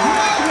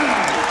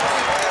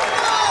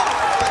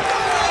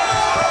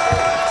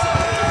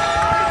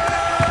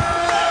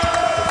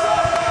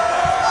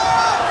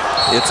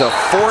 It's a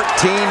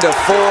 14-4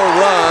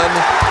 run,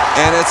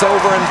 and it's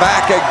over and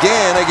back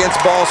again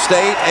against Ball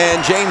State,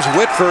 and James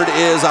Whitford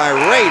is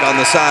irate on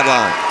the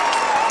sideline.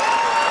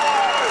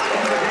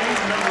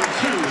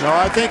 No,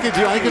 I think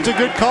it's a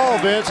good call,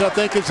 Vince. I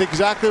think it's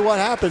exactly what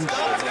happened.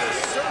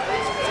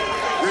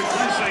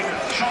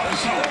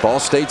 Ball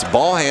State's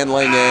ball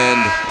handling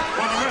and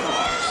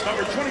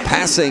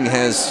passing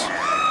has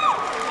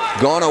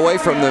gone away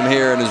from them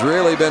here and has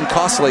really been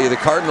costly. The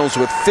Cardinals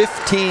with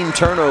 15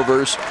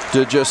 turnovers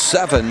to just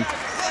 7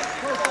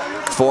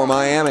 for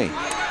Miami.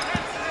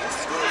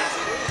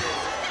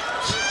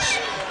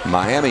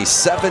 Miami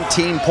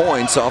 17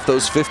 points off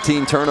those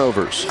 15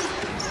 turnovers.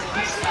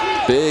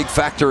 Big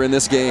factor in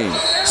this game.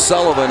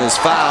 Sullivan is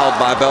fouled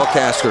by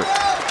Belcaster.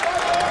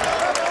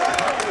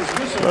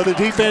 Well, the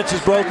defense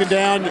is broken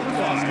down.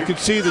 You can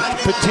see the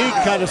fatigue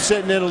kind of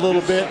setting in a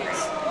little bit.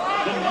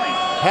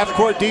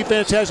 Half-court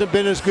defense hasn't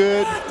been as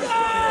good.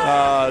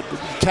 The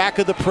attack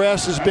of the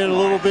press has been a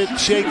little bit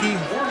shaky,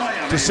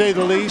 to say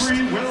the least.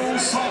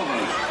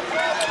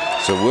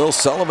 So Will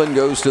Sullivan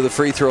goes to the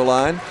free throw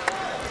line.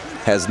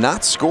 Has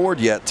not scored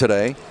yet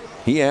today.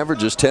 He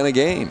averages 10 a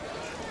game.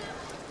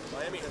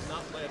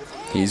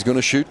 He's going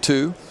to shoot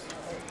 2.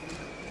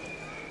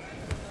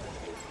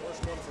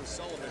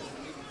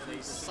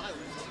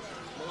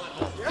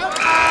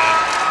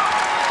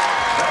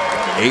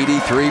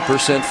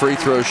 83% free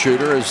throw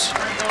shooter as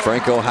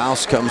Franco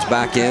House comes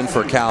back in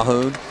for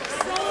Calhoun.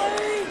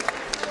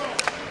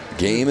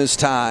 Game is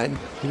tied.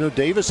 You know,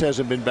 Davis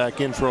hasn't been back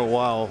in for a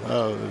while,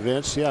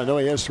 Vince. Yeah, I know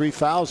he has 3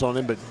 fouls on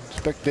him, but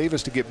expect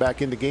Davis to get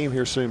back in the game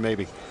here soon,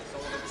 maybe.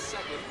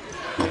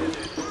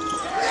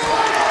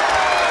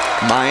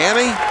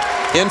 Miami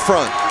in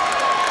front.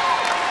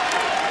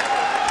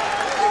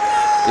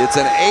 It's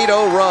an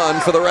 8-0 run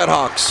for the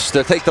Redhawks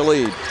to take the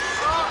lead.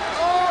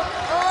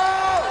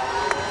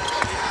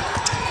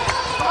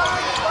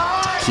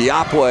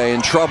 Kiapway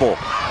in trouble.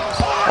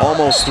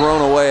 Almost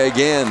thrown away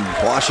again.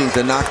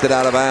 Washington knocked it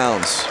out of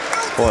bounds.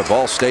 Boy,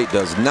 Ball State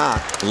does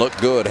not look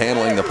good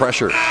handling the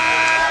pressure.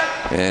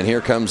 And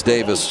here comes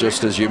Davis,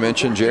 just as you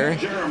mentioned, Jerry.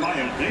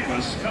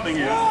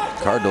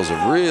 Cardinals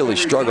have really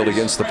struggled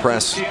against the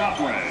press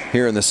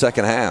here in the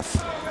second half.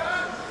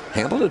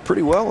 Handled it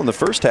pretty well in the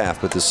first half,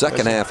 but the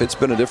second half, it's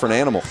been a different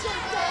animal.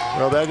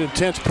 Well, that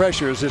intense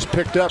pressure has just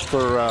picked up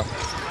for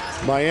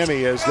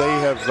Miami as they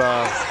have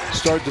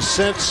started to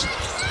sense.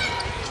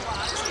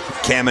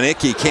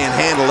 Kamenicki can't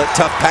handle it.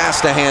 Tough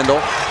pass to handle.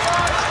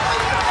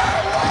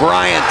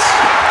 Bryant.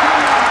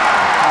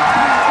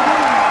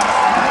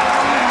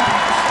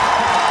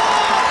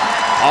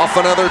 Off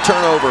another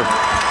turnover.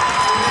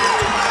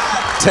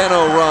 10-0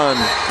 run,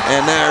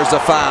 and there's a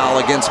foul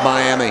against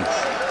Miami.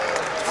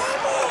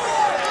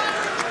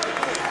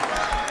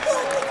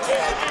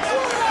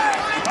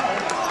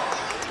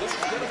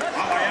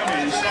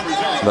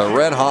 The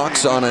Red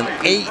Hawks on an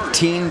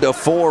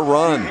 18-4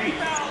 run.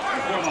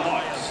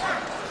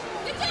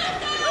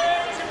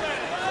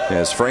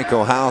 As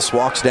Franco House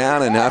walks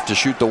down and have to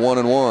shoot the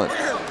 1-and-1.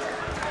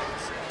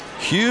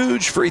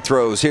 Huge free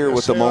throws here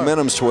with the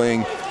momentum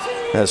swing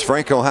as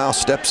Franco House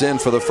steps in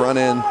for the front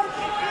end.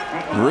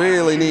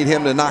 Really need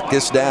him to knock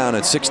this down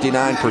at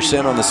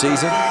 69% on the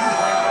season.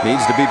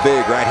 Needs to be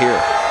big right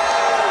here.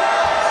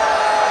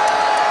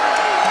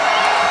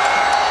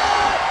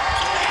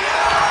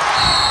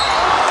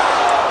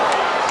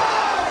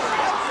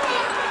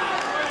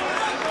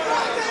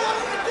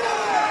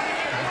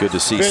 Good to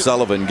see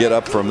Sullivan get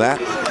up from that.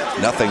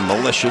 Nothing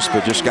malicious,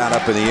 but just got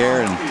up in the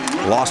air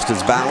and lost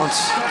his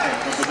balance.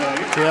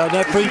 Yeah,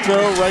 that free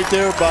throw right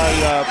there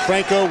by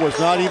Franco was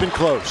not even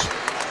close.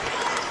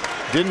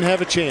 Didn't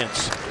have a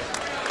chance.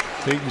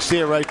 You can see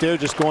it right there,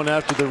 just going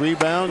after the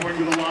rebound.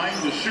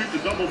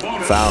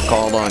 Foul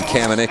called on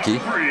Kamenicki.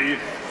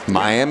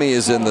 Miami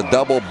is in the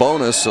double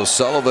bonus, so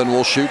Sullivan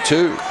will shoot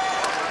 2.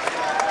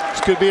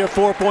 This could be a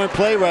 4-point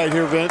play right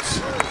here, Vince.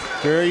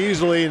 Very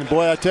easily, and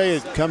boy, I tell you,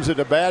 it comes at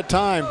a bad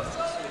time.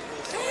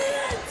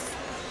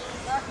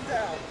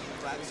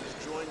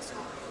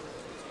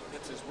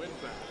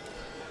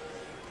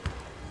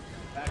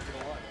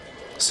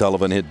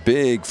 Sullivan hit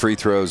big free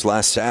throws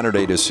last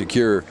Saturday to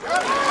secure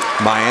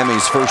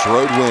Miami's first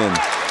road win.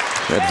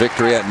 That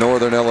victory at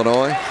Northern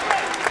Illinois.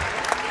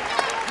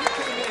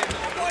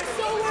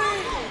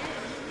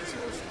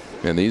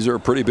 And these are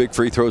pretty big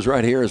free throws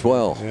right here as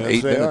well. Yes,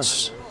 8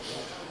 minutes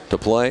to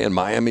play, and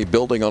Miami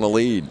building on a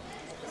lead.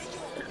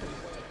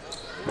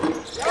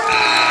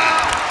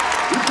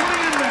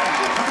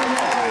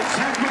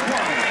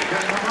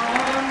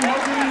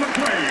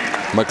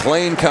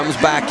 McLean comes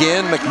back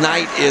in.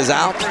 McKnight is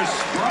out.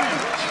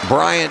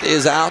 Bryant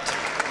is out.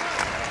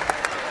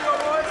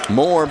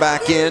 Moore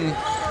back in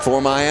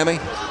for Miami.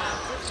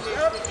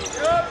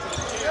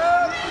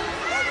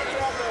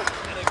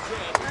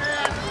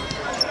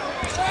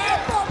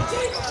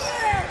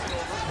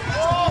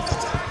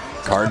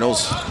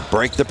 Cardinals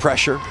break the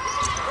pressure.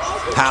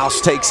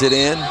 House takes it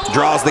in,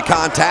 draws the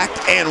contact,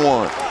 and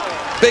one.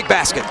 Big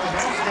basket.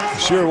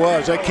 Sure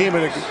was. That came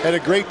at a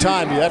great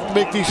time. You have to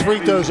make these free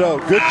throws, though.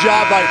 Good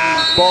job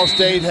by Ball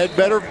State. Had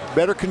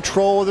better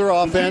control of their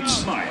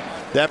offense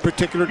that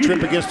particular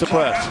trip against the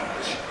press.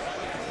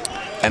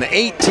 An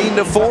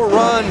 18-4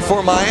 run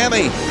for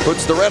Miami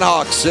puts the Red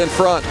Hawks in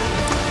front.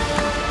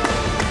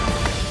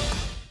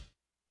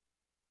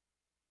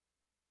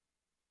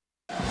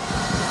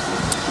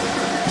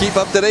 Keep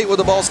up to date with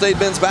the Ball State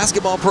men's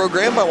basketball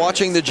program by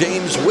watching the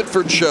James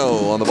Whitford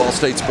Show on the Ball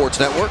State Sports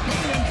Network.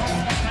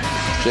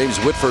 James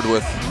Whitford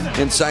with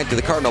insight to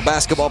the Cardinal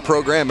basketball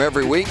program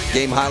every week.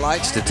 Game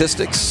highlights,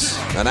 statistics,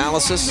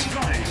 analysis.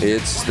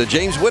 It's the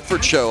James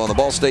Whitford Show on the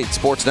Ball State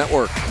Sports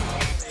Network.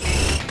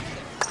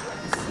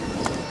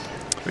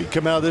 We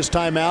come out of this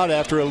timeout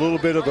after a little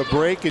bit of a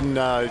break and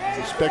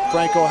expect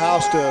Franco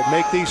House to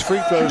make these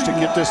free throws to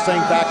get this thing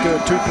back to a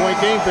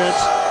 2-point game,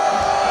 Vince.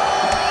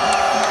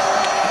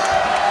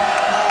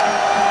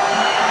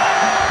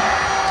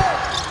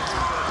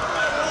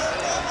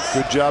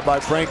 Good job by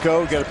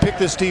Franco. Got to pick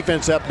this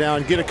defense up now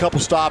and get a couple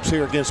stops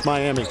here against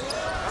Miami.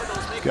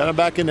 Got him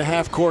back into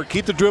half court.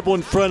 Keep the dribble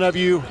in front of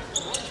you.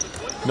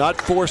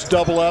 Not force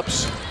double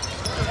ups.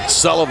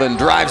 Sullivan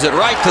drives it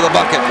right to the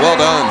bucket. Well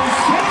done.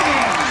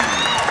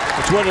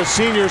 That's what a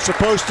senior is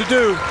supposed to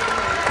do.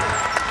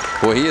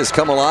 Well, he has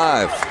come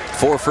alive.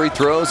 4 free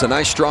throws, a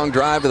nice strong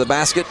drive to the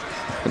basket,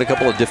 and a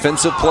couple of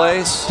defensive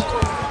plays.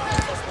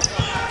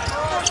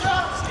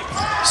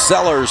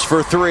 Sellers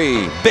for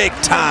 3. Big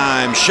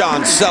time,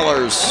 Sean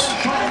Sellers.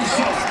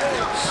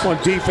 On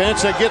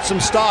defense, that gets some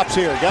stops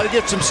here. Got to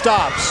get some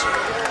stops.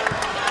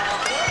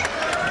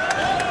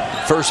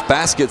 First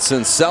basket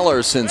since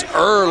Sellers since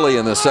early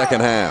in the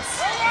second half.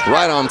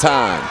 Right on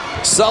time.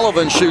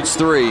 Sullivan shoots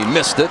 3,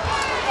 missed it.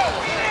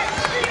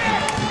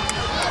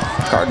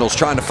 Cardinals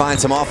trying to find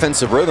some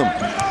offensive rhythm.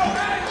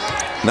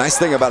 Nice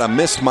thing about a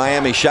missed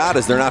Miami shot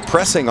is they're not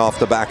pressing off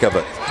the back of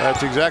it.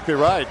 That's exactly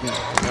right.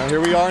 Now here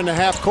we are in the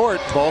half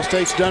court. Ball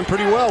State's done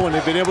pretty well when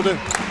they've been able to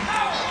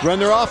run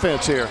their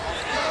offense here.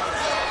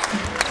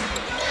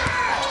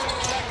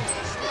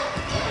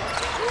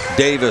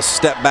 Davis,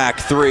 step back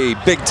three,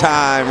 big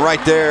time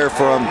right there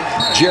from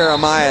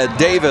Jeremiah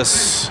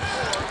Davis.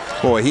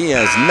 Boy, he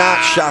has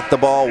not shot the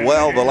ball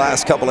well the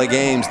last couple of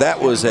games. That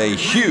was a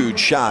huge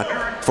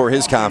shot for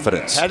his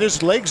confidence. Had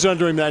his legs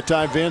under him that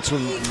time, Vince. A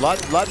lot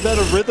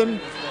better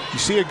rhythm. You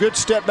see a good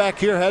step back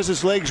here, has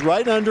his legs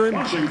right under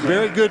him.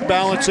 Very good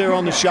balance there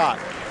on the shot.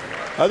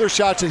 Other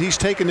shots that he's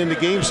taken in the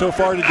game so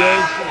far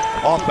today,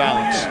 off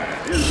balance.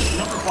 Is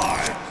number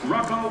 5,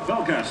 Rocco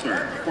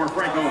Belcaster for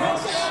Franco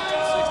House.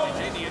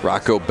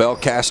 Rocco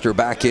Belcaster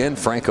back in.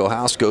 Franco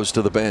House goes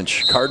to the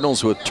bench.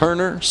 Cardinals with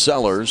Turner,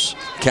 Sellers,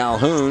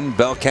 Calhoun,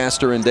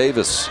 Belcaster, and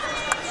Davis.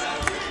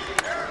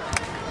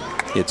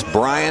 It's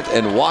Bryant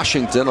and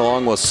Washington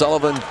along with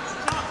Sullivan,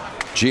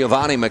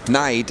 Giovanni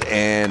McKnight,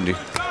 and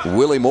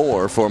Willie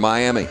Moore for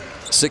Miami.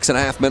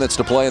 6.5 minutes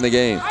to play in the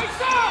game.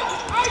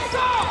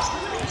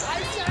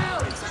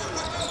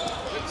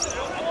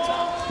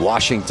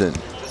 Washington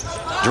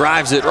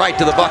drives it right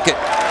to the bucket.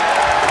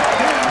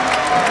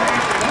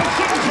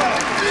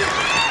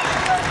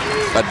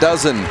 A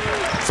dozen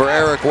for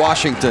Eric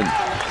Washington.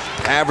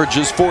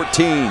 Averages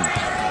 14.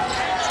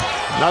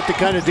 Not the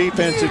kind of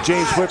defense that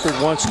James Whitford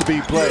wants to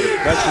be played,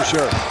 that's for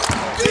sure.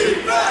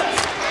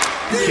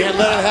 Can't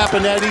let it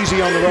happen that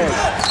easy on the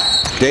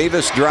road.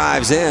 Davis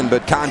drives in,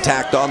 but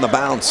contact on the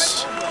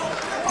bounce.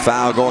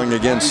 Foul going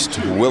against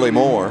Willie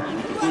Moore.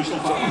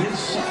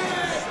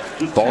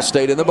 Ball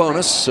State in the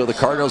bonus, so the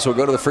Cardinals will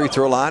go to the free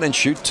throw line and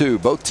shoot 2.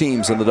 Both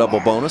teams in the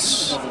double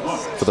bonus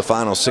for the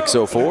final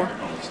 6:04.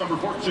 Number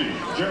 14,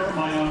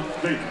 Jeremiah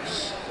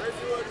Davis.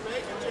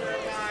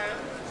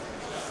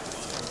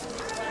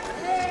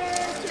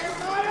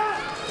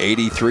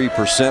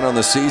 %83% on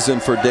the season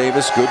for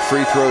Davis. Good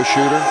free throw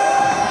shooter.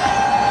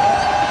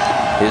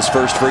 His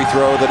first free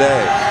throw of the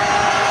day.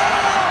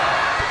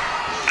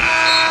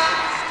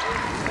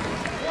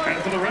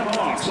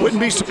 Wouldn't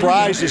be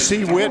surprised to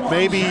see Witt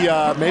maybe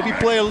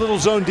play a little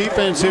zone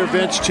defense here,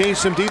 Vince. Change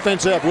some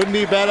defense up. Wouldn't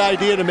be a bad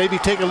idea to maybe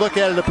take a look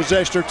at it a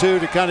possession or two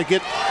to kind of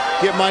get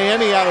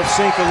Miami out of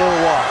sync a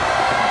little while.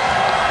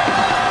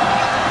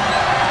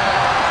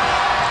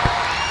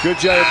 Good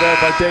job there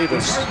by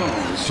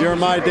Davis.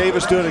 Jeremiah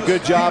Davis doing a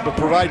good job of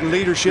providing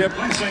leadership.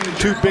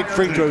 2 big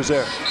free throws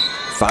there.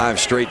 5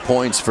 straight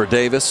points for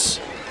Davis.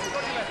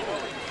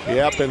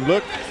 Yep, and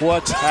look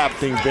what's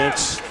happening,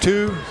 Vince.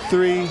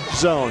 2-3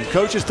 zone.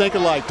 Coaches think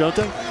alike, don't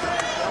they?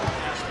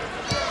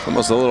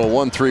 Almost a little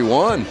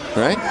 1-3-1,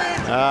 right?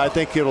 I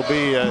think it'll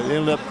be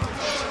end up.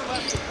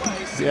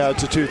 Yeah,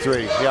 it's a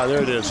 2-3. Yeah,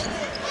 there it is.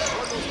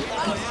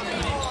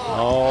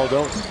 Oh,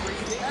 don't.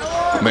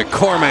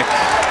 McCormick.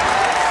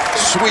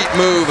 Sweet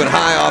move and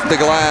high off the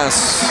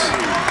glass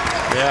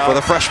for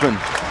the freshman.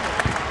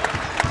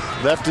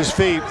 Left his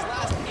feet.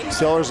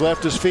 Sellers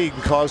left his feet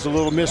and caused a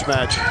little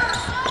mismatch.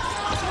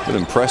 Been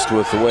impressed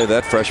with the way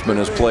that freshman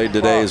has played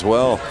today as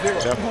well.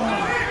 Yep.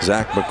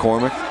 Zach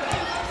McCormick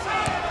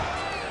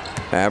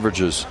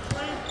averages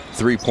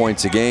 3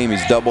 points a game.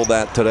 He's doubled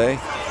that today.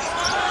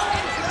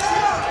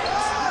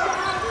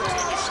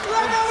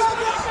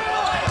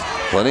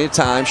 Plenty of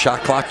time.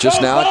 Shot clock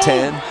just now at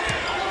 10.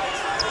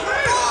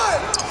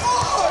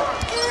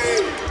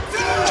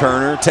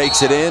 Turner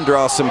takes it in,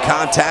 draws some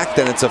contact,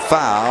 and it's a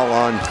foul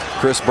on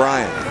Chris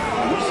Bryant.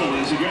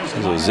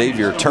 So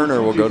Xavier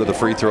Turner will go to the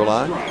free throw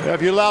line. Yeah,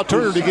 if you allow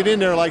Turner to get in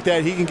there like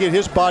that, he can get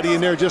his body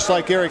in there just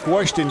like Eric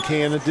Washington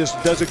can. It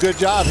just does a good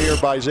job here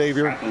by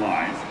Xavier. At the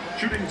line,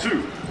 shooting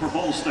 2 for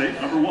Ball State,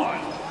 number 1,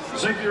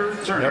 Xavier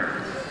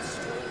Turner.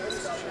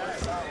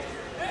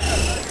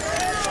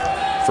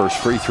 Yep. First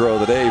free throw of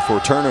the day for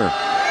Turner.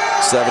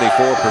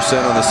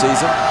 74% on the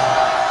season.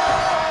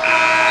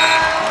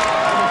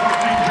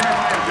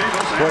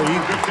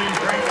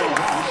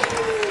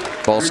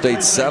 Ball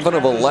State 7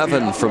 of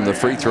 11 from the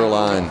free throw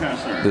line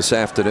this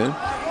afternoon.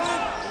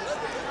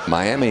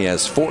 Miami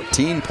has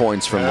 14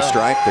 points from the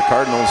stripe. The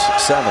Cardinals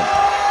 7.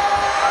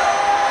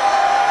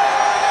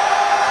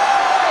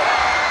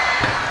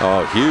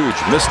 Oh, huge.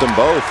 Missed them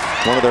both.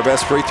 One of their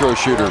best free throw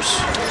shooters.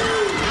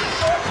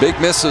 Big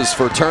misses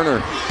for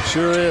Turner.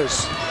 Sure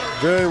is.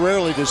 Very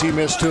rarely does he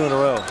miss 2 in a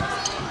row.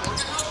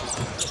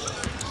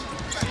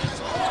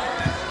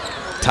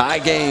 Tie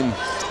game.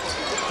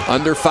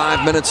 Under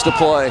 5 minutes to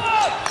play.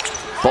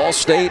 Ball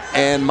State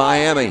and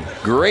Miami,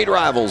 great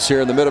rivals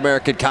here in the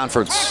Mid-American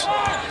Conference.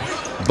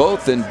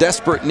 Both in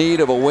desperate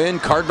need of a win.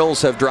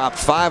 Cardinals have dropped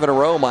 5 in a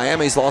row.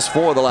 Miami's lost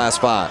 4 of the last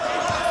 5.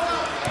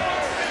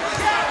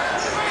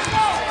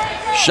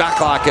 Shot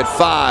clock at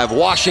 5.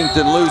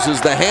 Washington loses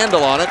the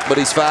handle on it, but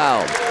he's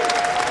fouled.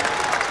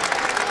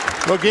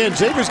 Well, again,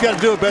 Xavier's got to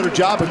do a better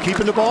job of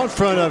keeping the ball in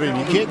front of him.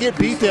 You can't get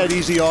beat that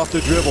easy off the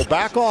dribble.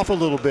 Back off a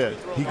little bit.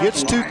 He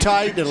gets too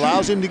tight. It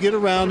allows him to get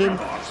around him.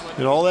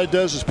 And all that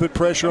does is put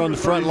pressure on the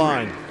front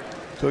line.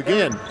 So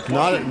again,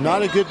 not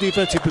a good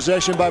defensive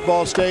possession by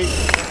Ball State.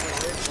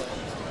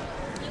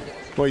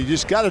 Well, you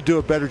just got to do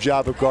a better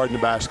job of guarding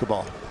the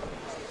basketball.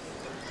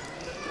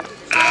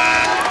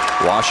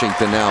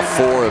 Washington now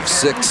 4 of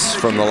 6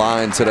 from the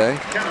line today.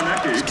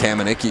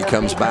 Kamenicki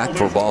comes back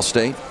for Ball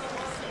State.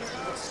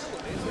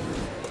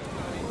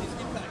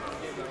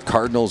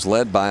 Cardinals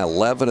led by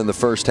 11 in the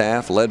first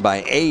half, led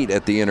by 8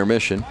 at the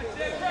intermission.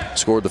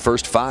 Scored the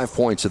first 5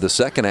 points of the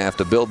second half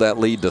to build that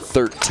lead to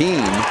 13.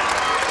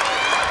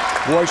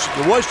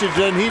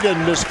 Washington, he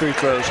didn't miss free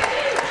throws.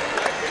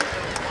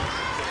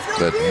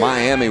 But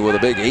Miami with a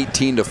big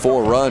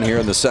 18-4 run here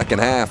in the second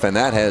half, and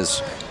that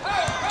has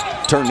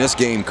turned this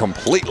game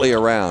completely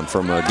around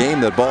from a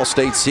game that Ball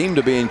State seemed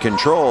to be in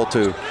control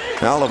to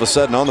now all of a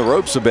sudden on the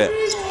ropes a bit.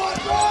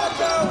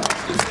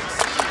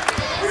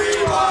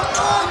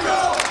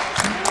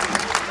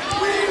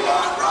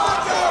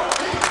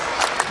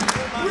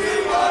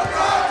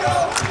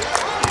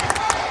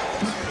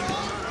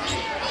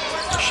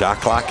 Shot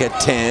clock at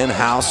 10.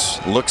 House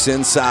looks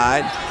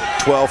inside.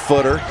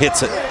 12-footer,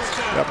 hits it.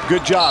 Yep,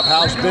 good job.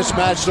 House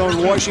mismatched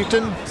on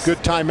Washington. Good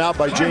timeout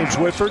by James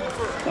Whitford.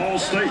 Ball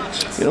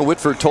State. You know,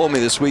 Whitford told me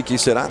this week, he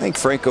said, I think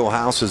Franco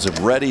House is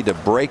ready to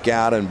break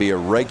out and be a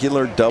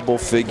regular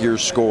double-figure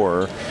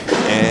scorer.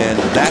 And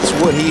that's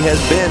what he has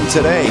been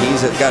today.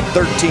 He's got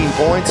 13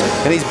 points,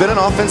 and he's been an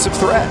offensive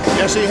threat.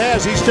 Yes, he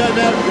has. He's done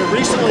that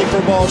recently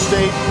for Ball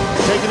State.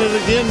 Taking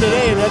it again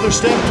today, another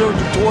step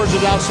towards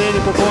an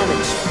outstanding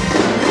performance.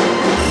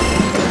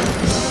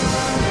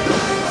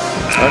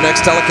 Our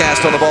next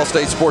telecast on the Ball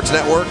State Sports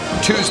Network,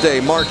 Tuesday,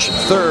 March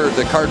 3rd,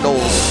 the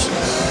Cardinals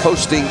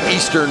hosting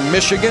Eastern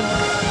Michigan.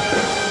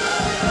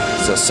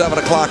 It's a 7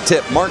 o'clock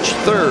tip, March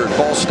 3rd,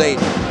 Ball State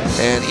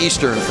and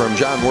Eastern from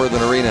John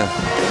Worthen Arena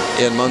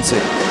in Muncie.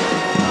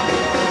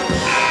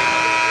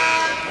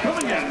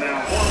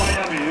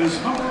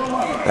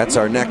 That's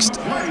our next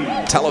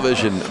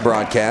television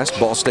broadcast.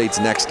 Ball State's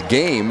next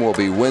game will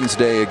be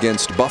Wednesday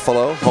against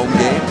Buffalo, home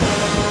game.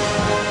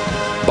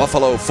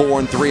 Buffalo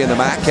 4-3 in the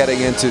MAC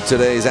heading into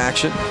today's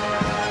action.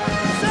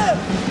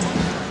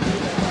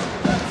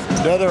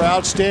 Another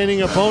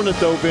outstanding opponent,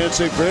 though, Vince.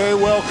 They're very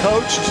well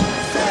coached.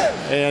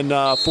 And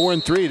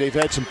 4-3, they've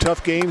had some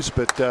tough games,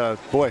 but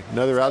boy,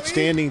 another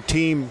outstanding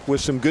team with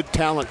some good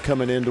talent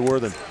coming into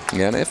Worthen.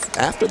 And if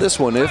after this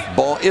one, if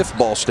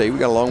Ball State, we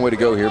got a long way to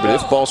go here, but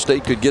if Ball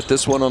State could get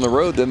this one on the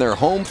road, then they're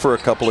home for a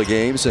couple of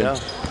games, and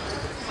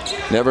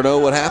never know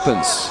what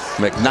happens.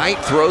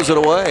 McKnight throws it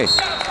away.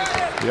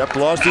 Yep,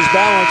 lost his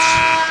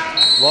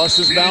balance. Lost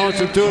his balance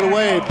and threw it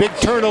away. Big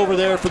turnover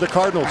there for the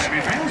Cardinals.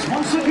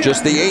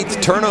 Just the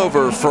 8th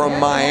turnover from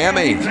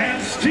Miami.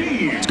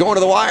 It's going to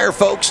the wire,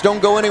 folks.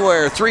 Don't go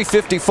anywhere.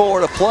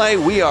 3:54 to play.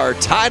 We are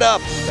tied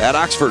up at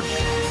Oxford.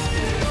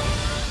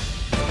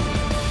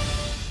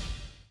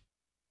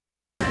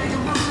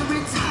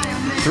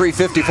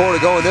 .354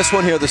 to go in this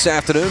one here this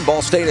afternoon.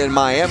 Ball State and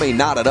Miami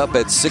knotted up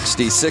at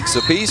 66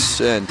 apiece.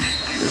 And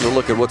here's a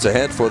look at what's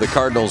ahead for the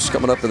Cardinals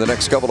coming up in the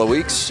next couple of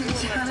weeks.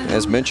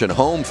 As mentioned,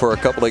 home for a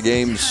couple of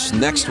games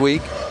next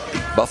week.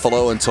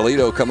 Buffalo and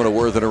Toledo coming to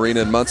Worthen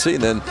Arena in Muncie.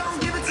 And then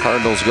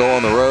Cardinals go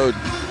on the road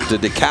to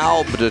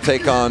DeKalb to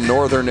take on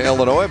Northern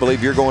Illinois. I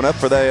believe you're going up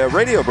for the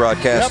radio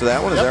broadcast of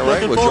that one. Is that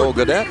right? With Joel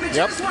Godet?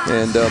 Yep.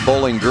 And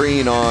Bowling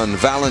Green on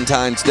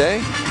Valentine's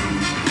Day.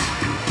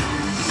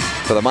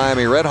 For the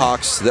Miami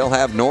Redhawks, they'll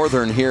have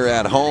Northern here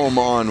at home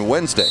on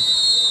Wednesday.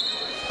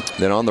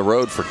 Then on the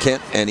road for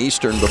Kent and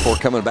Eastern before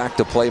coming back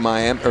to play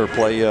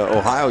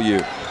Ohio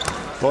U.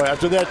 Boy,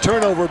 after that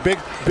turnover,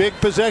 big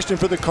possession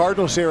for the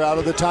Cardinals here out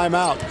of the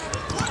timeout.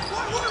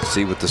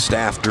 See what the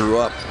staff drew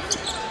up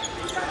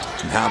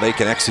and how they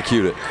can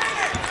execute it.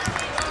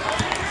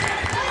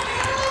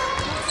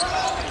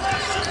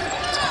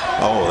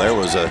 Oh, there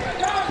was a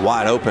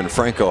wide open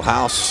Franco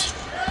House.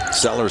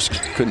 Sellers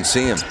couldn't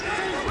see him.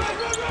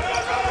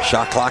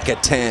 Shot clock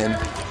at 10.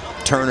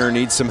 Turner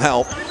needs some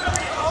help.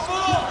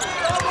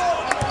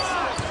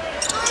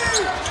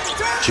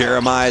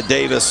 Jeremiah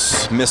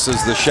Davis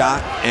misses the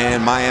shot,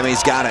 and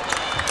Miami's got it.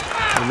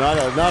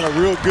 Not a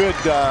real good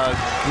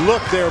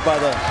look there by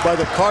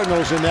the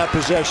Cardinals in that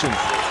possession.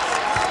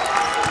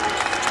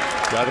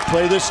 Got to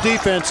play this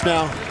defense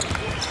now.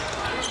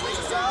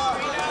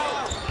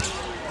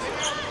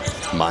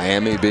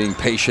 Miami being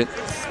patient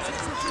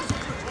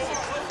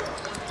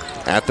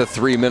at the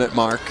 3-minute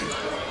mark.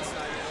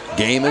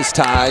 Game is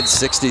tied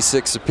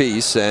 66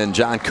 apiece, and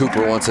John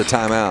Cooper wants a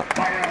timeout.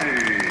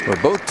 Well,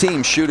 both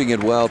teams shooting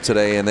it well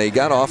today, and they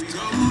got off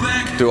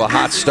to a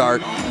hot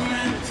start.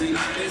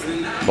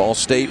 Ball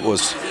State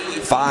was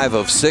 5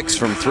 of 6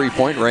 from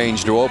three-point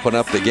range to open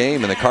up the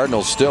game, and the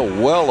Cardinals still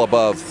well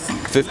above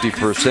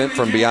 50%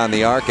 from beyond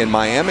the arc, and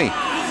Miami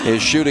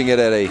is shooting it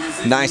at a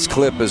nice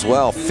clip as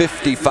well,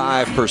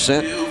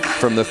 55%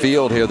 from the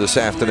field here this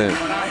afternoon.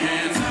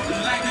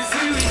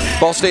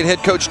 Ball State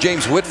head coach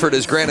James Whitford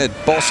has granted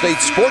Ball State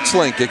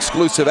SportsLink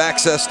exclusive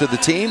access to the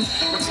team,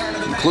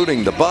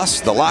 including the bus,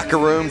 the locker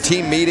room,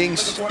 team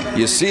meetings.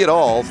 You see it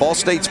all. Ball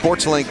State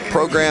SportsLink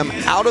program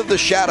Out of the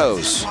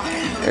Shadows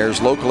airs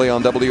locally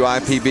on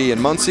WIPB in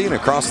Muncie and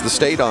across the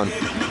state on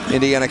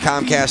Indiana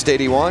Comcast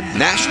 81.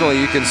 Nationally,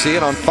 you can see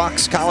it on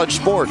Fox College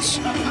Sports.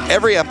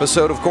 Every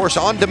episode, of course,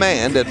 on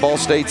demand at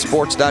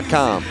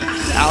ballstatesports.com.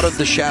 Out of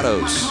the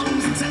Shadows.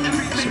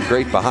 Some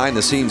great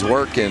behind-the-scenes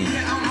work and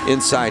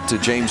insight to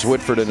James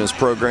Whitford and his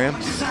program.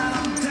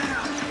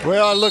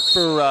 Well, I look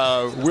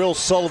for Will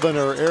Sullivan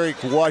or Eric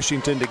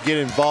Washington to get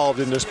involved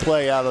in this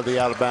play out of the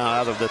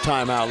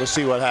timeout. Let's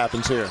see what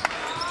happens here.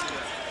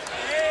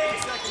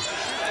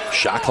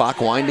 Shot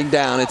clock winding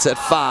down. It's at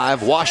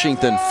 5.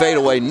 Washington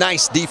fadeaway.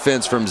 Nice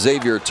defense from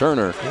Xavier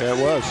Turner. Yeah,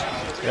 it was.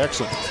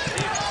 Excellent.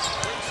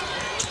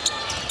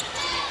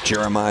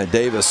 Jeremiah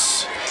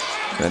Davis.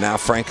 And now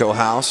Franco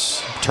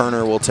House.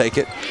 Turner will take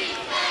it.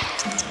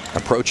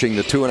 Approaching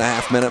the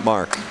 2.5-minute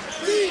mark.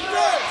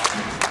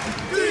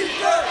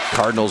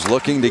 Cardinals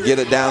looking to get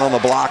it down on the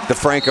block to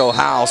Franco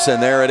House,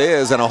 and there it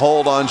is, and a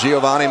hold on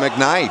Giovanni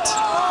McKnight.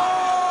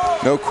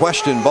 No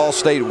question, Ball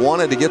State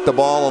wanted to get the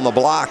ball on the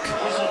block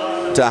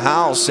to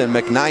House, and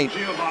McKnight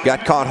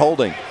got caught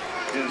holding.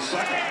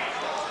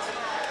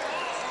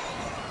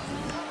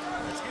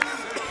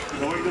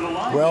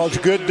 Well, it's a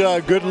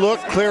good look,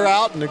 clear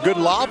out, and a good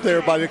lob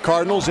there by the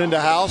Cardinals into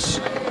House.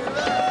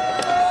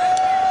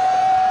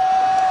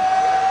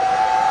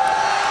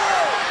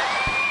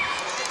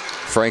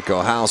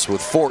 Franco House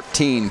with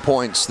 14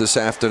 points this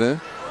afternoon.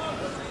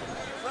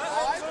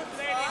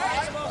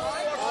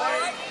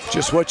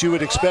 Just what you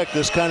would expect,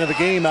 this kind of a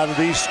game out of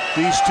these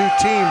two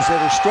teams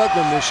that are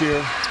struggling this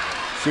year.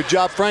 Good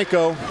job,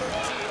 Franco.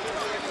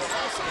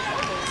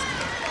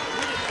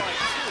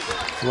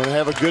 You want to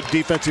have a good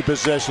defensive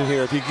possession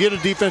here. If you get a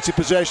defensive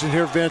possession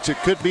here, Vince, it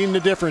could be in the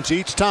difference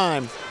each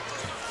time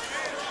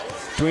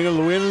between a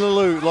win and a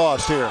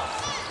loss here.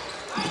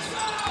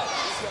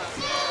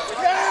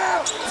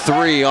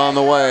 3 on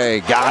the way.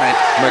 Got it.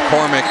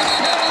 McCormick.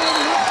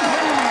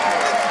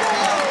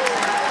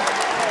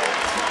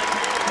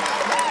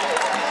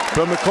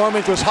 But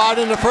McCormick was hot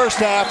in the first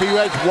half. He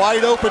was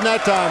wide open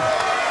that time.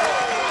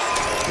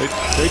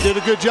 They did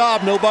a good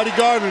job. Nobody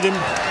guarded him.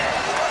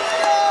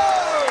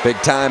 Big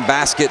time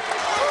basket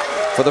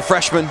for the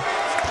freshman.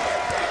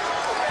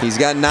 He's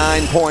got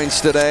 9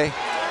 points today.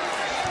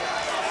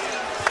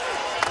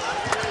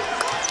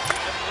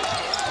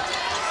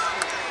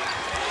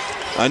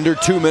 Under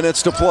 2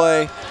 minutes to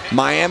play.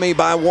 Miami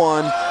by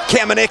 1.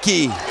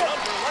 Kamenicki.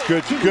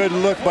 Good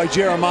look by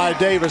Jeremiah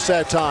Davis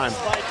that time.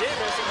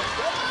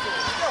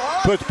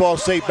 Puts Ball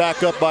State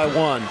back up by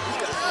 1.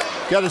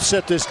 Got to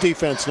set this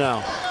defense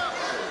now.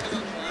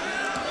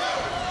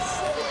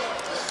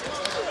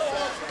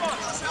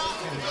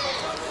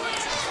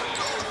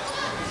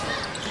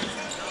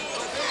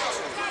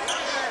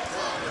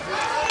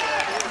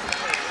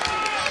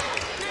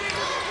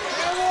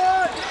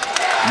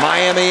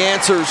 Miami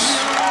answers.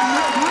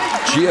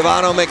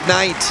 Giovanni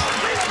McKnight.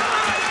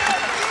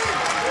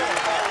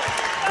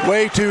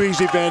 Way too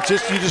easy, Vince.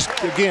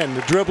 Again,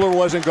 the dribbler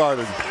wasn't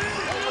guarded.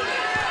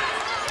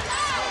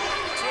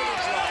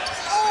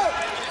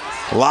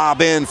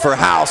 Lob in for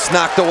House,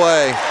 knocked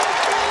away.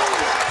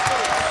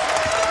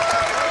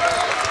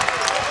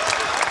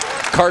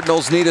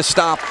 Cardinals need a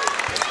stop.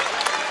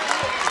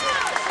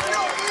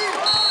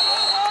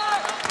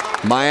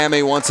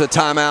 Miami wants a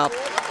timeout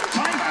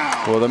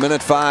with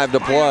 1:05 to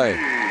play.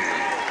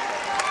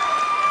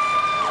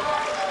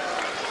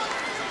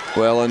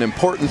 Well, an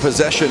important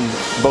possession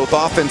both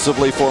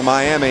offensively for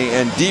Miami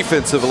and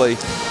defensively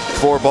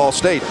for Ball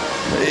State.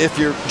 If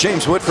you're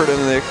James Whitford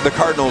and the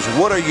Cardinals,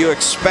 what are you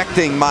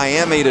expecting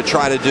Miami to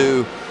try to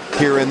do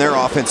here in their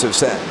offensive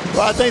set?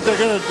 Well, I think they're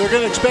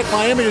gonna expect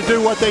Miami to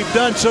do what they've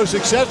done so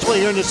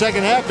successfully here in the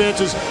second half,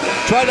 Vince, is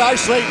try to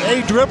isolate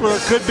a dribbler.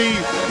 It could be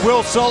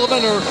Will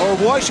Sullivan or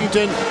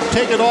Washington,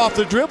 take it off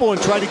the dribble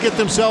and try to get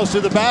themselves to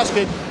the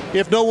basket.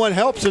 If no one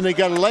helps and they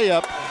got a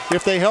layup,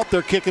 if they help,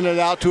 they're kicking it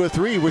out to a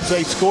 3, which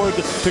they scored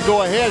to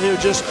go ahead here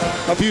just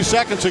a few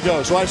seconds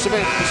ago. So I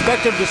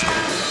expect them to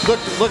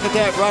look at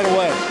that right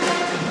away.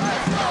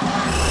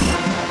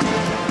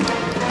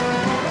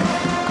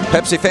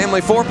 Pepsi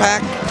Family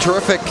 4-pack,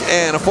 terrific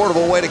and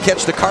affordable way to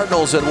catch the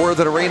Cardinals at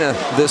Worthen Arena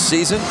this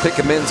season. Pick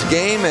a men's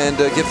game and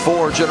get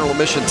 4 general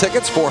admission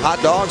tickets, 4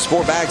 hot dogs,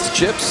 4 bags of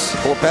chips,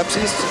 4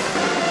 Pepsis,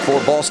 4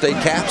 Ball State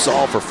caps,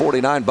 all for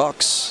 $49.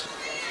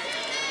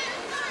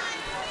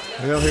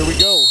 Well, here we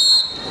go.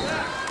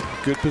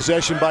 Good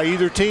possession by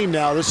either team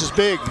now. This is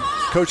big.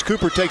 Coach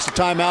Cooper takes the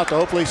timeout to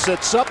hopefully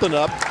set something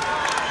up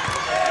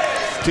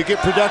to get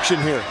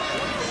production here.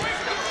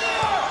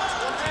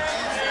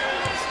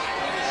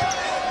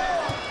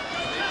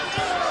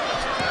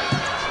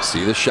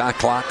 See the shot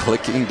clock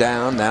clicking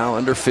down, now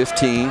under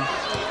 15.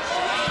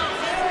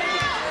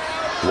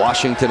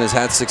 Washington has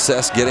had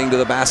success getting to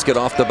the basket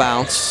off the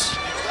bounce.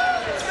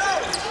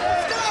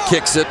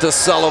 Kicks it to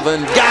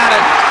Sullivan, got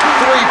it,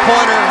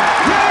 3-pointer.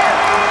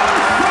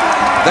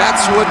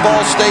 That's what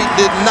Ball State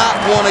did not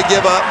want to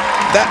give up.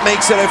 That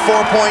makes it a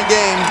 4-point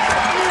game.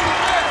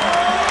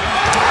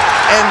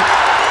 And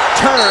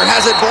Turner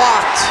has it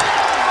blocked.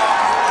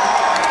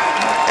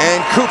 And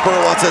Cooper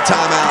wants a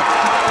timeout.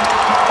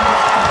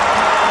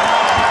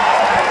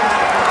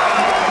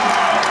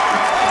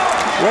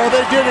 Well,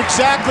 they did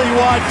exactly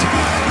what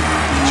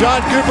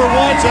John Cooper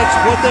wants. That's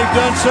what they've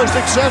done so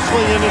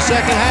successfully in the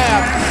second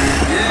half.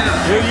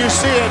 Here you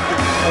see it.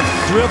 A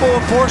dribble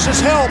forces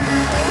help.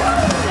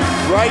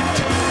 Right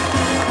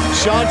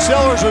Sean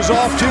Sellers was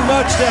off too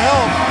much to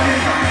help.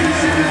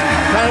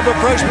 Kind of a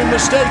freshman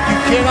mistake. You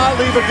cannot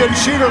leave a good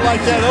shooter like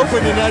that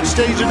open in that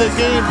stage of the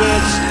game,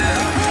 Vince.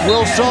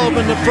 Will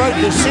Sullivan, the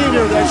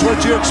senior, that's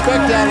what you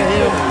expect out of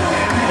him.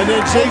 And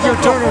then Xavier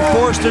Turner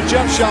forced a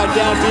jump shot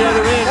down the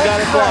other end, got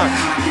it blocked.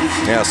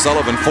 Yeah,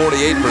 Sullivan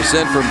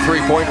 48% from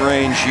three-point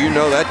range. You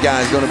know that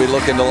guy's going to be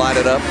looking to light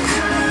it up.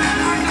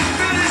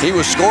 He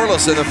was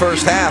scoreless in the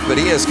first half, but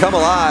he has come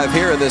alive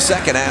here in the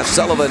second half.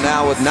 Sullivan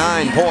now with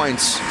 9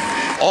 points,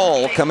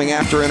 all coming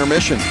after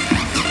intermission.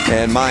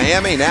 And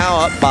Miami now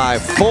up by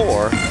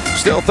 4.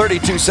 Still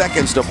 32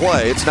 seconds to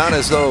play. It's not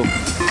as though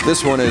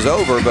this one is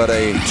over, but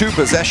a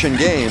 2-possession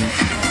game.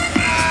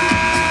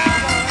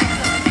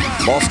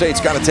 Ball State's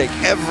got to take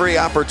every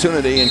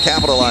opportunity and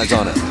capitalize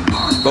on it,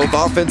 both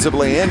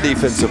offensively and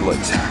defensively.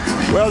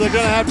 Well, they're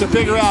going to have to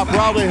figure out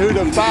probably who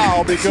to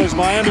foul because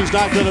Miami's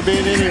not going to be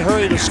in any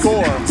hurry to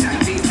score.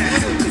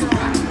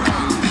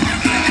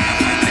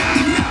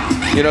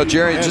 You know,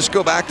 Jerry, just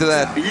go back to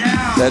that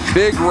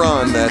big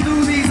run that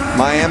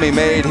Miami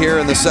made here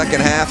in the second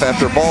half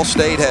after Ball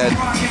State had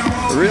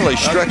really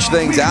stretched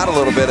things out a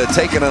little bit, had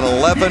taken an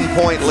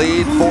 11-point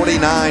lead,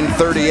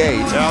 49-38.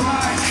 Yep.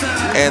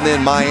 And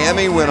then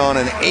Miami went on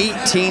an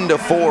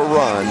 18-4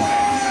 run,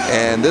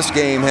 and this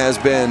game has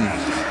been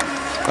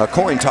a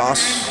coin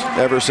toss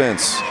ever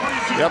since.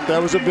 Yep,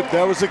 that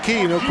was the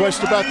key, no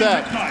question about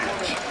that.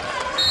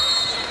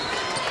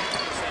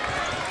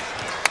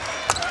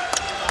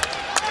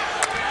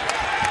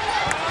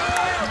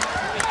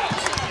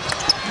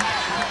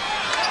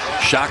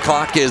 Shot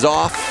clock is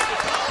off,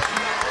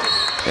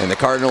 and the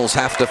Cardinals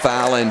have to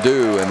foul and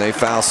do, and they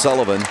foul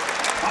Sullivan.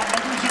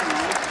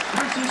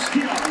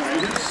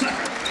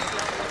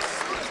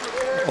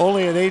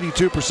 Only an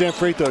 82%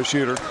 free throw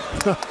shooter.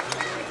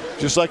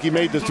 Just like he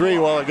made the 3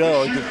 a while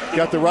ago. He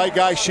got the right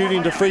guy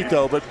shooting the free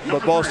throw, but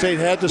Ball State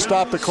had to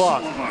stop the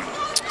clock.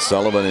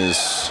 Sullivan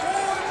is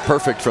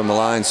perfect from the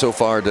line so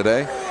far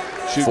today.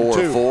 4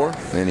 of 4,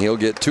 and he'll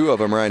get 2 of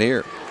them right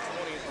here.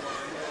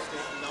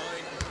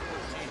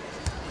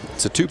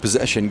 It's a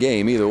 2-possession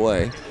game either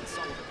way.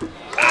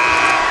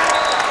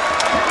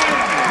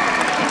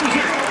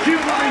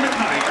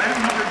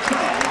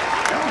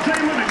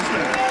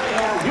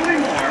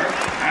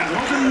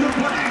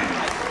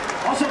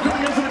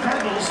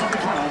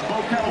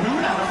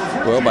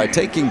 Well, by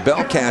taking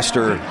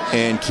Belcaster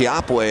and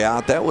Kiapway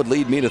out, that would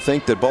lead me to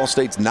think that Ball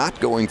State's not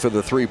going for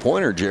the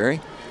three-pointer,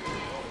 Jerry.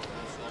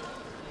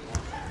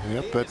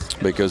 Yep, but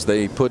because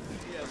they put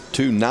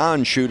 2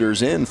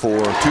 non-shooters in for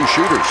 2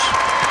 shooters.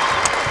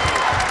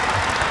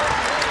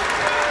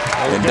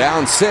 And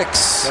down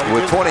 6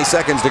 with 20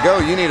 seconds to go,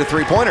 you need a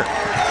three-pointer.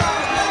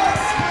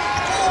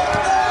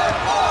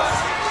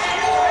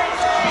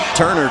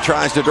 Turner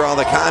tries to draw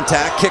the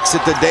contact, kicks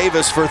it to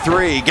Davis for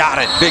 3. Got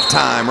it, big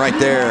time right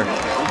there.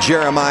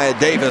 Jeremiah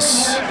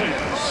Davis.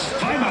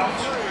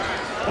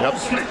 Yep.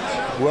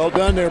 Well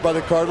done there by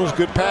the Cardinals.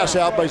 Good pass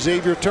out by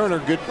Xavier Turner.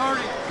 Good,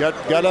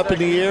 got up in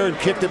the air and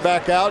kicked it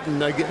back out.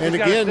 And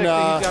again,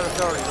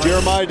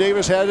 Jeremiah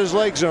Davis had his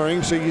legs on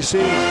him. So you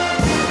see,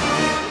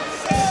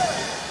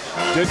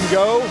 didn't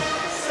go.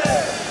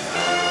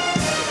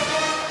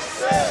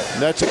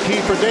 And that's a key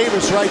for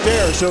Davis right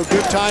there. So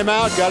good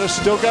timeout.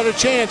 Still got a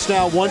chance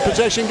now.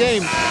 1-possession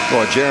game.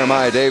 Well,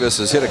 Jeremiah Davis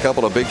has hit a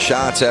couple of big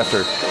shots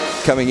after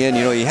coming in.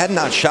 You know, he had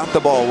not shot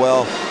the ball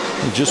well.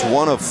 Just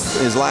one of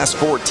his last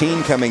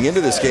 14 coming into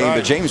this game. Right.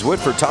 But James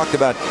Woodford talked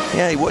about,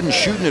 yeah, he wasn't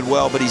shooting it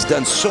well, but he's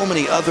done so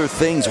many other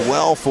things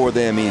well for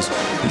them. He's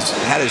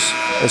had his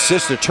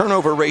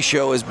assist-to-turnover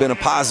ratio has been a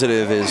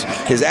positive.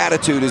 His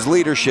attitude, his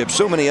leadership,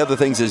 so many other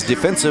things, his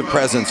defensive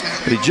presence,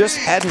 but he just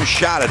hadn't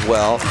shot it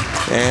well.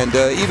 And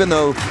even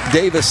though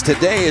Davis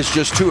today is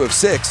just 2 of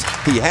 6,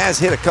 he has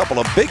hit a couple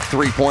of big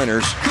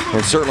three-pointers,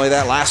 and certainly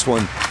that last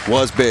one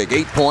was big.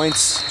 8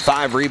 points,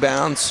 5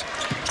 rebounds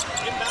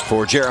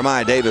for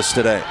Jeremiah Davis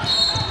today.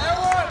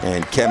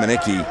 And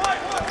Kamenicki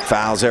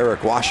fouls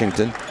Eric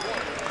Washington.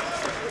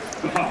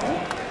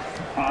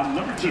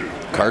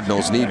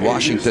 Cardinals need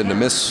Washington to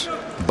miss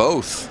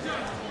both.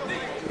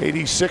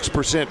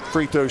 86%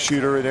 free throw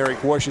shooter in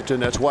Eric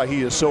Washington. That's why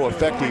he is so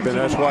effective, and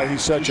that's why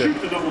he's such a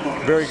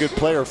very good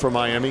player for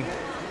Miami.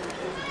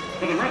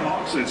 For the Red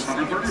Hawks, it's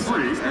number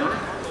 33, Eric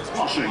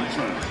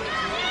Washington.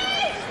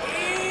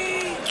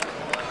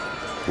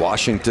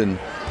 Washington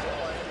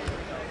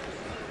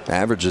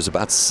averages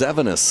about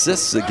 7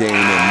 assists a game in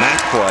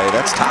MAC play.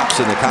 That's tops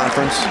in the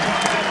conference.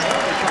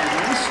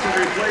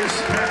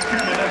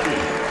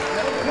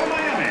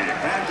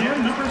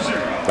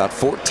 About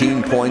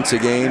 14 points a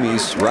game.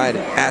 He's right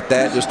at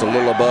that, just a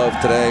little above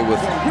today with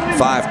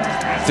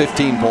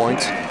 15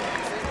 points.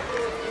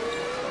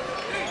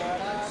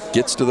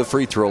 Gets to the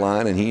free throw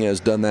line, and he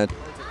has done that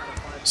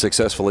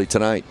successfully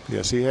tonight.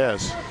 Yes, he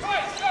has.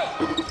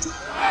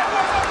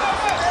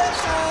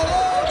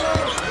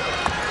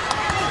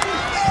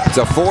 It's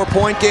a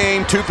 4-point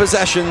game, 2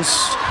 possessions.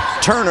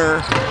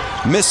 Turner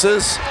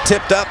misses,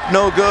 tipped up,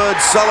 no good.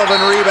 Sullivan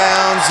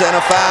rebounds and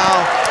a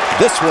foul.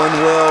 This one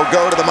will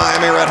go to the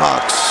Miami Red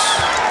Hawks.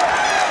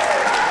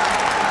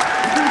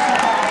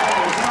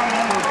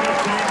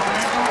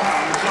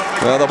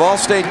 Well, the Ball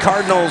State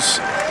Cardinals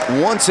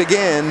once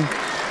again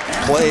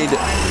played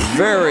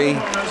very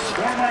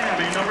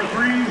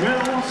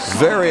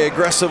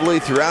aggressively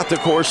throughout the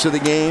course of the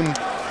game.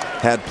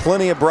 Had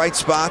plenty of bright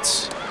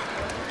spots,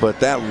 but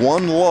that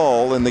one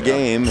lull in the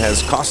game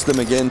has cost them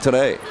again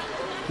today.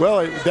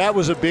 Well, that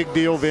was a big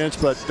deal, Vince,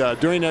 but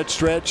during that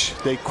stretch,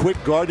 they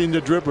quit guarding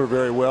the dribbler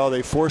very well.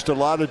 They forced a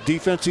lot of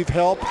defensive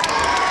help,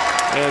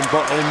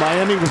 and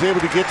Miami was able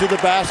to get to the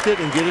basket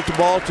and get it the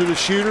ball to the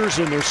shooters,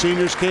 and their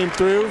seniors came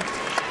through.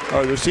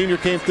 Or their senior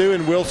came through,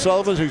 and Will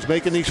Sullivan, who's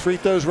making these free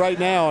throws right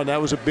now, and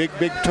that was a big,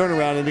 big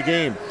turnaround in the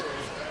game.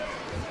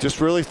 Just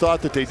really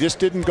thought that they just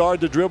didn't guard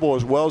the dribble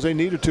as well as they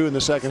needed to in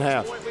the second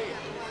half.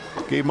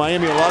 Gave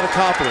Miami a lot of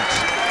confidence.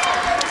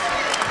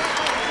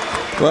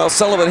 Well,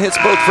 Sullivan hits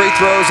both free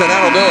throws, and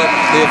that'll do it.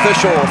 The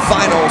official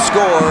final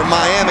score,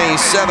 Miami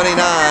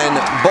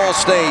 79, Ball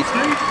State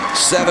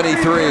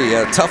 73.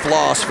 A tough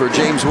loss for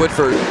James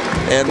Whitford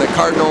and the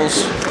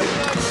Cardinals.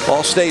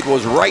 Ball State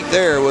was right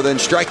there within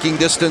striking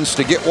distance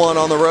to get one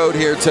on the road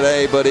here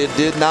today, but it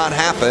did not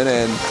happen,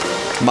 and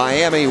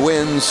Miami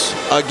wins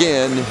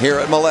again here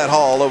at Millett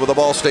Hall over the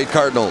Ball State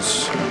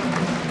Cardinals.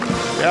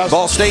 Yes.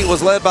 Ball State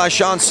was led by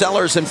Sean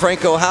Sellers and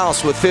Franco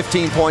House with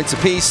 15 points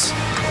apiece.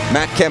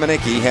 Matt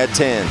Kamenicki had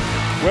 10.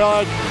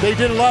 Well, they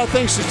did a lot of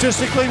things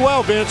statistically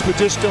well, Vince, but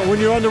just when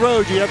you're on the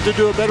road, you have to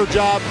do a better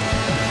job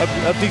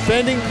of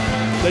defending.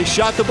 They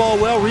shot the ball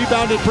well,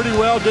 rebounded pretty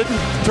well, didn't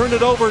turn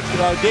it over,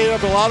 gave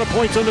up a lot of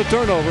points on the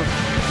turnover,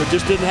 but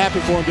just didn't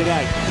happen for them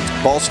tonight.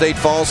 Ball State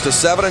falls to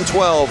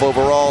 7-12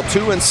 overall,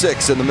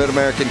 2-6 in the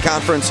Mid-American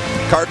Conference.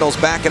 Cardinals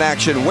back in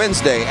action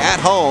Wednesday at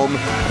home,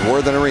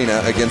 Worthen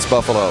Arena against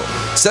Buffalo.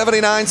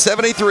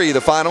 79-73 the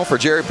final for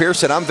Jerry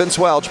Pearson. I'm Vince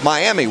Welch.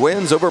 Miami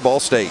wins over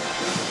Ball State.